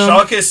handsome.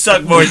 Sean can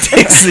suck more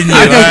dicks than you.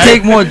 I can alright?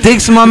 take more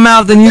dicks in my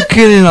mouth than you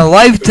could in a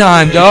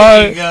lifetime,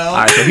 There you dog. go. All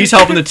right, so he's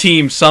helping the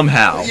team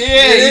somehow.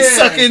 Yeah, he's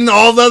sucking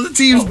all the other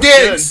team's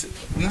dicks.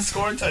 And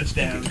scoring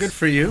touchdowns. Good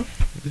for you.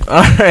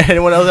 All right.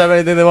 Anyone else have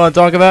anything they want to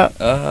talk about?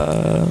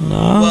 No.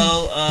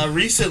 Well,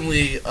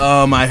 recently,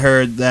 I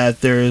heard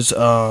that there's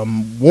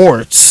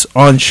warts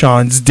on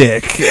Sean's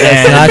dick.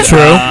 That's not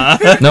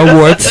true. No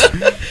warts.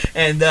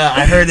 And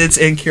I heard it's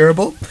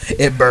incurable.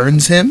 It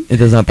burns him. It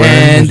does not burn.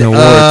 And There's no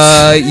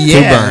warts.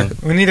 yeah, burn.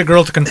 We need a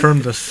girl to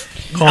confirm this.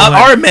 Call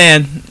our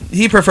man,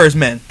 he prefers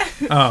men.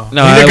 oh.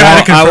 No, Need a guy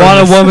to I confirm want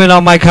a this. woman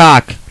on my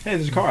cock. Hey,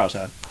 there's a car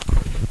outside.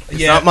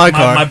 Yeah, not my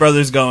car. My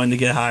brother's going to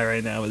get high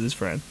right now with his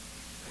friend.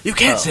 You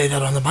can't say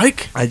that on the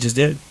mic. I just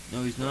did.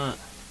 No, he's not.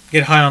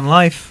 Get high on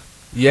life.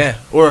 Yeah,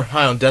 or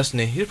High on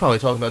Destiny. He's probably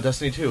talking about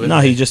Destiny too. No,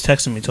 he just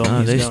texted me, told me No,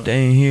 he's they going.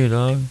 staying here,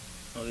 dog.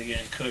 Oh, they're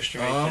getting cushed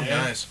Oh,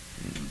 nice.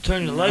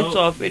 Turn the lights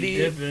off,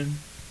 idiot.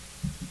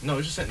 No,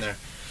 he's just sitting there.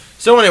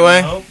 So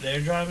anyway, Oh, they're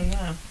driving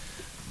now.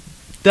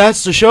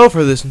 that's the show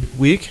for this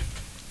week.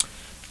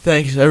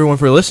 Thanks everyone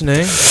for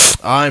listening.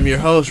 I'm your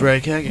host, Ray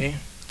Kege,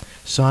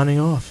 signing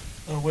off.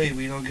 Oh wait,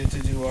 we don't get to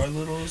do our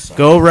little song.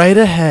 Go right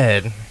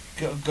ahead.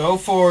 Go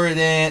for it,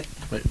 Ant.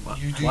 Wait,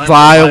 You do. Fly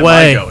why am I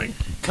away. going?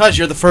 Cause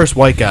you're the first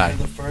white guy. You're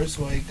the first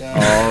white guy.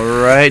 All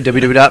right,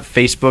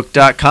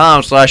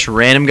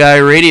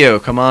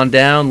 www.facebook.com/randomguyradio. Come on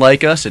down,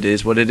 like us. It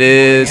is what it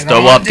is. And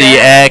Double on up the down.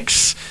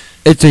 X.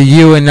 It's a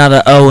U and not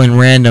a O in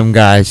random,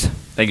 guys.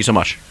 Thank you so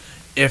much.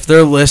 If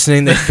they're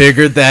listening, they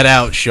figured that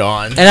out,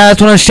 Sean. And I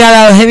just want to shout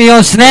out, hit me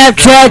on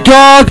Snapchat,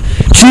 dog.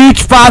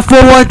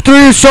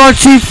 Cheech5413, Sean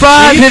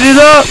Cheech5, hit it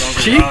up.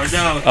 Oh,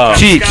 no. Oh.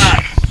 Cheech.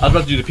 I was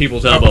about to do the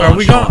people's elbow. Are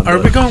we going? Are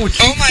we going with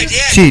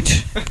cheeks?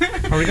 Cheech.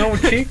 Are we going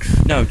with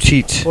cheeks? No,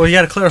 Cheech. Well, you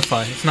got to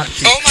clarify. It's not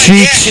cheeks.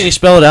 Cheech. Can you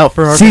spell it out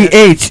for our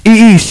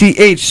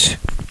CHEECH.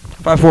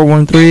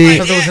 5413.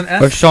 So there was an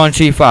Or S. Sean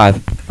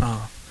Cheech5.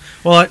 Oh.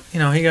 Well, you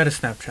know, he got a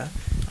Snapchat.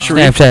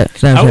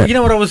 Snapchat. You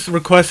know what I was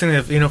requesting?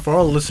 If for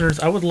all the listeners,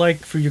 I would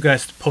like for you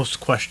guys to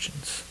post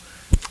questions.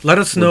 Let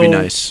us Would know be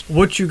nice.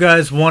 what you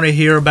guys want to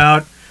hear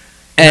about.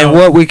 And No.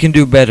 what we can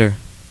do better.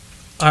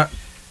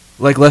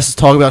 Like, let's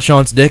talk about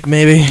Sean's dick,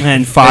 maybe.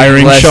 And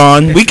firing Less-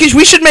 Sean. We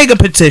should make a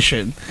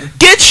petition.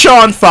 Get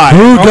Sean fired.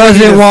 Who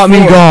doesn't want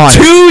me gone?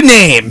 2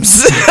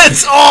 names.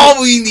 That's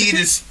all we need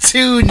is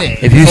 2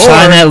 names. If you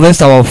sign that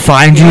list, I will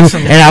find you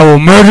and I will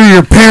murder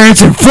your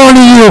parents in front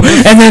of you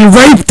and then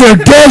rape their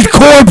dead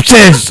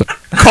corpses.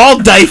 Call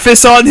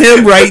Dyfus on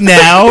him right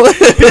now.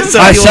 So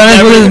My he'll son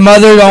is with never- his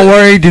mother. Don't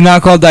worry. Do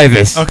not call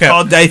Dyfus. Okay.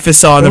 Call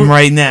Dyfus on him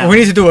right now. We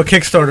need to do a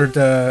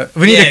Kickstarter.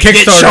 We need a Get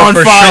Kickstarter Sean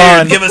for fired.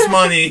 Sean. Give us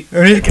money.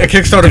 We need a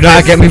Kickstarter. Do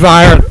not get me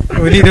fired.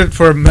 We need it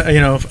for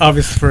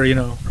obviously for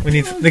we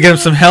need to get him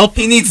some help.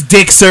 He needs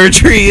dick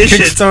surgery. His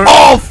shit's Kickstarter.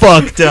 all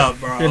fucked up,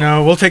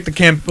 bro. We'll take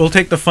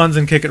the funds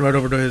and kick it right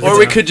over to his. Or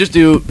we could just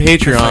do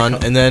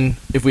Patreon, and then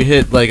if we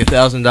hit like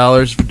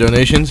 $1,000 for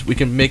donations, we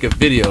can make a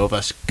video of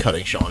us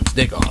cutting Sean's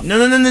dick off.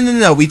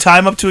 No. We tie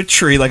him up to a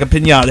tree like a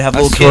pinata. Have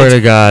I little swear kids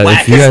to God,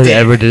 whack if you his guys dick.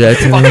 ever did that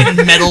to me,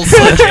 Fucking metal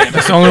sledgehammer.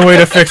 That's the only way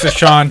to fix it,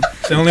 Sean.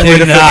 It's the only way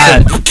to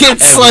fix it. Get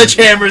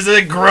sledgehammers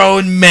and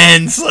grown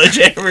men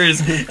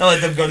sledgehammers and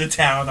let them go to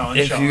town on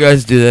if Sean. you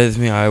guys do that to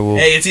me, I will.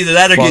 Hey, it's either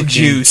that or fucking get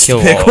juiced.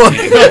 kill Pick all one.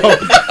 of you.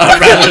 I'd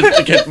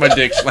rather get my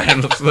dick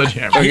slammed with a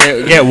sledgehammer.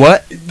 Get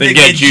what? Then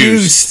get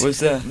juiced. What's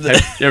that?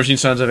 Have you ever seen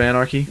Sons of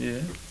Anarchy? Yeah.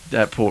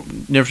 That poor.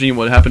 Never seen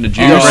what happened to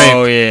Juice?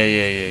 Oh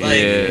yeah.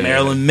 Like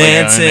Marilyn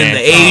Manson, Manson,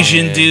 the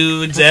Asian yeah.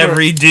 dudes,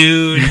 every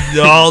dude,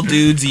 all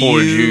dudes. Poor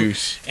you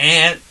Juice.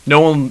 and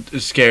No one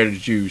is scared of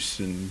Juice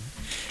and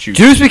Juice.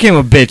 Juice became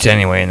a bitch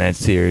anyway in that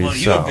series. well,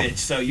 you so. a bitch,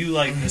 so you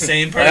like the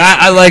same person.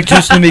 I liked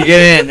Juice in the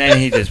beginning, and then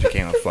he just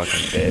became a fucking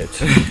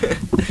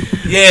bitch.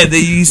 Yeah,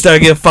 you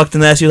start getting fucked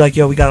in the ass. You're like,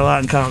 yo, we got a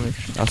lot in common.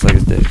 I was like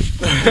his dick.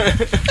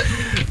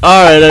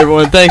 All right,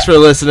 everyone. Thanks for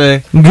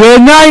listening.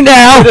 Good night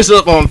now. Hit us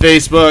up on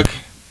Facebook.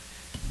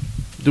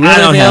 Do we I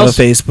have don't anything have else?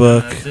 a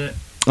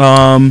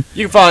Facebook.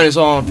 You can find us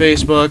all on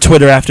Facebook,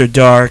 Twitter After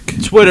Dark.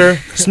 Twitter,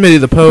 Smitty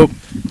the Pope,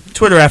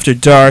 Twitter After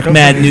Dark.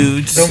 Mad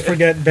Nudes. Don't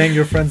forget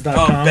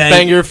bangyourfriends.com.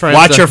 Bang Your Friends.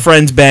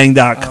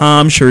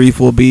 WatchYourFriendsBang.com. Sharif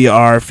will be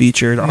our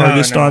featured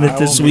artist on it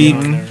this week.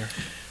 Put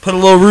Put a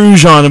little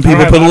rouge on him,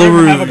 people. Put a little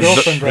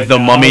rouge. The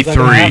Mummy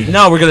 3.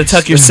 No, we're gonna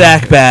tuck your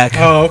sack back.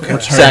 Oh, okay.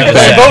 Sack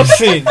back. Both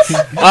scenes.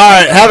 All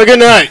right, have a good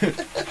night.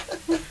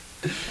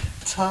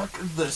 Tuck the